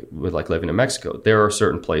with living in Mexico. There are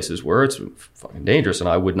certain places where it's fucking dangerous and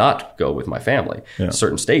I would not go with my family.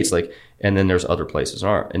 Certain states, like, and then there's other places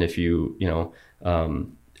aren't. And if you,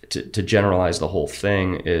 to generalize the whole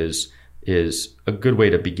thing is a good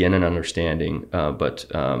way to begin an understanding. But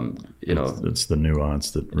it's the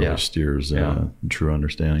nuance that really steers true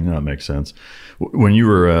understanding. That makes sense. When you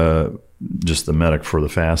were just the medic for the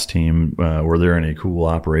FAST team, were there any cool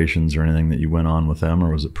operations or anything that you went on with them,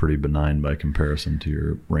 or was it pretty benign by comparison to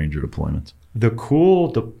your Ranger deployments? The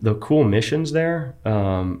cool missions there,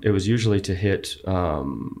 it was usually to hit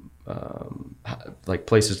like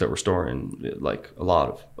places that were storing like a lot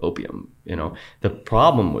of opium. The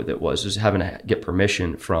problem with it was having to get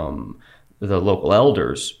permission from the local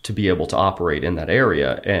elders to be able to operate in that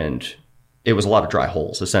area, and it was a lot of dry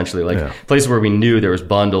holes, essentially, like places where we knew there was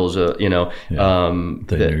bundles, they knew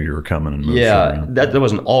you were coming and moving. That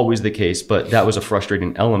wasn't always the case, but that was a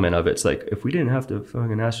frustrating element of it. It's like, if we didn't have to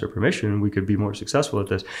fucking ask their permission, we could be more successul at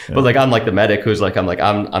this. But like, I'm like the medic who's like, I'm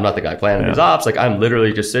not the guy planning these ops. Like, I'm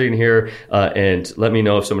literally just sitting here and let me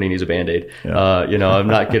know if somebody needs a Band-Aid. I'm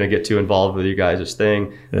not going to get too involved with you guys'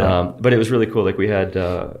 thing. But it was really cool. Like, we had,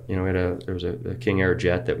 there was a King Air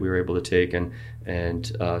jet that we were able to take and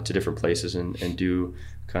to different places and do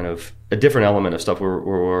kind of a different element of stuff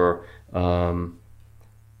where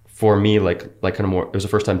for me, like kind of more, it was the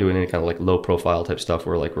first time doing any kind of like low profile type stuff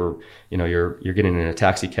where like you're getting in a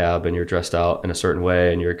taxi cab and you're dressed out in a certain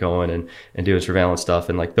way and you're going and doing surveillance stuff,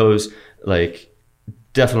 and like those, like,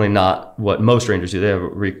 definitely not what most rangers do. They have a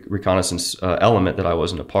reconnaissance element that I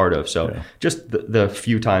wasn't a part of. So just the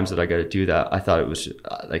few times that I got to do that, I thought it was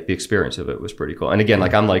like the experience of it was pretty cool. And again,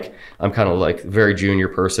 like I'm kind of like very junior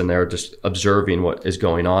person there, just observing what is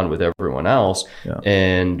going on with everyone else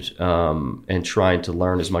and trying to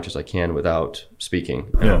learn as much as I can without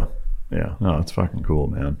speaking. No, it's fucking cool,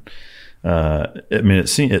 man. I mean,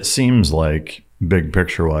 it seems like big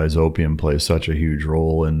picture wise, opium plays such a huge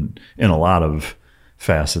role in a lot of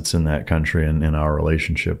facets in that country and in our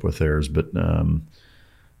relationship with theirs, but the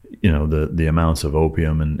amounts of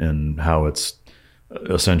opium and how it's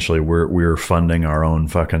essentially we're funding our own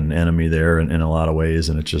fucking enemy there in a lot of ways,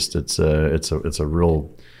 and it's a real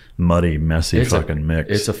muddy, messy fucking mix.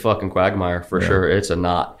 It's a fucking quagmire for sure. It's a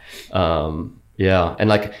knot. And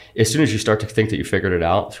like as soon as you start to think that you figured it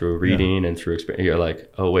out through reading and through experience, you're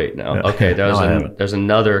like, oh wait, no, okay, there's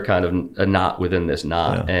another kind of a knot within this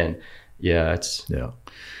knot, and all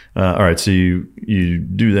right, so you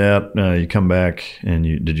do that, you come back, and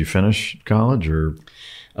did you finish college or?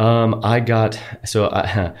 I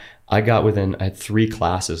had 3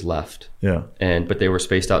 classes left. But they were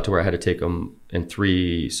spaced out to where I had to take them in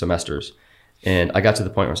 3 semesters, and I got to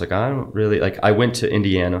the point where I was like, I don't really like. I went to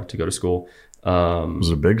Indiana to go to school.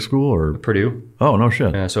 Was it a big school or Purdue? Oh no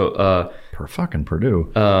shit. Yeah, so fucking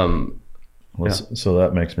Purdue. So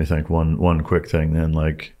that makes me think one quick thing then,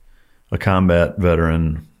 like a combat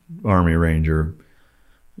veteran, Army Ranger,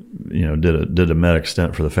 did a medic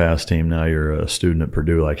stint for the FAST team. Now you're a student at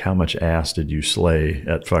Purdue. Like, how much ass did you slay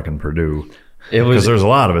at fucking Purdue? Because there's a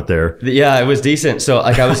lot of it there. Yeah, it was decent. So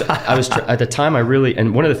like I was at the time, I really,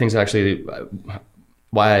 and one of the things actually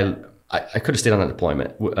why I could have stayed on that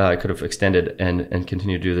deployment. I could have extended and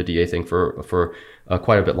continued to do the DA thing for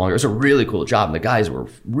quite a bit longer. It was a really cool job, and the guys were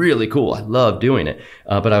really cool. I loved doing it.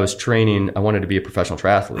 But I was training. I wanted to be a professional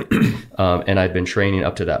triathlete, and I'd been training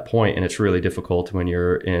up to that point. And it's really difficult when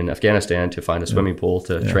you're in Afghanistan to find a swimming pool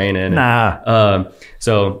to train in. And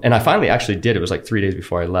I finally actually did. It was like 3 days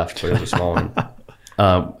before I left, but it was a small one.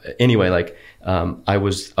 Anyway, like. I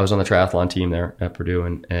was on the triathlon team there at Purdue,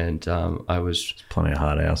 and I was plenty of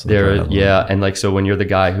hot ass there. And like, so when you're the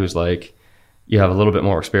guy who's like, you have a little bit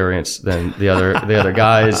more experience than the other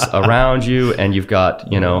guys around you, and you've got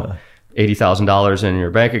 $80,000 in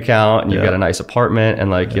your bank account, and you've got a nice apartment,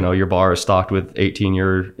 and like your bar is stocked with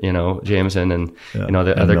 18-year Jameson, and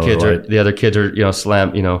the other kids are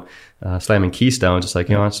slamming Keystone, just like,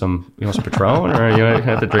 you want some Patron, or you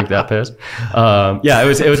have to drink that piss. It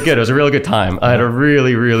was good. It was a really good time. I had a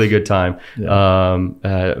really, really good time. A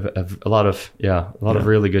lot of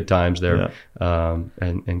really good times there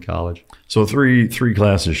in college. So three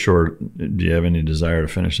classes short. Do you have any desire to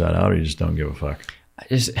finish that out, or you just don't give a fuck?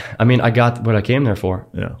 I got what I came there for.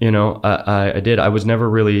 I did. I was never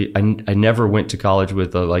really, I never went to college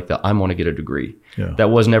with I want to get a degree. That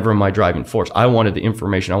was never my driving force. I wanted the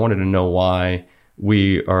information. I wanted to know why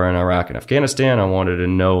we are in Iraq and Afghanistan. I wanted to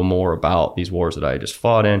know more about these wars that I had just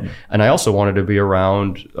fought in. And I also wanted to be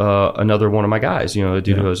around another one of my guys, the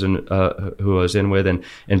dude who I was in with, and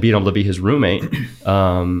being able to be his roommate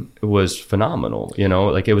was phenomenal.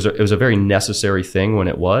 Like it was a very necessary thing when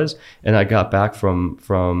it was. And I got back from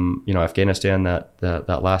Afghanistan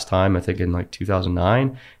that last time, I think in like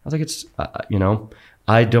 2009. I was like,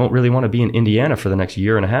 I don't really want to be in Indiana for the next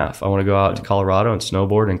year and a half. I want to go out to Colorado and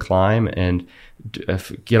snowboard and climb and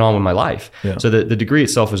get on with my life. So the degree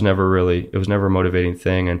itself was never a motivating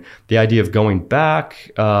thing. And the idea of going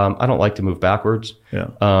back, I don't like to move backwards.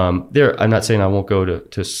 I'm not saying I won't go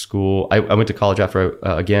to school. I went to college after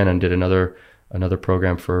again and did another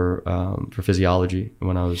program for physiology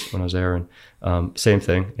when I was there. And same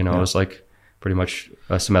thing, I was like, pretty much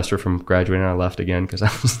a semester from graduating, I left again because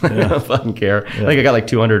I was like, I don't fucking care. I think I got like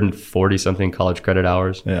 240 something college credit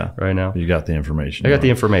hours right now. You got the information. I got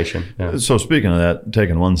the information. Yeah. So speaking of that,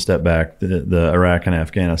 taking one step back, the Iraq and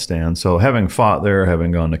Afghanistan. So having fought there,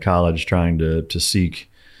 having gone to college, trying to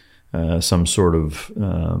seek some sort of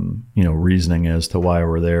reasoning as to why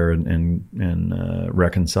we're there and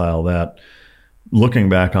reconcile that. Looking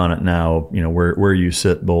back on it now, where you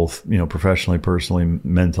sit both, professionally, personally,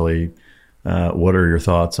 mentally, what are your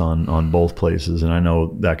thoughts on both places? And I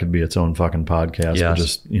know that could be its own fucking podcast, but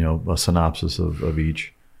just, a synopsis of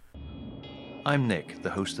each. I'm Nick, the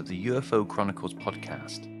host of the UFO Chronicles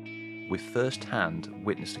podcast, with first-hand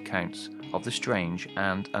witnessed accounts of the strange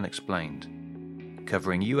and unexplained,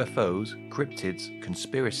 covering UFOs, cryptids,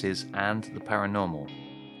 conspiracies, and the paranormal.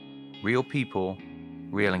 Real people,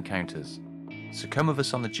 real encounters. So come with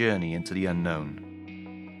us on the journey into the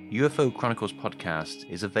unknown. UFO Chronicles podcast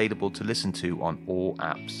is available to listen to on all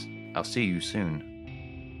apps. I'll see you soon.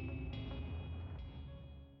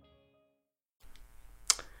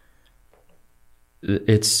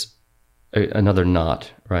 It's another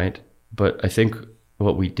knot, right? But I think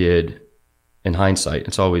what we did in hindsight,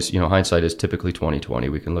 it's always, hindsight is typically 20/20.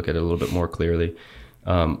 We can look at it a little bit more clearly.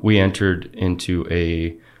 We entered into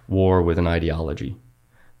a war with an ideology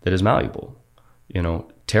that is malleable.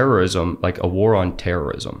 Terrorism, like a war on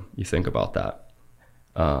terrorism, you think about that.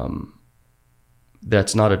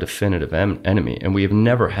 That's not a definitive enemy. And we have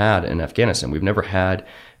never had in Afghanistan, we've never had,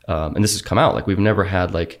 and this has come out, like we've never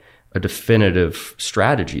had like a definitive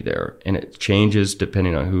strategy there. And it changes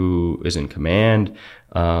depending on who is in command.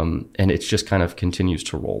 And it just kind of continues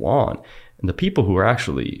to roll on. And the people who are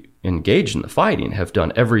actually engaged in the fighting have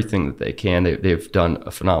done everything that they can. They've done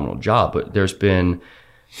a phenomenal job, but there's been,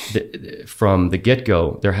 from the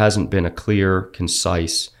get-go, there hasn't been a clear,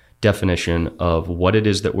 concise definition of what it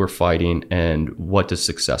is that we're fighting and what does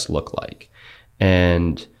success look like.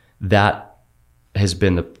 And that has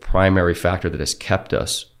been the primary factor that has kept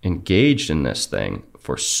us engaged in this thing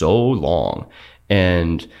for so long.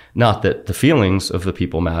 And not that the feelings of the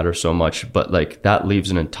people matter so much, but like that leaves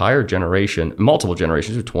an entire generation, multiple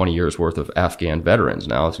generations of 20 years worth of Afghan veterans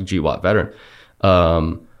now, it's a GWAT veteran,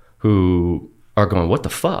 who are going, what the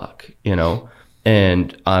fuck,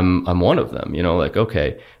 and I'm one of them,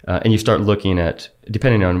 okay. And you start looking at,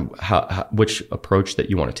 depending on which approach that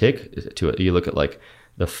you want to take to it, you look at like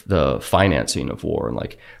the financing of war and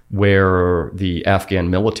like where the Afghan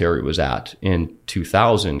military was at in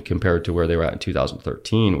 2000 compared to where they were at in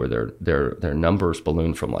 2013, where their numbers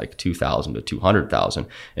ballooned from like 2,000 to 200,000.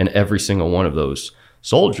 And every single one of those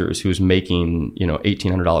soldiers who's making,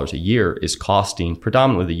 $1,800 a year is costing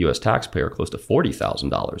predominantly the U.S. taxpayer close to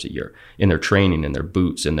 $40,000 a year in their training and their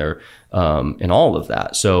boots and their, and all of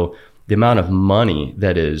that. So the amount of money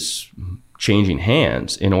that is changing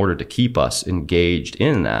hands in order to keep us engaged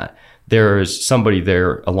in that, there is somebody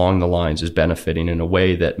there along the lines is benefiting in a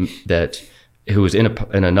way that who is in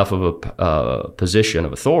enough of a position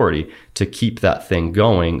of authority to keep that thing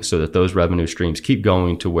going so that those revenue streams keep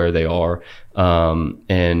going to where they are.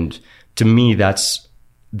 And to me, that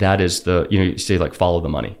is the, you say like follow the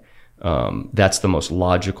money. That's the most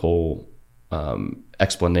logical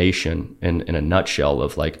explanation in a nutshell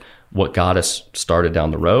of like what got us started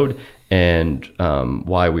down the road and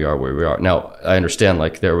why we are where we are. Now, I understand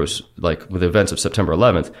like there was like with the events of September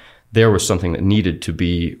 11th, there was something that needed to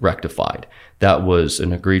be rectified. That was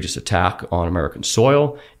an egregious attack on American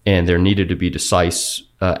soil, and there needed to be decisive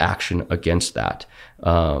action against that.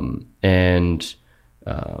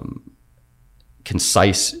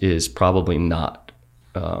 Concise is probably not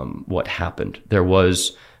what happened. There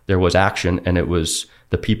was action, and it was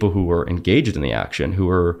the people who were engaged in the action, who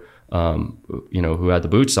were who had the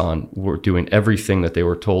boots on, were doing everything that they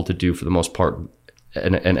were told to do for the most part,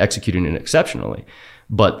 and executing it exceptionally.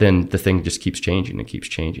 But then the thing just keeps changing and keeps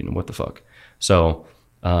changing, and what the fuck? So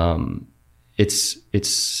that's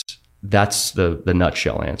the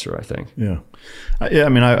nutshell answer, I think. Yeah. I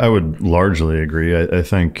mean, I would largely agree. I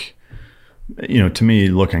think, to me,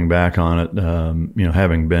 looking back on it,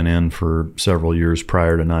 having been in for several years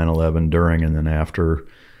prior to 9/11, during and then after,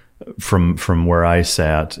 from where I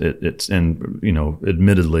sat, it's and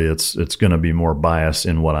admittedly, it's going to be more biased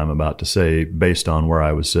in what I'm about to say based on where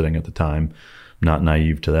I was sitting at the time. Not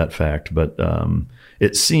naive to that fact, but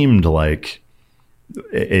it seemed like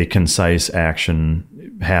a concise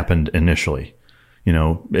action happened initially.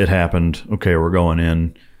 It happened, okay, we're going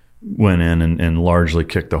in, went in and largely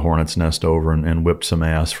kicked the hornet's nest over and whipped some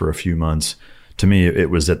ass for a few months. To me, it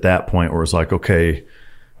was at that point where it was like, okay,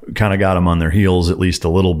 kind of got them on their heels at least a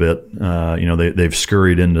little bit. You know, they've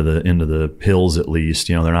scurried into the hills at least.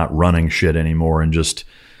 You know, they're not running shit anymore and just,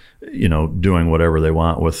 you know, doing whatever they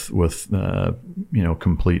want with you know,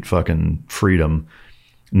 complete fucking freedom.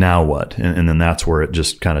 Now what? And then that's where it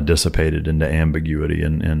just kind of dissipated into ambiguity,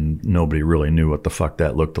 and nobody really knew what the fuck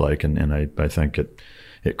that looked like. And I think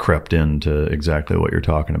it crept into exactly what you're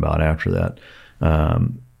talking about after that.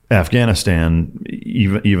 Afghanistan,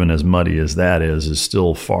 even as muddy as that is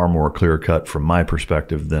still far more clear cut from my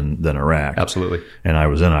perspective than Iraq. Absolutely. And I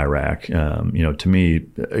was in Iraq. You know, to me,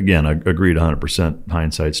 again, I agreed 100%.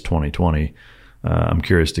 Hindsight's 20/20. I'm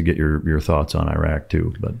curious to get your thoughts on Iraq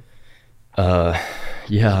too. But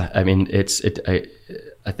yeah, I mean,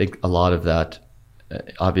 I think a lot of that.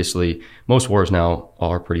 Obviously, most wars now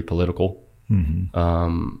are pretty political.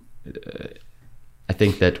 Mm-hmm. I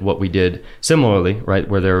think that what we did similarly, right,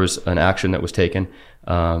 where there was an action that was taken,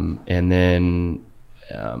 and then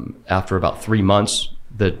after about 3 months,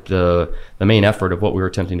 the main effort of what we were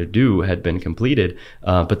attempting to do had been completed.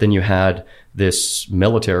 But then you had this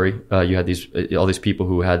military, you had all these people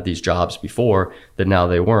who had these jobs before that now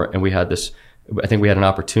they weren't, and we had this. I think we had an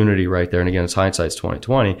opportunity right there, and again, it's hindsight's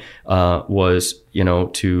 20/20. Was, you know,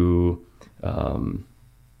 to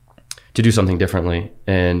do something differently.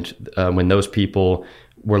 And when those people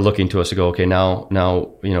were looking to us to go, okay, now,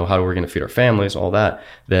 you know, how are we going to feed our families, all that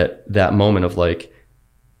moment of like,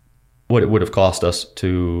 what it would have cost us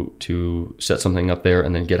to set something up there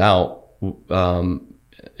and then get out,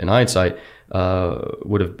 in hindsight,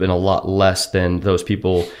 would have been a lot less than those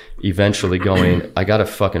people eventually going, I got to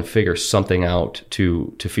fucking figure something out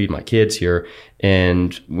to feed my kids here.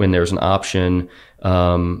 And when there's an option,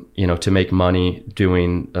 you know, to make money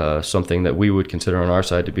doing something that we would consider on our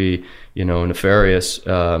side to be, you know, nefarious,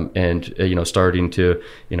 and you know, starting to,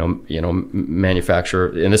 you know, manufacture,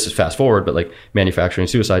 and this is fast forward, but like manufacturing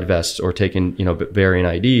suicide vests or taking, you know, varying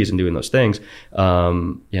IDs and doing those things,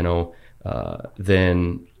 you know,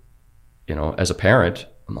 then, you know, as a parent,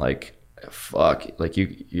 I'm like, fuck, like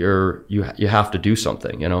you have to do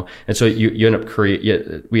something, you know, and so we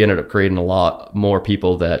ended up creating a lot more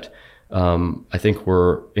people that. I think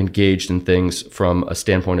we're engaged in things from a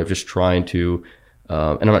standpoint of just trying to,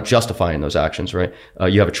 and I'm not justifying those actions, right?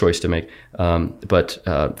 You have a choice to make, but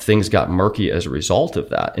things got murky as a result of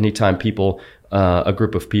that. Anytime a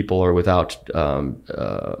group of people are without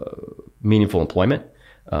meaningful employment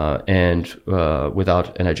and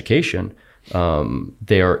without an education,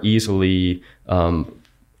 they are easily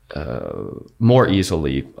more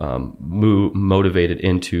easily motivated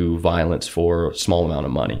into violence for a small amount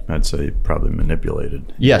of money. I'd say probably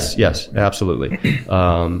manipulated. Yes, absolutely.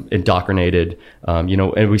 Indoctrinated, you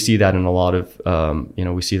know, and we see that in a lot of, you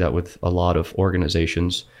know, we see that with a lot of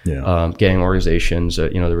organizations, gang organizations,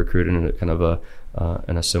 you know, they're recruited in a kind of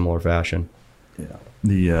in a similar fashion.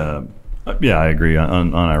 Yeah. Yeah, I agree.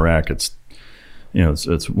 On Iraq, it's, you know,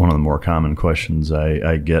 it's one of the more common questions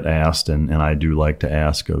I get asked, and I do like to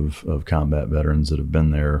ask of combat veterans that have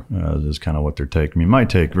been there, is kind of what their take. I mean, my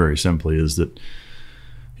take very simply is that,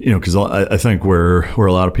 you know, because I think where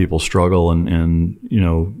a lot of people struggle, and you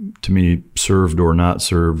know, to me, served or not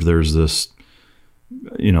served, there's this,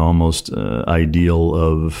 you know, almost ideal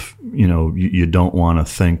of, you know, you don't want to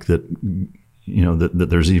think that, you know, that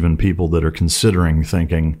there's even people that are considering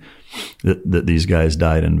thinking that these guys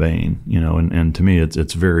died in vain, you know, and to me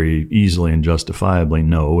it's very easily and justifiably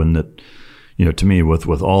no, and that, you know, to me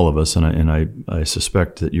with all of us, and I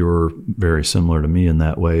suspect that you're very similar to me in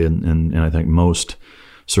that way, and I think most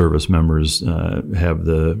service members have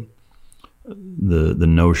the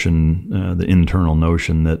notion, the internal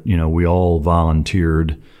notion that, you know, we all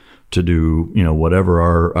volunteered to do, you know, whatever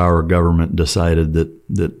our government decided that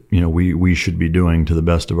you know we should be doing to the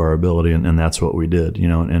best of our ability, and that's what we did, you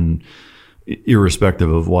know, and irrespective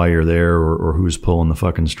of why you're there or who's pulling the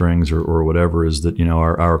fucking strings or whatever, is that, you know,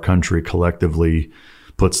 our country collectively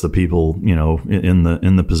puts the people, you know, in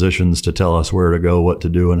the positions to tell us where to go, what to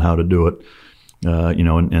do, and how to do it, you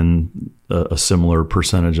know, and a similar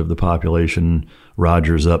percentage of the population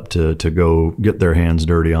rogers up to go get their hands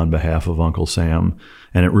dirty on behalf of Uncle Sam.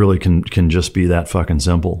 And it really can just be that fucking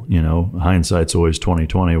simple, you know. Hindsight's always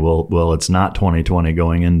 20/20. Well, it's not 20/20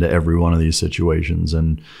 going into every one of these situations,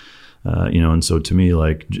 and you know. And so to me,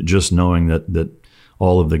 like, just knowing that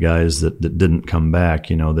all of the guys that didn't come back,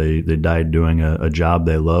 you know, they died doing a job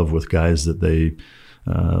they love with guys that they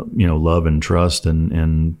you know, love and trust,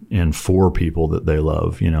 and for people that they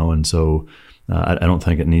love, you know. And so I don't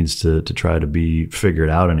think it needs to try to be figured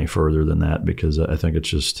out any further than that, because I think it's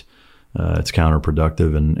just. It's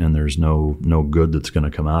counterproductive, and there's no good that's going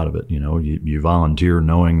to come out of it. You know, you volunteer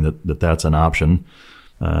knowing that that's an option,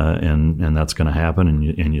 and that's going to happen,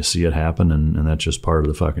 and you see it happen, and that's just part of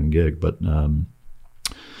the fucking gig. But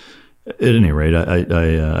at any rate,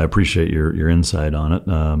 I appreciate your insight on it.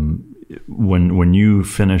 When you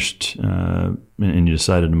finished and you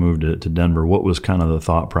decided to move to Denver, what was kind of the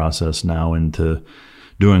thought process now into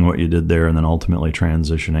doing what you did there, and then ultimately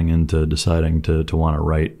transitioning into deciding to want to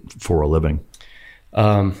write for a living?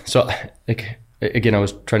 So again, I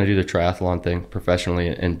was trying to do the triathlon thing professionally,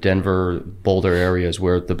 and Denver, Boulder area is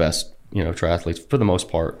where the best, triathletes for the most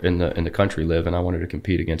part in the country live, and I wanted to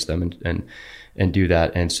compete against them and do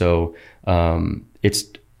that. And so it's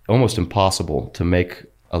almost impossible to make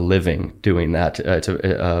a living doing that.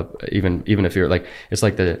 Even if you're like, it's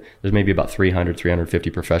like there's maybe about 350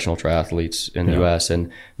 professional triathletes in the US, and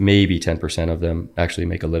maybe 10% of them actually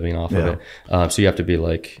make a living off of it. So you have to be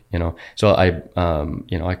like, so I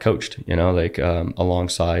coached,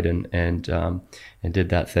 alongside and did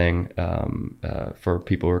that thing, for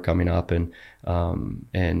people who were coming up, and I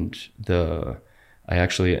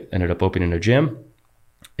actually ended up opening a gym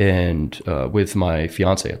and, with my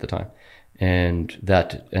fiance at the time. And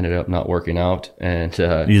that ended up not working out. And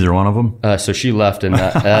either one of them? So she left, and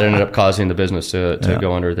that ended up causing the business to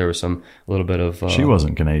go under. There was a little bit of... she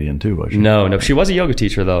wasn't Canadian too, was she? No. She was a yoga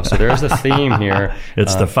teacher, though. So there's the theme here.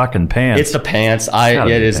 It's the fucking pants. It's the pants.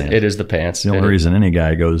 It is the pants. The only reason any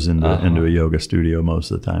guy goes into a yoga studio most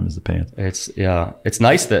of the time is the pants. It's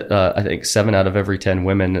nice that I think 7 out of every 10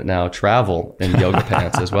 women now travel in yoga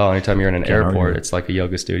pants as well. Anytime you're in an airport, it's like a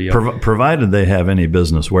yoga studio. Provided they have any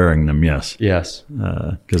business wearing them, yes. Yes,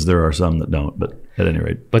 because there are some that don't. But at any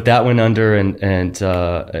rate, but that went under, and and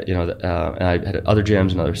I had other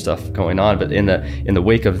gyms and other stuff going on. But in the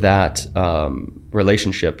wake of that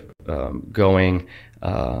relationship going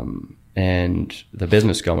and the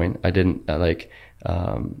business going, I didn't I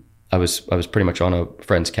was pretty much on a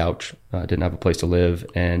friend's couch. I didn't have a place to live,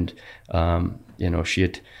 and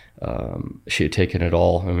she had taken it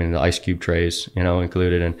all. I mean, the ice cube trays,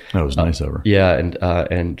 included, and that was nice of her. Yeah, and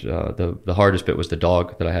the hardest bit was the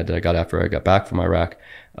dog that I got after I got back from Iraq,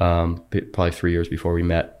 probably 3 years before we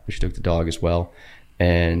met. She took the dog as well,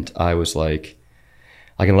 and I was like,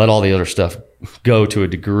 I can let all the other stuff go to a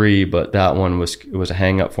degree, but that one was a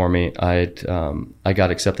hang up for me. I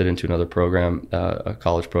got accepted into another program, a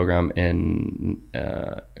college program in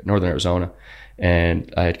Northern Arizona,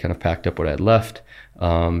 and I had kind of packed up what I had left.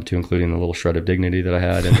 To including the little shred of dignity that I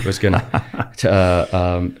had, and it was going to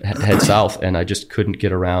head south, and I just couldn't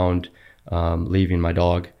get around leaving my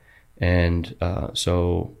dog. And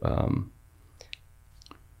so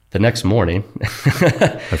the next morning...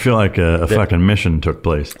 I feel like a fucking mission took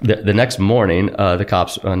place. The next morning, the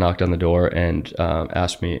cops knocked on the door and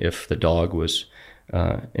asked me if the dog was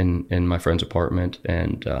in my friend's apartment,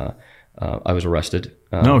 and I was arrested.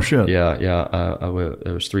 No shit. Yeah.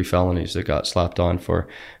 There was 3 felonies that got slapped on for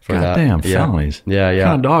that. Goddamn felonies. Yeah. What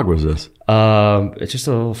kind of dog was this? It's just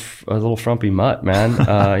a little frumpy mutt, man.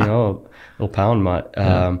 A little pound mutt.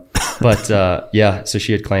 So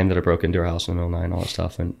she had claimed that I broke into her house in the middle of the night and all that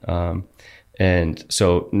stuff, and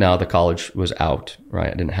so now the college was out, right?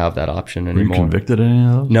 I didn't have that option anymore. Were you convicted of any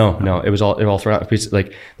of those? No. It was all thrown out. Because,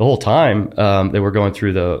 like, the whole time they were going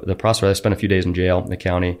through the process. I spent a few days in jail in the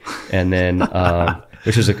county, and then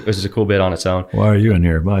which is a cool bit on its own. Why are you in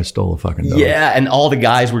here? I stole a fucking dog. Yeah, and all the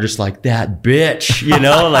guys were just like, that bitch,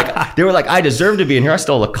 like they were like, I deserve to be in here. I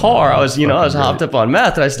stole a car. I was hopped up on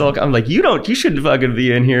meth, and I stole. I'm like, you shouldn't fucking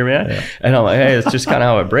be in here, man. Yeah. And I'm like, hey, it's just kind of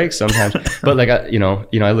how it breaks sometimes. But like, I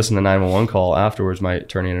listened to the 911 call afterwards. My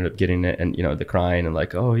attorney ended up getting it, and the crying and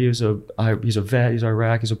like, oh, he's a vet, he's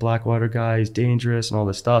Iraq, he's a Blackwater guy, he's dangerous, and all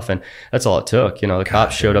this stuff. And that's all it took. The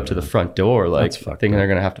cops showed up to the front door, like thinking they're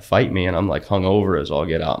gonna have to fight me, and I'm like hungover as all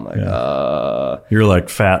get out. I'm like, You're like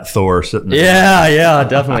fat Thor sitting there. Yeah,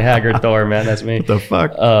 definitely haggard Thor, man. That's me. What the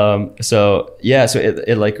fuck? So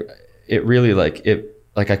it really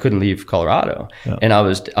I couldn't leave Colorado, and I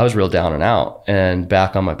was real down and out, and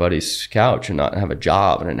back on my buddy's couch, and not have a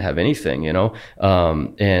job, and I didn't have anything,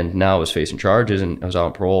 and now I was facing charges, and I was out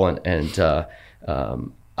on parole, and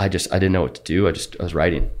I didn't know what to do. I was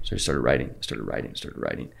writing, so I started writing,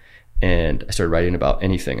 and I started writing about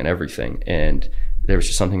anything and everything, and there was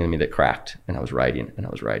just something in me that cracked, and I was writing, and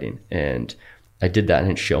I did that and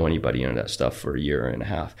didn't show anybody that stuff for a year and a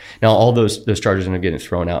half. Now, all those charges ended up getting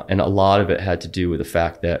thrown out, and a lot of it had to do with the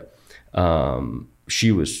fact that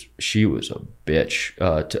she was a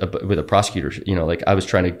bitch with a prosecutor. I was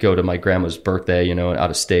trying to go to my grandma's birthday,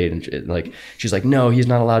 out of state, and she's like, no, he's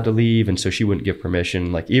not allowed to leave, and so she wouldn't give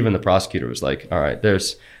permission. Like, even the prosecutor was like, all right,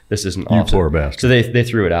 this isn't awesome. You poor bastard. So they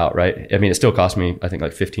threw it out, right? I mean, it still cost me, I think,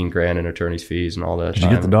 like $15,000 in attorney's fees and all that. Did you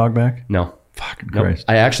get the dog back? No. Fucking Christ.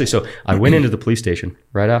 I went into the police station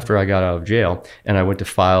right after I got out of jail, and I went to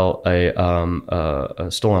file a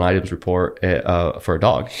stolen items report for a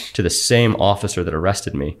dog to the same officer that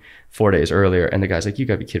arrested me 4 days earlier. And the guy's like, "You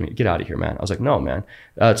gotta be kidding me. Get out of here, man." I was like, "No, man."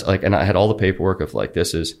 That's like, and I had all the paperwork of like,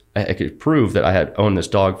 I could prove that I had owned this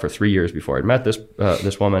dog for 3 years before I'd met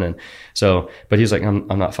this woman. And so, but he's like, I'm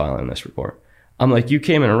not filing this report. I'm like, "You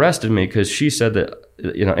came and arrested me because she said that,"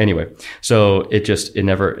 anyway. So I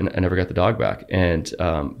never got the dog back. And,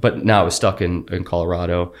 but now I was stuck in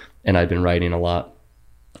Colorado, and I'd been writing a lot.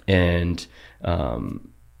 And,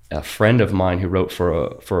 a friend of mine who wrote for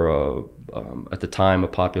a at the time a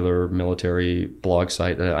popular military blog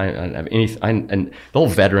site that I didn't have and the whole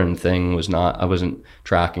veteran thing I wasn't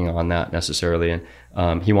tracking on that necessarily.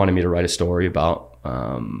 And, he wanted me to write a story about,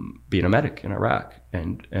 being a medic in Iraq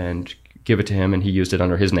and give it to him, and he used it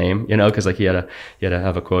under his name, because like he had to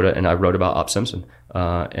have a quota. And I wrote about Op Simpson,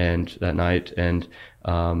 and that night, and,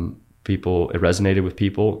 it resonated with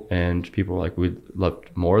people, and people were like, "We'd love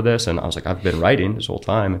more of this." And I was like, "I've been writing this whole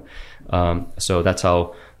time." So that's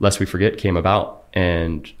how Lest We Forget came about.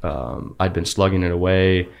 And, I'd been slugging it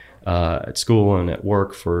away, at school and at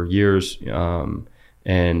work for years.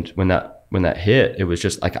 And when that hit, it was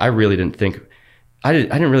just like, I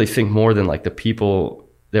didn't really think more than like the people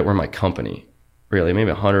that were in my company, really, maybe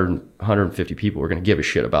 150 people were going to give a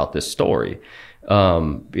shit about this story.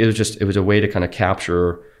 It was a way to kind of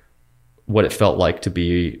capture what it felt like to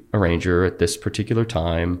be a Ranger at this particular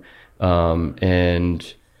time.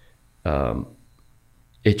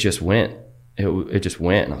 It just went. It just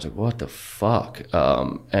went, and I was like, "What the fuck?"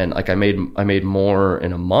 And like I made more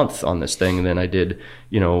in a month on this thing than I did,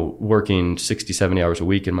 working 60, 70 hours a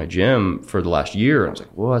week in my gym for the last year. And I was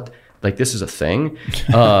like, "What? Like, this is a thing?"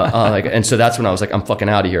 And so that's when I was like, "I'm fucking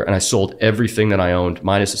out of here." And I sold everything that I owned,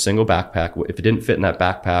 minus a single backpack. If it didn't fit in that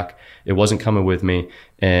backpack, it wasn't coming with me.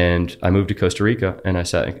 And I moved to Costa Rica, and I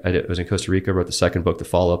was in Costa Rica, wrote the second book, the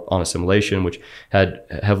follow-up on assimilation, which had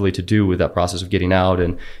heavily to do with that process of getting out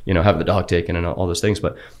and, having the dog taken and all those things.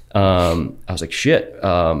 But, I was like, shit,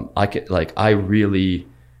 I really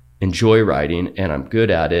enjoy writing, and I'm good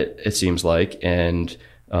at it, it seems like. And,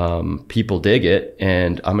 people dig it,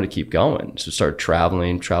 and I'm going to keep going. So started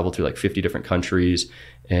traveled through like 50 different countries,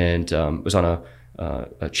 and, was on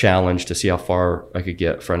a challenge to see how far I could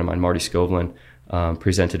get. A friend of mine, Marty Skovlin,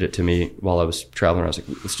 presented it to me while I was traveling. I was like,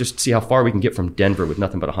 "Let's just see how far we can get from Denver with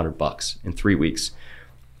nothing but $100 in 3 weeks."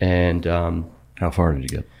 And, how far did you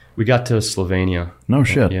get? We got to Slovenia. No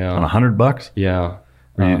shit. Yeah. On $100? Yeah.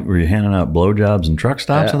 Were you handing out blowjobs and truck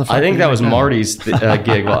stops? I think that was Marty's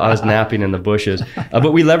gig while I was napping in the bushes.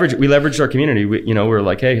 But we leveraged our community. We were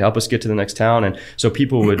like, "Hey, help us get to the next town." And so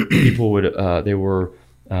people would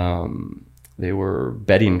they were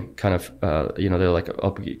betting kind of, they're like,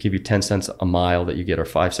 "I'll give you 10 cents a mile that you get, or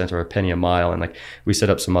 5 cents or a penny a mile." And like, we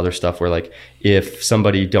set up some other stuff where like, if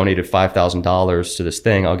somebody donated $5,000 to this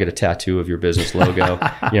thing, I'll get a tattoo of your business logo,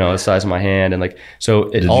 the size of my hand. And like, so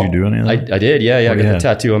did you do any of that? I did. Yeah. I got the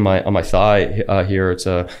tattoo on my thigh here. It's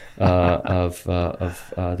of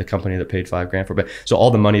the company that paid $5,000 for it. But so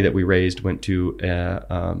all the money that we raised went to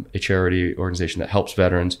a charity organization that helps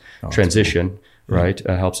veterans transition. Cool. Right,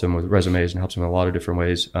 helps them with resumes and helps them in a lot of different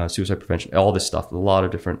ways. Suicide prevention, all this stuff, a lot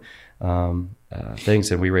of different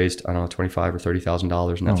things. And we raised, I don't know, $25,000 or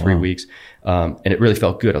 $30,000 in that 3 weeks, and it really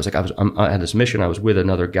felt good. I was like, I had this mission. I was with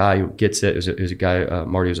another guy who gets it. It was a guy,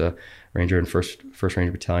 Marty was a Ranger in First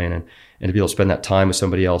Ranger Battalion, and to be able to spend that time with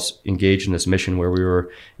somebody else engaged in this mission where we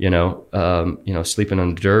were, sleeping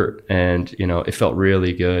on the dirt, and it felt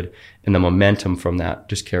really good. And the momentum from that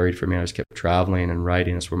just carried for me. I just kept traveling and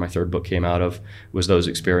writing. That's where my third book came out of, was those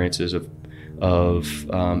experiences of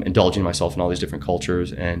indulging myself in all these different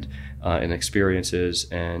cultures and experiences.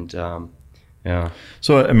 And yeah.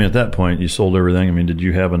 So at that point, you sold everything. Did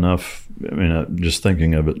you have enough? Just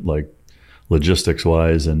thinking of it like logistics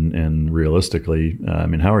wise and realistically,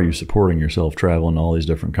 how are you supporting yourself traveling all these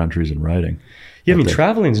different countries and writing? Yeah,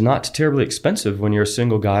 traveling is not terribly expensive when you're a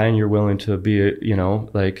single guy and you're willing to be,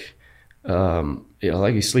 like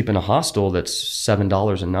you sleep in a hostel that's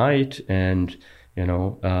 $7 a night, and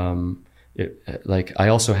I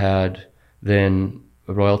also had then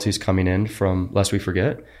royalties coming in from Lest We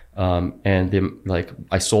Forget. I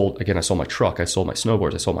sold my truck, I sold my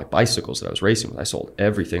snowboards, I sold my bicycles that I was racing with, I sold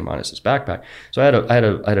everything minus this backpack. So I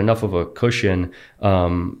had enough of a cushion.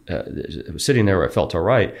 It was sitting there where I felt all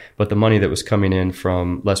right, but the money that was coming in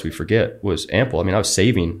from Lest We Forget was ample. I was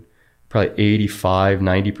saving probably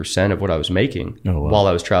 85-90% of what I was making while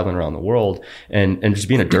I was traveling around the world, and just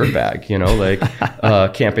being a dirtbag, you know, like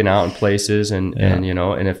camping out in places, and you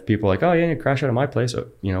know, and if people are like, oh yeah, you crash out of my place,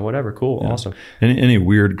 you know, whatever, cool, awesome. Any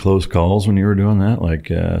weird close calls when you were doing that, like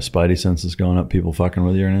spidey senses going up, people fucking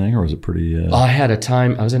with you or anything, or was it pretty? I had a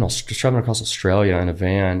time I was traveling across Australia in a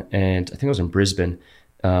van, and I think I was in Brisbane,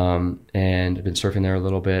 and I've been surfing there a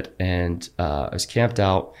little bit, and I was camped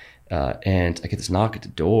out. And I get this knock at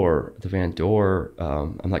the van door.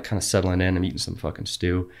 I'm like kind of settling in. I'm eating some fucking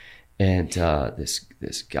stew. And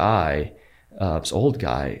this guy, this old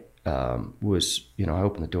guy, was, you know, I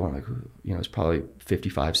opened the door. I'm like, you know, he's probably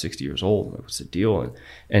 55, 60 years old. I'm like, what's the deal?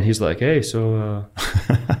 And he's like, hey, so,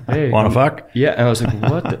 hey. Want to fuck? Yeah. And I was like,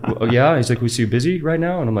 what? Oh, yeah. He's like, we see you busy right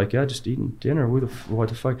now? And I'm like, yeah, just eating dinner. What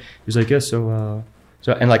the fuck? He's like, yeah, so,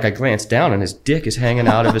 and like I glanced down and his dick is hanging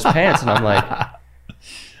out of his pants. And I'm like,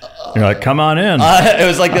 you're like, come on in. It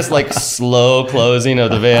was like this like slow closing of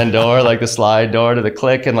the van door, like the slide door to the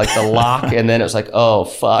click and like the lock. And then it was like, oh,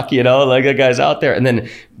 fuck, you know, like that guy's out there. And then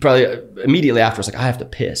probably immediately after, I was like, I have to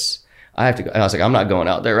piss. I have to go. And I was like, I'm not going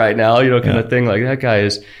out there right now, you know, kind of thing. Like that guy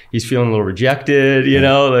he's feeling a little rejected, you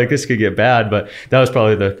know, like this could get bad. But that was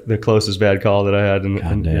probably the closest bad call that I had.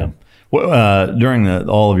 God damn. Yeah. Well, during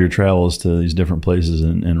all of your travels to these different places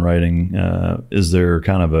and writing, is there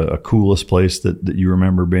kind of a coolest place that you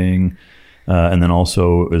remember being? And then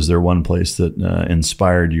also, is there one place that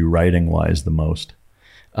inspired you writing wise the most?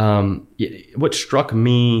 What struck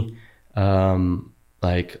me,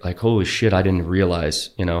 like holy shit, I didn't realize,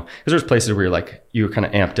 you know, because there's places where you're kind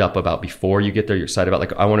of amped up about before you get there. You're excited about,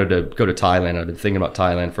 like, I wanted to go to Thailand. I've been thinking about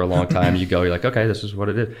Thailand for a long time. You go, you're like, okay, this is what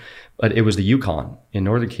it is. But it was the Yukon in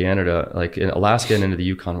northern Canada, like in Alaska and into the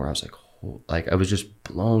Yukon, where I was like, I was just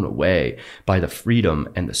blown away by the freedom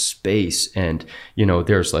and the space. And, you know,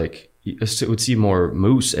 there's like, it would see more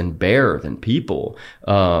moose and bear than people.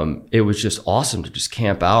 It was just awesome to just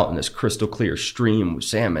camp out in this crystal clear stream with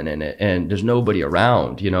salmon in it, and there's nobody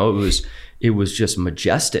around, you know. It was just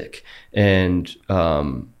majestic. And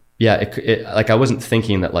like I wasn't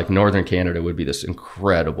thinking that like northern Canada would be this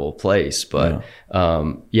incredible place, but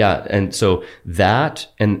and so that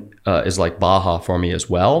is like Baja for me as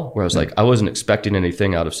well, where I was like, I wasn't expecting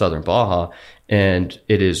anything out of southern Baja, and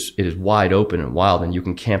it is wide open and wild, and you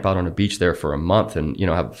can camp out on a beach there for a month, and you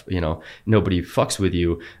know, have, you know, nobody fucks with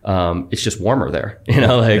you. It's just warmer there, you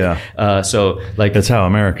know, like so like that's how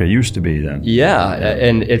America used to be then.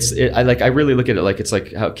 And I really look at it like it's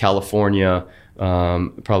like how California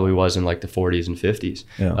probably was in like the 40s and 50s,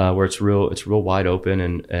 where it's real wide open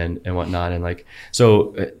and whatnot. And like,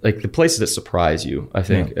 so like the places that surprise you, I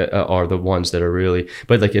think, are the ones that are really,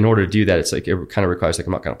 but like in order to do that, it's like, it kind of requires like,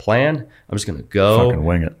 I'm not going to plan. I'm just going to go fucking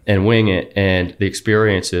wing it. And the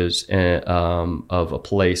experiences of a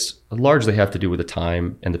place largely have to do with the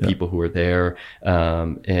time and the people who are there.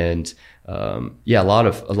 A lot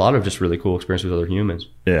of just really cool experience with other humans.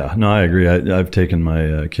 Yeah, no, I agree. I've taken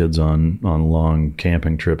my kids on long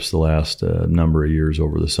camping trips the last number of years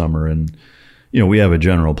over the summer, and you know, we have a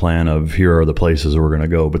general plan of here are the places we're going to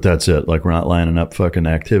go, but that's it. Like, we're not lining up fucking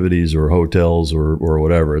activities or hotels or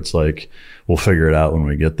whatever. It's like, we'll figure it out when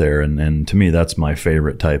we get there. And to me, that's my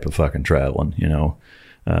favorite type of fucking traveling, you know.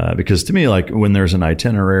 Because to me, like, when there's an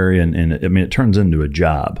itinerary and I mean, it turns into a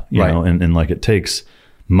job, you know, and like it takes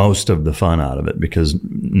most of the fun out of it, because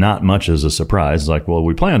not much is a surprise. It's like, well,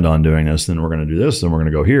 we planned on doing this, then we're going to do this, then we're going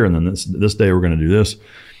to go here, and then this day we're going to do this.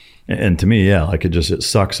 And to me, like, it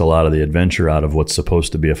sucks a lot of the adventure out of what's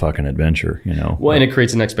supposed to be a fucking adventure, you know? Well, and it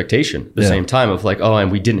creates an expectation at the same time of like, oh, and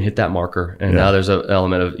we didn't hit that marker. And now there's an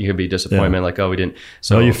element of, you can be disappointment, like, oh, we didn't.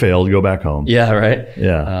 So you failed, go back home. Yeah. Right.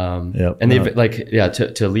 Yeah. And they've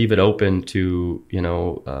to leave it open to, you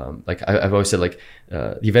know, like I've always said, like,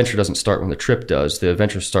 the adventure doesn't start when the trip does. The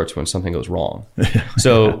adventure starts when something goes wrong.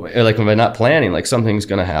 So like, when I'm not planning, like, something's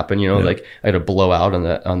going to happen, you know, like I had a blowout on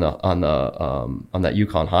that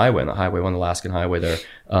Yukon highway, on the highway, on the Alaskan highway there.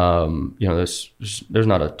 You know, there's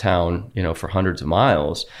not a town, you know, for hundreds of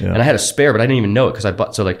miles. And I had a spare, but I didn't even know it,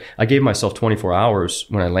 because I gave myself 24 hours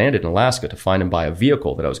when I landed in Alaska to find and buy a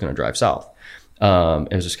vehicle that I was going to drive south.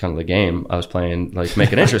 It was just kind of the game I was playing, like,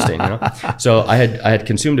 make it interesting, you know? So I had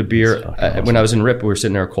consumed a beer when I was in RIP. We were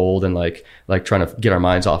sitting there cold and like trying to get our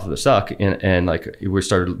minds off of the suck. And like, we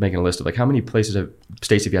started making a list of like, how many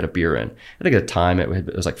states have you had a beer in? I think at the time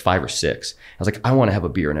it was like 5 or 6. I was like, I want to have a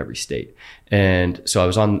beer in every state. And so I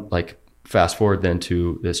was on like fast forward then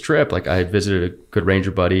to this trip, like I had visited a good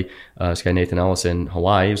ranger buddy, this guy Nathan Ellis in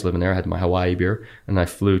Hawaii. He was living there. I had my Hawaii beer, and I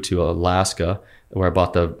flew to Alaska where I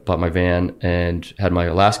bought my van and had my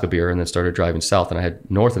Alaska beer, and then started driving south. And I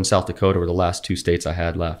had North and South Dakota were the last 2 states I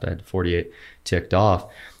had left. I had 48 ticked off.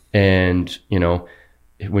 And, you know,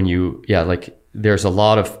 when you, like there's a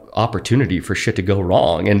lot of opportunity for shit to go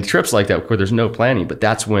wrong, and trips like that where there's no planning, but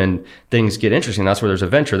that's when things get interesting. That's where there's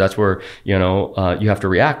adventure. That's where, you know, you have to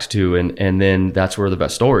react to, and then that's where the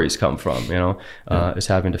best stories come from, you know, is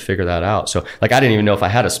having to figure that out. So like, I didn't even know if I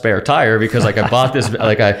had a spare tire, because like I bought this,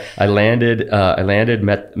 like I landed,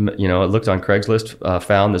 met, you know, I looked on Craigslist,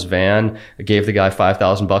 found this van, gave the guy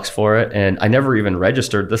 $5,000 for it. And I never even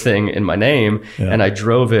registered the thing in my name. Yeah. And I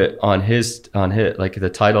drove it on his, like the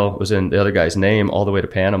title was in the other guy's name all the way to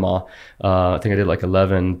Panama. I think I did like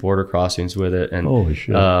 11 border crossings with it, and holy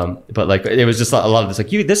shit. But like it was just a lot of this,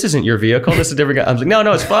 like, this isn't your vehicle, this is a different guy. I was like, no,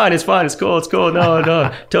 it's fine, it's cool,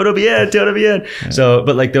 no, todo bien. Yeah. So,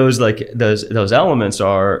 but like those elements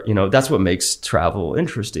are, you know, that's what makes travel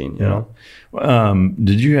interesting, you know.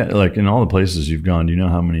 Did you like in all the places you've gone? Do you know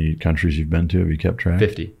how many countries you've been to? Have you kept track?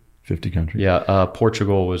 50 countries. Yeah,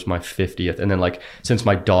 Portugal was my 50th, and then like since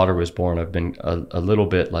my daughter was born, I've been a little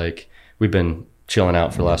bit like we've been chilling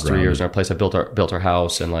out for the last 3 years in our place. I built our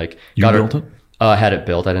house, and like built it. I had it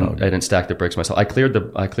built. I didn't stack the bricks myself. I cleared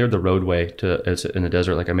the roadway it's in the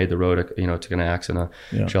desert. Like I made the road, you know, took an axe and a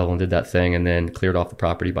shovel and did that thing, and then cleared off the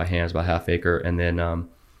property by hands, about half acre, and then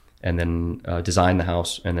designed the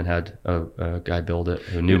house, and then had a guy build it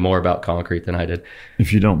who knew more about concrete than I did.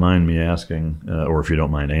 If you don't mind me asking, or if you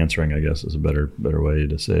don't mind answering, I guess is a better way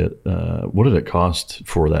to say it. What did it cost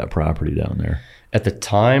for that property down there? At the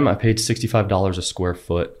time, I paid $65 a square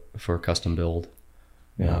foot for a custom build.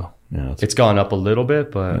 Yeah. It's gone up a little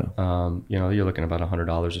bit, but you know, you're looking about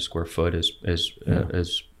 $100 a square foot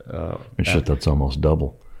shit, that's almost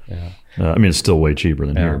double. Yeah. I mean, it's still way cheaper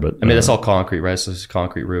than here, but I mean, that's all concrete, right? So it's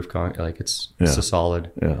concrete roof, like it's a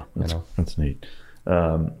solid. Yeah, that's neat.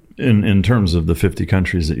 In terms of the 50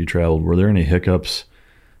 countries that you traveled, were there any hiccups?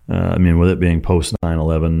 I mean, with it being post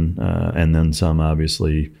 9/11, and then some,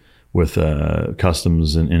 obviously, with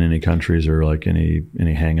customs in any countries, or like any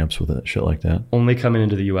hang-ups with it, shit like that? Only coming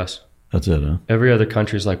into the U.S. That's it, huh? Every other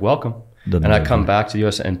country is like, welcome. And I come back to the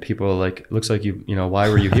U.S. and people are like, looks like you know, why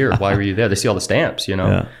were you here? Why were you there? They see all the stamps, you know.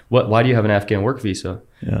 Yeah. Why do you have an Afghan work visa?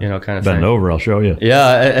 Yeah. You know, kind of thing. Bend over, I'll show you.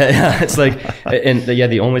 Yeah, it's like, and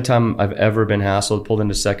the only time I've ever been hassled, pulled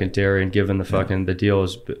into secondary, and given the deal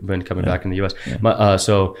has been coming back in the U.S. Yeah.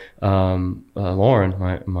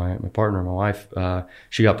 Lauren, my partner, my wife,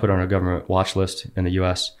 she got put on a government watch list in the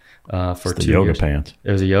U.S. For 2 years. Yoga pants.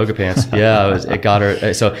 It was a yoga pants. Yeah, it got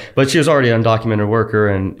her. So, but she was already an undocumented worker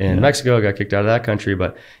in Mexico. Got kicked out of that country.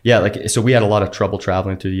 But yeah, like, so we had a lot of trouble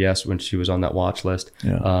traveling through the US when she was on that watch list.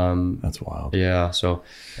 Yeah, that's wild. Yeah, so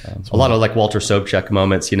a lot of like Walter Sobchak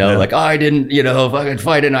moments. You know, like, I didn't, you know, fucking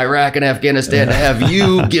fight in Iraq and Afghanistan to have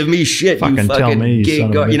you give me shit. Fucking tell me,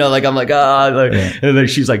 you know, like I'm like, and then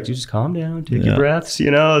she's like, just calm down, take your breaths.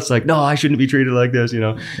 You know, it's like, no, I shouldn't be treated like this. You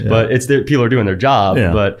know, but it's people are doing their job.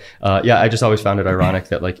 Yeah. But I just always found it ironic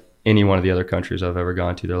that like any one of the other countries I've ever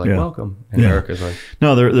gone to, they're like, welcome. And America's like,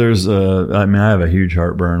 no, there's, I mean, I have a huge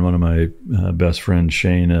heartburn. One of my best friends,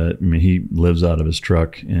 Shane, I mean, he lives out of his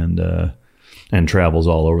truck and travels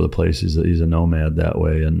all over the place. He's a nomad that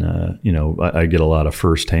way. And, you know, I get a lot of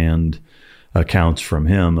firsthand accounts from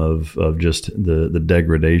him of just the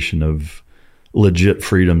degradation of legit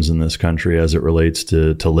freedoms in this country as it relates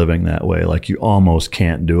to living that way. Like, you almost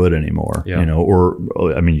can't do it anymore, you know, or,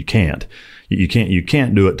 I mean, you can't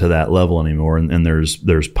do it to that level anymore. And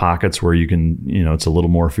there's pockets where you can, you know, it's a little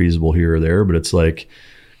more feasible here or there, but it's like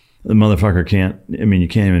the motherfucker you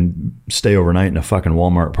can't even stay overnight in a fucking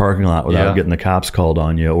Walmart parking lot without getting the cops called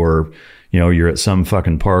on you, or, you know, you're at some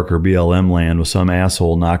fucking park or BLM land with some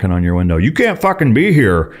asshole knocking on your window. You can't fucking be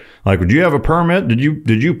here. Like, would you have a permit? Did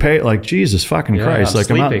you pay? Like, Jesus fucking Christ. Like,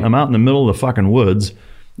 I'm out in the middle of the fucking woods.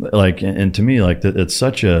 Like, and to me, like, it's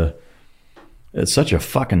such a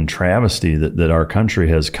fucking travesty that our country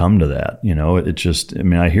has come to that. You know, it just, I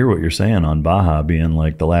mean, I hear what you're saying on Baja being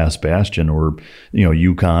like the last bastion, or, you know,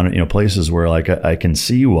 Yukon, you know, places where like I can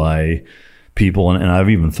see why people, and I've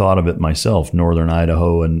even thought of it myself, northern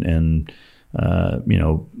Idaho and you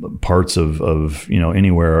know, parts of, you know,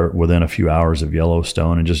 anywhere within a few hours of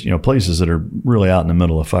Yellowstone, and just, you know, places that are really out in the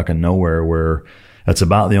middle of fucking nowhere, where that's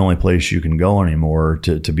about the only place you can go anymore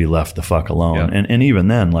to be left the fuck alone. Yeah. And even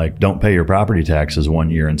then, like, don't pay your property taxes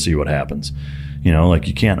 1 year and see what happens. You know, like,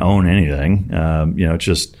 you can't own anything. You know, it's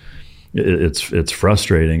just, it's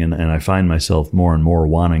frustrating. And I find myself more and more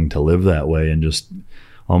wanting to live that way and just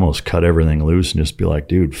almost cut everything loose and just be like,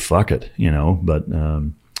 dude, fuck it, But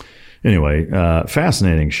anyway,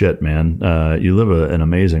 fascinating shit, man. You live an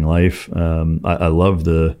amazing life. I love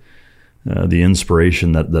the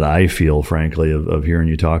inspiration that I feel, frankly, of hearing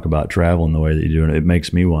you talk about traveling the way that you do. And it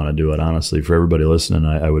makes me want to do it, honestly. For everybody listening,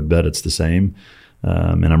 I would bet it's the same.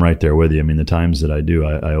 And I'm right there with you. I mean, the times that I do,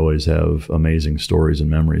 I always have amazing stories and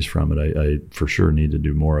memories from it. I for sure need to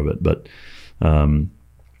do more of it. But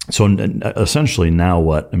so essentially now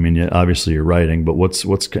what? I mean, obviously you're writing, but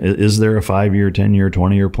is there a 5-year, 10-year,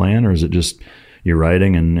 20-year plan, or is it just you're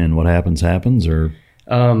writing and what happens, or?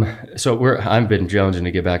 So I've been jonesing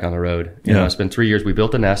to get back on the road. You know, it's been 3 years. We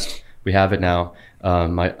built a nest. We have it now.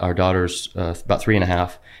 Our daughter's about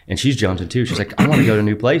 3.5, and she's jonesing too. She's like, I want to go to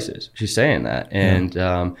new places. She's saying that.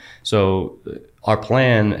 And so our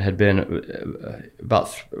plan had been about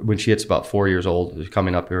when she hits about 4 years old,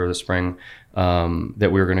 coming up here this spring,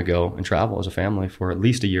 that we were going to go and travel as a family for at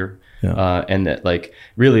least a year. And that, like,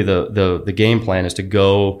 really the game plan is to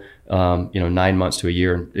go 9 months to a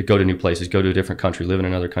year, and go to new places, go to a different country, live in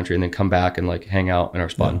another country, and then come back and like hang out in our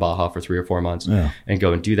spot in Baja for 3 or 4 months and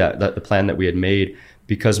go and do that. The plan that we had made,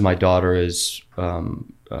 because my daughter is,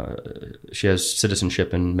 she has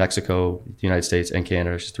citizenship in Mexico, the United States, and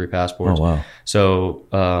Canada. She has 3 passports. Oh, wow. So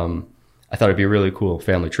I thought it'd be a really cool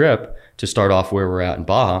family trip to start off where we're at in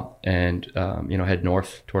Baja and, head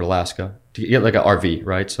north toward Alaska to get like an RV,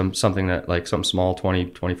 right? Something that like something small, 20,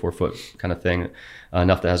 24 foot kind of thing,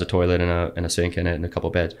 enough that has a toilet and a sink in it and a couple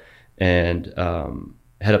beds, and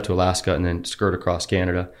head up to Alaska and then skirt across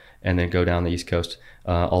Canada and then go down the East Coast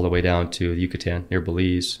all the way down to the Yucatan near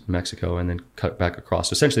Belize, Mexico, and then cut back across.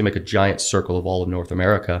 So essentially make a giant circle of all of North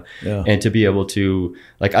America. And to be able to,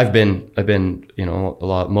 like, I've been,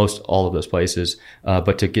 all of those places,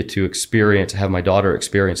 but to get to have my daughter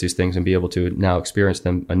experience these things and be able to now experience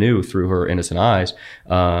them anew through her innocent eyes,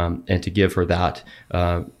 and to give her that,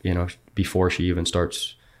 before she even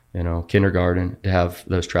starts, kindergarten, to have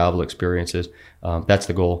those travel experiences. That's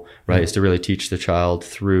the goal, right? Is to really teach the child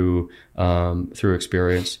through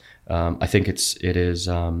experience. I think it is.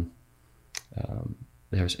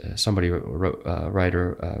 There's somebody wrote,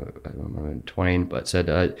 writer, I don't remember, Twain, but said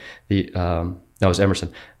that was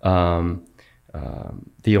Emerson.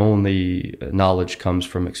 The only knowledge comes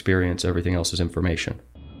from experience. Everything else is information.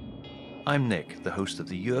 I'm Nick, the host of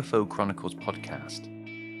the UFO Chronicles podcast,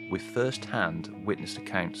 with first-hand witnessed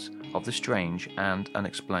accounts of the strange and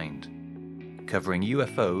unexplained, covering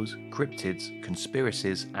UFOs, cryptids,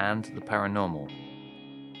 conspiracies, and the paranormal.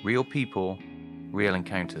 Real people, real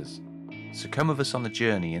encounters. So come with us on the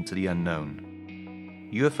journey into the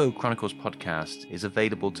unknown. UFO Chronicles podcast is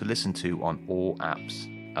available to listen to on all apps.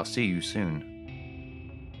 I'll see you soon.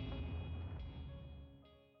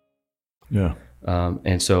 Yeah.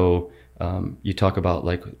 And so you talk about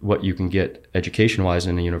like what you can get education-wise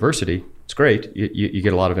in a university. It's great. You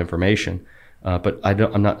get a lot of information, but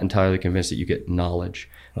I'm not entirely convinced that you get knowledge.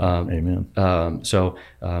 Amen. So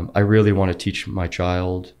I really want to teach my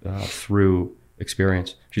child through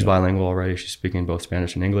experience. She's bilingual already. She's speaking both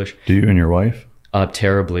Spanish and English. Do you and your wife?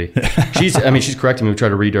 Terribly. She's correcting me. We try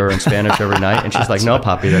to read her in Spanish every night, and she's like, "No,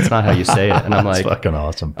 Papi, that's not how you say it." And I'm like, "That's fucking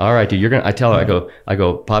awesome." All right, dude. I tell her, I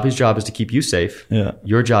go, Papi's job is to keep you safe. Yeah.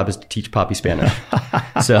 Your job is to teach Papi Spanish.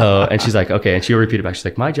 So, and she's like, okay, and she'll repeat it back. She's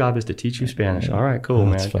like, my job is to teach you Spanish. All right, cool,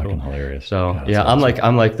 man. That's fucking hilarious. So God, yeah, awesome.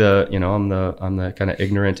 I'm like the kind of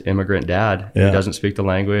ignorant immigrant dad who doesn't speak the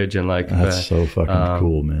language, and like that's so fucking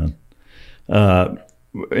cool, man.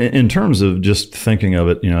 In terms of just thinking of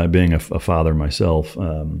it, being a father myself,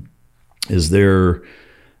 is there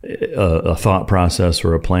a thought process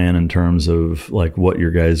or a plan in terms of like what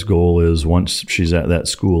your guys' goal is once she's at that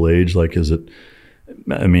school age? Like, is it,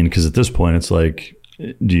 because at this point it's like,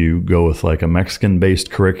 do you go with like a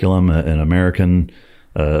Mexican-based curriculum, an American,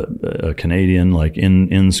 a Canadian, like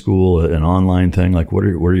in school, an online thing? Like, what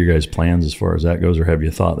are your guys' plans as far as that goes, or have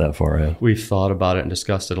you thought that far ahead? We've thought about it and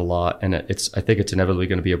discussed it a lot, and I think it's inevitably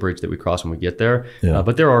going to be a bridge that we cross when we get there. Yeah.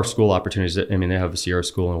 But there are school opportunities. They have a Sierra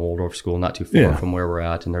School and a Waldorf School not too far from where we're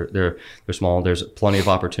at, and they're small. There's plenty of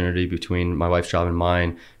opportunity between my wife's job and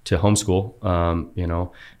mine to homeschool.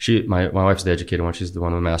 My wife's the educated one. She's the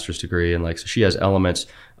one with a master's degree, and so she has elements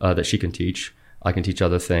that she can teach. I can teach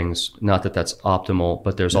other things. Not that that's optimal,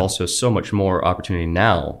 but there's also so much more opportunity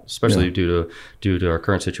now, especially due to our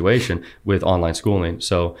current situation with online schooling.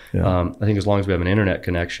 So I think as long as we have an internet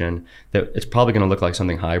connection, that it's probably going to look like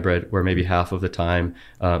something hybrid, where maybe half of the time,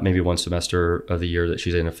 maybe one semester of the year that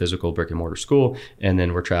she's in a physical brick and mortar school, and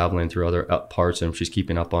then we're traveling through other parts, and she's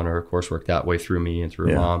keeping up on her coursework that way through me and through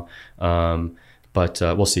her mom. but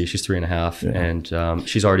we'll see. She's 3.5, and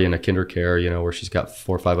she's already in a kinder care, where she's got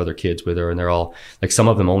 4 or 5 other kids with her, and they're all like, some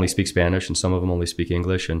of them only speak Spanish and some of them only speak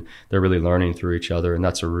English, and they're really learning through each other. And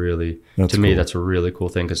that's me, that's a really cool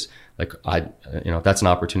thing, because like that's an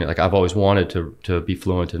opportunity. Like I've always wanted to be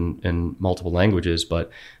fluent in multiple languages,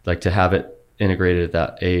 but like to have it integrated at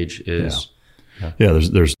that age is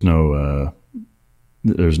there's no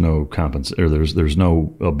there's no there's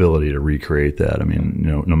no ability to recreate that. I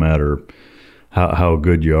mean, no matter how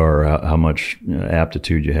good you are, how much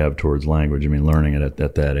aptitude you have towards language, I mean, learning it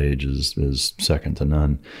at that age is second to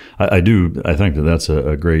none. I think that's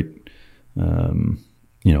a great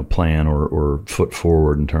plan or foot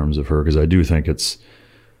forward in terms of her, because I do think it's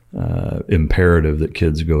imperative that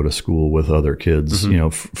kids go to school with other kids,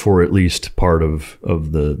 for at least part of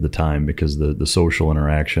the time, because the social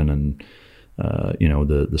interaction and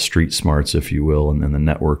the street smarts, if you will, and then the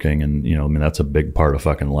networking, and that's a big part of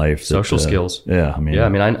fucking life. Social skills. Yeah, I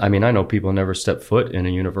know people never step foot in a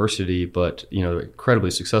university, but they're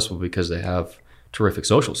incredibly successful because they have terrific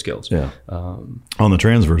social skills. Yeah. On the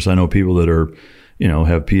transverse, I know people that are,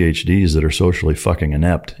 have PhDs that are socially fucking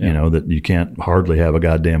inept. That you can't hardly have a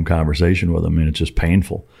goddamn conversation with them. I mean, it's just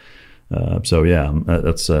painful. That's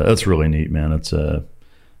really neat, man.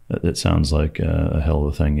 It sounds like a hell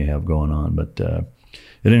of a thing you have going on. But at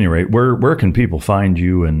any rate, where can people find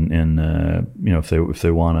you? And if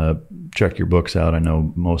they want to check your books out, I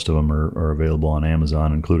know most of them are available on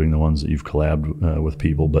Amazon, including the ones that you've collabed with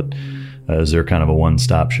people. But is there kind of a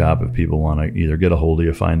one-stop shop if people want to either get a hold of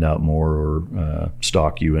you, find out more, or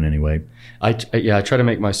stalk you in any way? I try to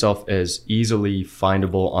make myself as easily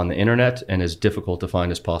findable on the internet and as difficult to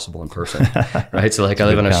find as possible in person. Right. So like I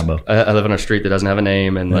live on a street that doesn't have a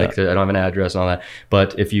name, and like I don't have an address and all that.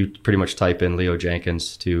 But if you pretty much type in Leo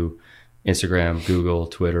Jenkins to Instagram, Google,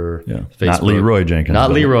 Twitter, Facebook. Not Leroy Jenkins.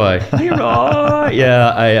 Not Leroy. Leroy.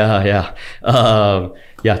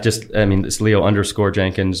 It's Leo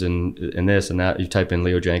 _Jenkins and this and that. You type in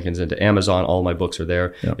Leo Jenkins into Amazon, all my books are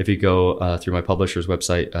there. Yep. If you go through my publisher's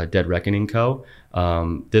website, Dead Reckoning Co.,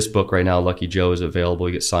 this book right now, Lucky Joe, is available.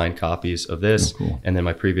 You get signed copies of this. Oh, cool. And then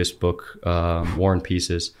my previous book, War and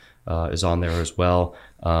Pieces, is on there as well.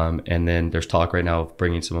 And then there's talk right now of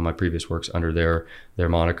bringing some of my previous works under their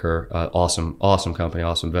moniker. Awesome company,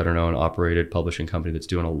 awesome veteran-owned, operated publishing company that's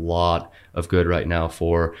doing a lot of good right now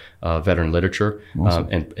for veteran literature. Awesome.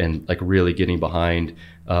 And like really getting behind,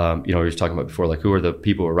 we were talking about before, like who are the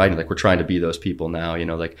people who are writing? Like we're trying to be those people now,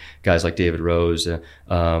 like guys like David Rose,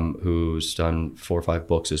 who's done 4 or 5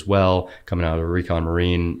 books as well, coming out of a recon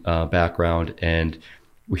Marine background. And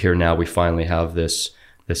we finally have this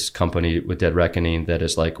company with Dead Reckoning that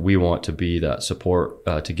is like, we want to be that support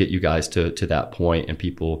to get you guys to that point, and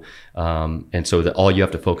people, and so that all you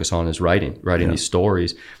have to focus on is writing these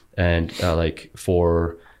stories. And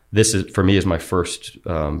for me is my first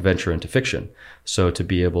venture into fiction. So to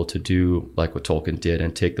be able to do like what Tolkien did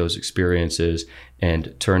and take those experiences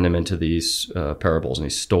and turn them into these parables and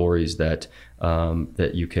these stories that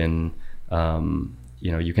you can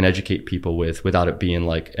you can educate people without it being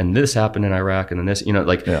like, and this happened in Iraq, and then this,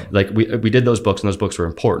 we did those books, and those books were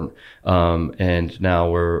important. And now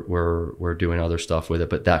we're doing other stuff with it.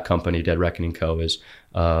 But that company, Dead Reckoning Co., is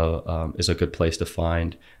a good place to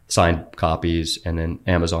find signed copies. And then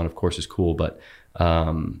Amazon, of course, is cool. But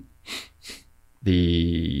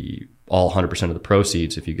all 100% of the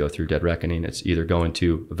proceeds, if you go through Dead Reckoning, it's either going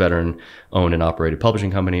to a veteran-owned and operated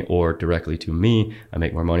publishing company or directly to me. I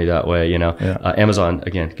make more money that way, Amazon,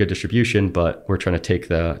 again, good distribution, but we're trying to take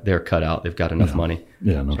their cut out. They've got enough money.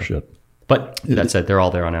 Yeah, no shit. But that said, they're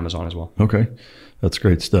all there on Amazon as well. Okay. That's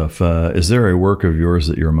great stuff. Is there a work of yours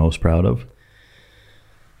that you're most proud of?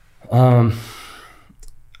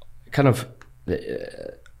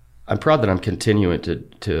 I'm proud that I'm continuing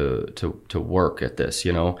to work at this,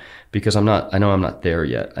 because I know I'm not there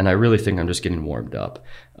yet, and I really think I'm just getting warmed up.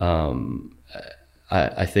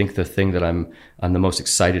 I think the thing that I'm the most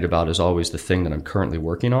excited about is always the thing that I'm currently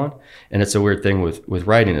working on, and it's a weird thing with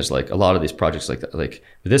writing is like a lot of these projects like that. Like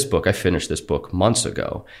this book, I finished this book months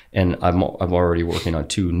ago, and I'm already working on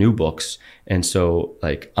 2 new books, and so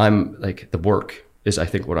like I'm like the work is I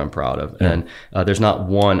think what I'm proud of. Yeah. And there's not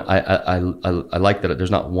one, I like that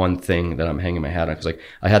there's not one thing that I'm hanging my hat on, because like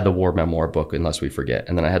I had the war memoir book, Unless We Forget,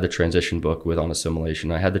 and then I had the transition book with On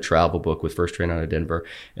Assimilation, I had the travel book with First Train Out of Denver,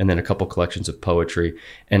 and then a couple collections of poetry.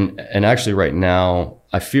 And actually right now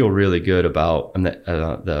I feel really good about, I'm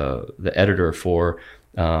the editor for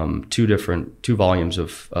 2 volumes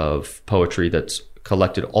of poetry that's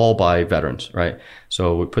collected all by veterans, right?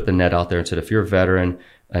 So we put the net out there and said, if you're a veteran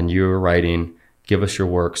and you're writing, give us your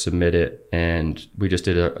work, submit it. And we just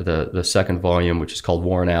did the second volume, which is called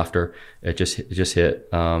War and After. It just hit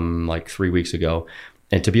like 3 weeks ago.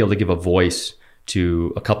 And to be able to give a voice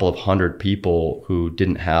to a couple of hundred people who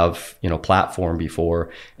didn't have, platform before,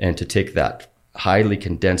 and to take that highly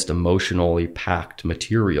condensed, emotionally packed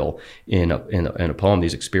material in a poem,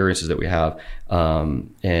 these experiences that we have,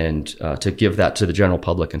 and to give that to the general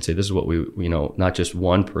public and say, this is what we not just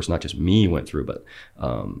one person, not just me went through, but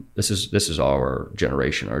this is our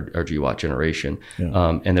generation, our GWAT generation.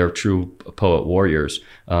 Yeah. And they're true poet warriors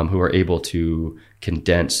who are able to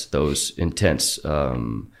condense those intense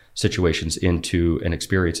situations into and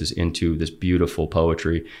experiences into this beautiful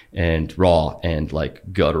poetry, and raw and like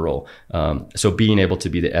guttural. So being able to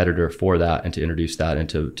be the editor for that and to introduce that and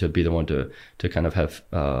to be the one to kind of have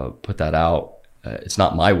put that out. It's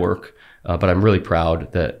not my work, but I'm really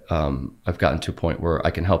proud that I've gotten to a point where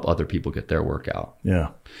I can help other people get their work out. Yeah.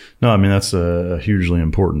 No, I mean, that's a hugely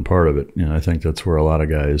important part of it. I think that's where a lot of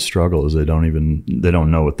guys struggle, is they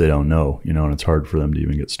don't know what they don't know, and it's hard for them to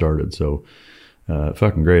even get started. So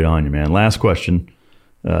fucking great on you, man. Last question.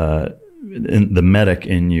 In the medic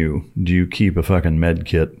in you, do you keep a fucking med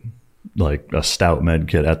kit, like a stout med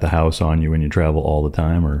kit at the house on you when you travel all the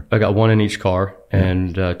time? Or I got one in each car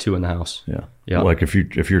and 2 in the house. Yeah. Yeah. Like if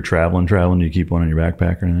you're traveling, do you keep one in your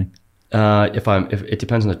backpack or anything? If it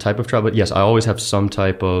depends on the type of travel, but yes, I always have some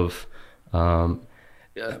type of,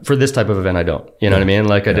 for this type of event, I don't. You know what I mean?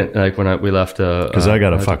 Like I didn't, like when we left. Because I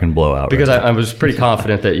got a fucking blowout. Because I was pretty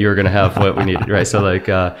confident that you were going to have what we needed, right? So like,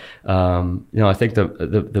 I think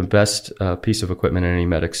the best piece of equipment in any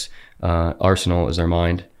medic's arsenal is their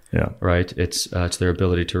mind. Yeah. Right. It's their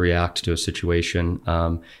ability to react to a situation.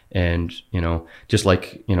 And, just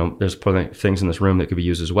like, there's plenty of things in this room that could be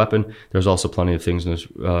used as a weapon. There's also plenty of things in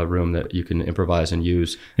this room that you can improvise and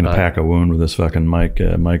use. You can pack a wound with this fucking mic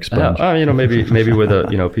sponge. Maybe with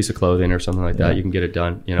a piece of clothing or something like that, you can get it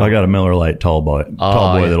done. I got a Miller Lite tall boy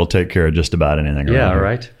that'll take care of just about anything. Yeah.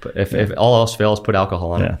 Right. But if all else fails, put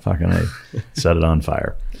alcohol on it. Yeah. Fucking set it on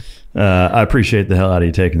fire. I appreciate the hell out of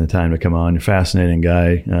you taking the time to come on. You're a fascinating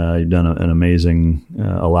guy. You've done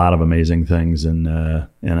a lot of amazing things, and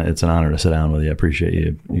it's an honor to sit down with you. I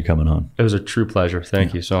appreciate you coming on. It was a true pleasure.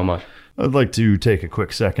 Thank you so much. I'd like to take a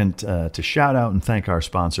quick second to shout out and thank our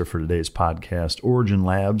sponsor for today's podcast, Origin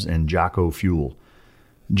Labs and Jocko Fuel.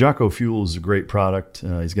 Jocko Fuel is a great product.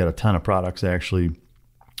 He's got a ton of products actually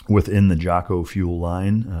within the Jocko Fuel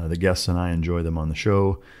line. The guests and I enjoy them on the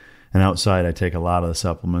show. And outside, I take a lot of the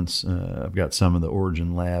supplements. I've got some of the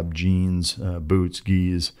Origin Lab jeans, boots,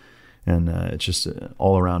 gis, and it's just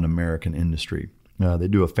all-around American industry. They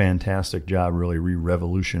do a fantastic job really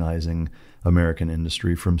re-revolutionizing American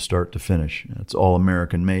industry from start to finish. It's all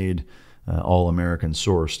American made, all American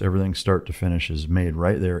sourced. Everything start to finish is made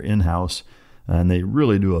right there in-house, and they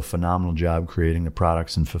really do a phenomenal job creating the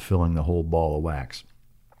products and fulfilling the whole ball of wax.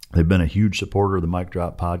 They've been a huge supporter of the Mic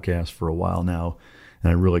Drop podcast for a while now, and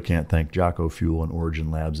I really can't thank Jocko Fuel and Origin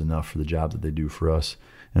Labs enough for the job that they do for us.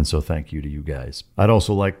 And so thank you to you guys. I'd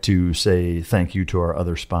also like to say thank you to our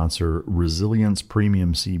other sponsor, Resilience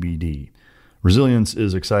Premium CBD. Resilience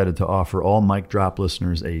is excited to offer all Mic Drop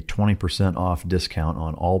listeners a 20% off discount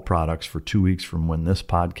on all products for 2 weeks from when this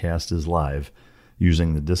podcast is live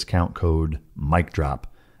using the discount code MICDROP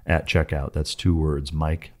at checkout. That's 2 words,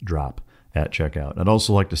 MICDROP at checkout. I'd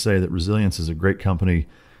also like to say that Resilience is a great company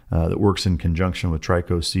that works in conjunction with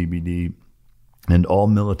Trico CBD, and all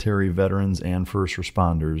military veterans and first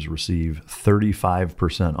responders receive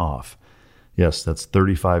 35% off. Yes, that's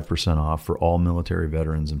 35% off for all military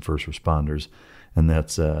veterans and first responders, and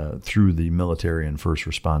that's through the Military and First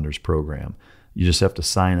Responders program. You just have to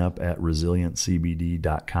sign up at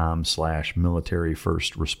resilientcbd.com/military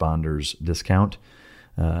first responders discount.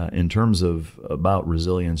 In terms of about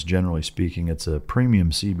Resilience, generally speaking, it's a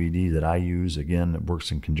premium CBD that I use. Again, it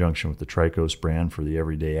works in conjunction with the Tricos brand for the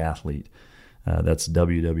everyday athlete. That's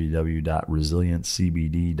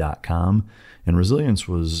www.resilientcbd.com. And Resilience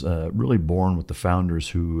was really born with the founders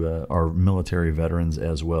who are military veterans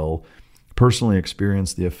as well, personally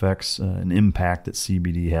experienced the effects and impact that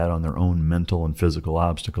CBD had on their own mental and physical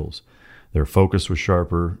obstacles. Their focus was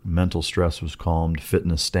sharper, mental stress was calmed,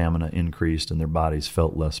 fitness stamina increased, and their bodies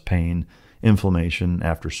felt less pain, inflammation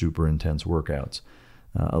after super intense workouts.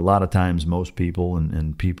 A lot of times most people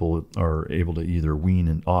and people are able to either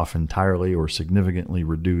wean off entirely or significantly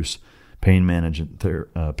reduce pain management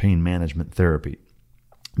therapy.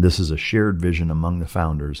 This is a shared vision among the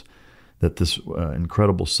founders that this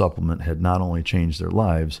incredible supplement had not only changed their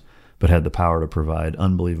lives, but had the power to provide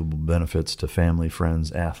unbelievable benefits to family,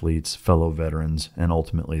 friends, athletes, fellow veterans, and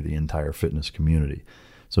ultimately the entire fitness community.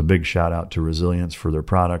 So big shout out to Resilience for their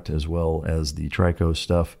product as well as the Trico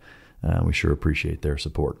stuff. We sure appreciate their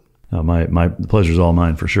support. My pleasure's all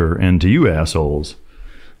mine for sure. And to you assholes,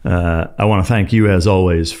 I want to thank you as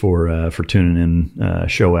always for tuning in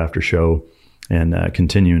show after show and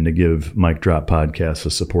continuing to give Mic Drop Podcast the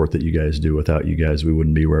support that you guys do. Without you guys, we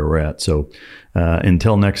wouldn't be where we're at. So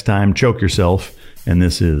until next time, choke yourself. And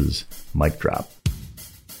this is Mic Drop.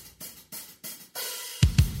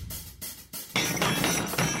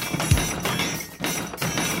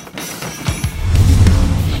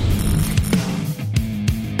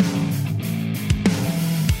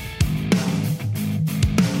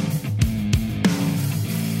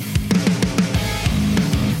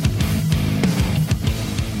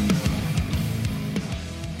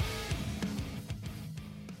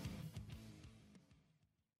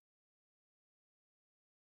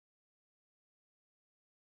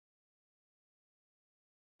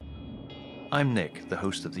 I'm Nick, the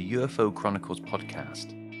host of the UFO Chronicles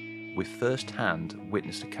podcast, with first-hand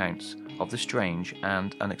witnessed accounts of the strange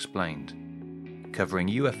and unexplained, covering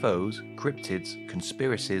UFOs, cryptids,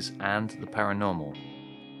 conspiracies, and the paranormal.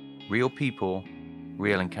 Real people,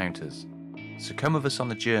 real encounters. So come with us on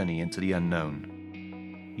the journey into the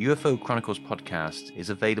unknown. UFO Chronicles podcast is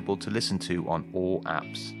available to listen to on all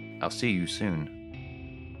apps. I'll see you soon.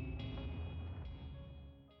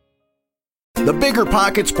 The Bigger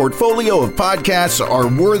Pockets portfolio of podcasts are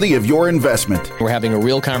worthy of your investment. We're having a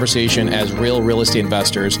real conversation as real estate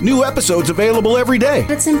investors. New episodes available every day.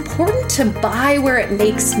 It's important to buy where it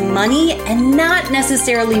makes money and not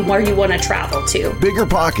necessarily where you want to travel to. Bigger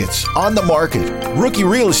Pockets, On the Market, Rookie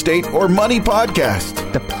Real Estate, or Money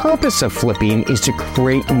Podcast. The purpose of flipping is to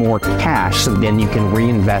create more cash so then you can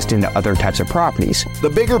reinvest into other types of properties. The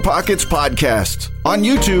Bigger Pockets Podcast, on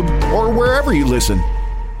YouTube or wherever you listen.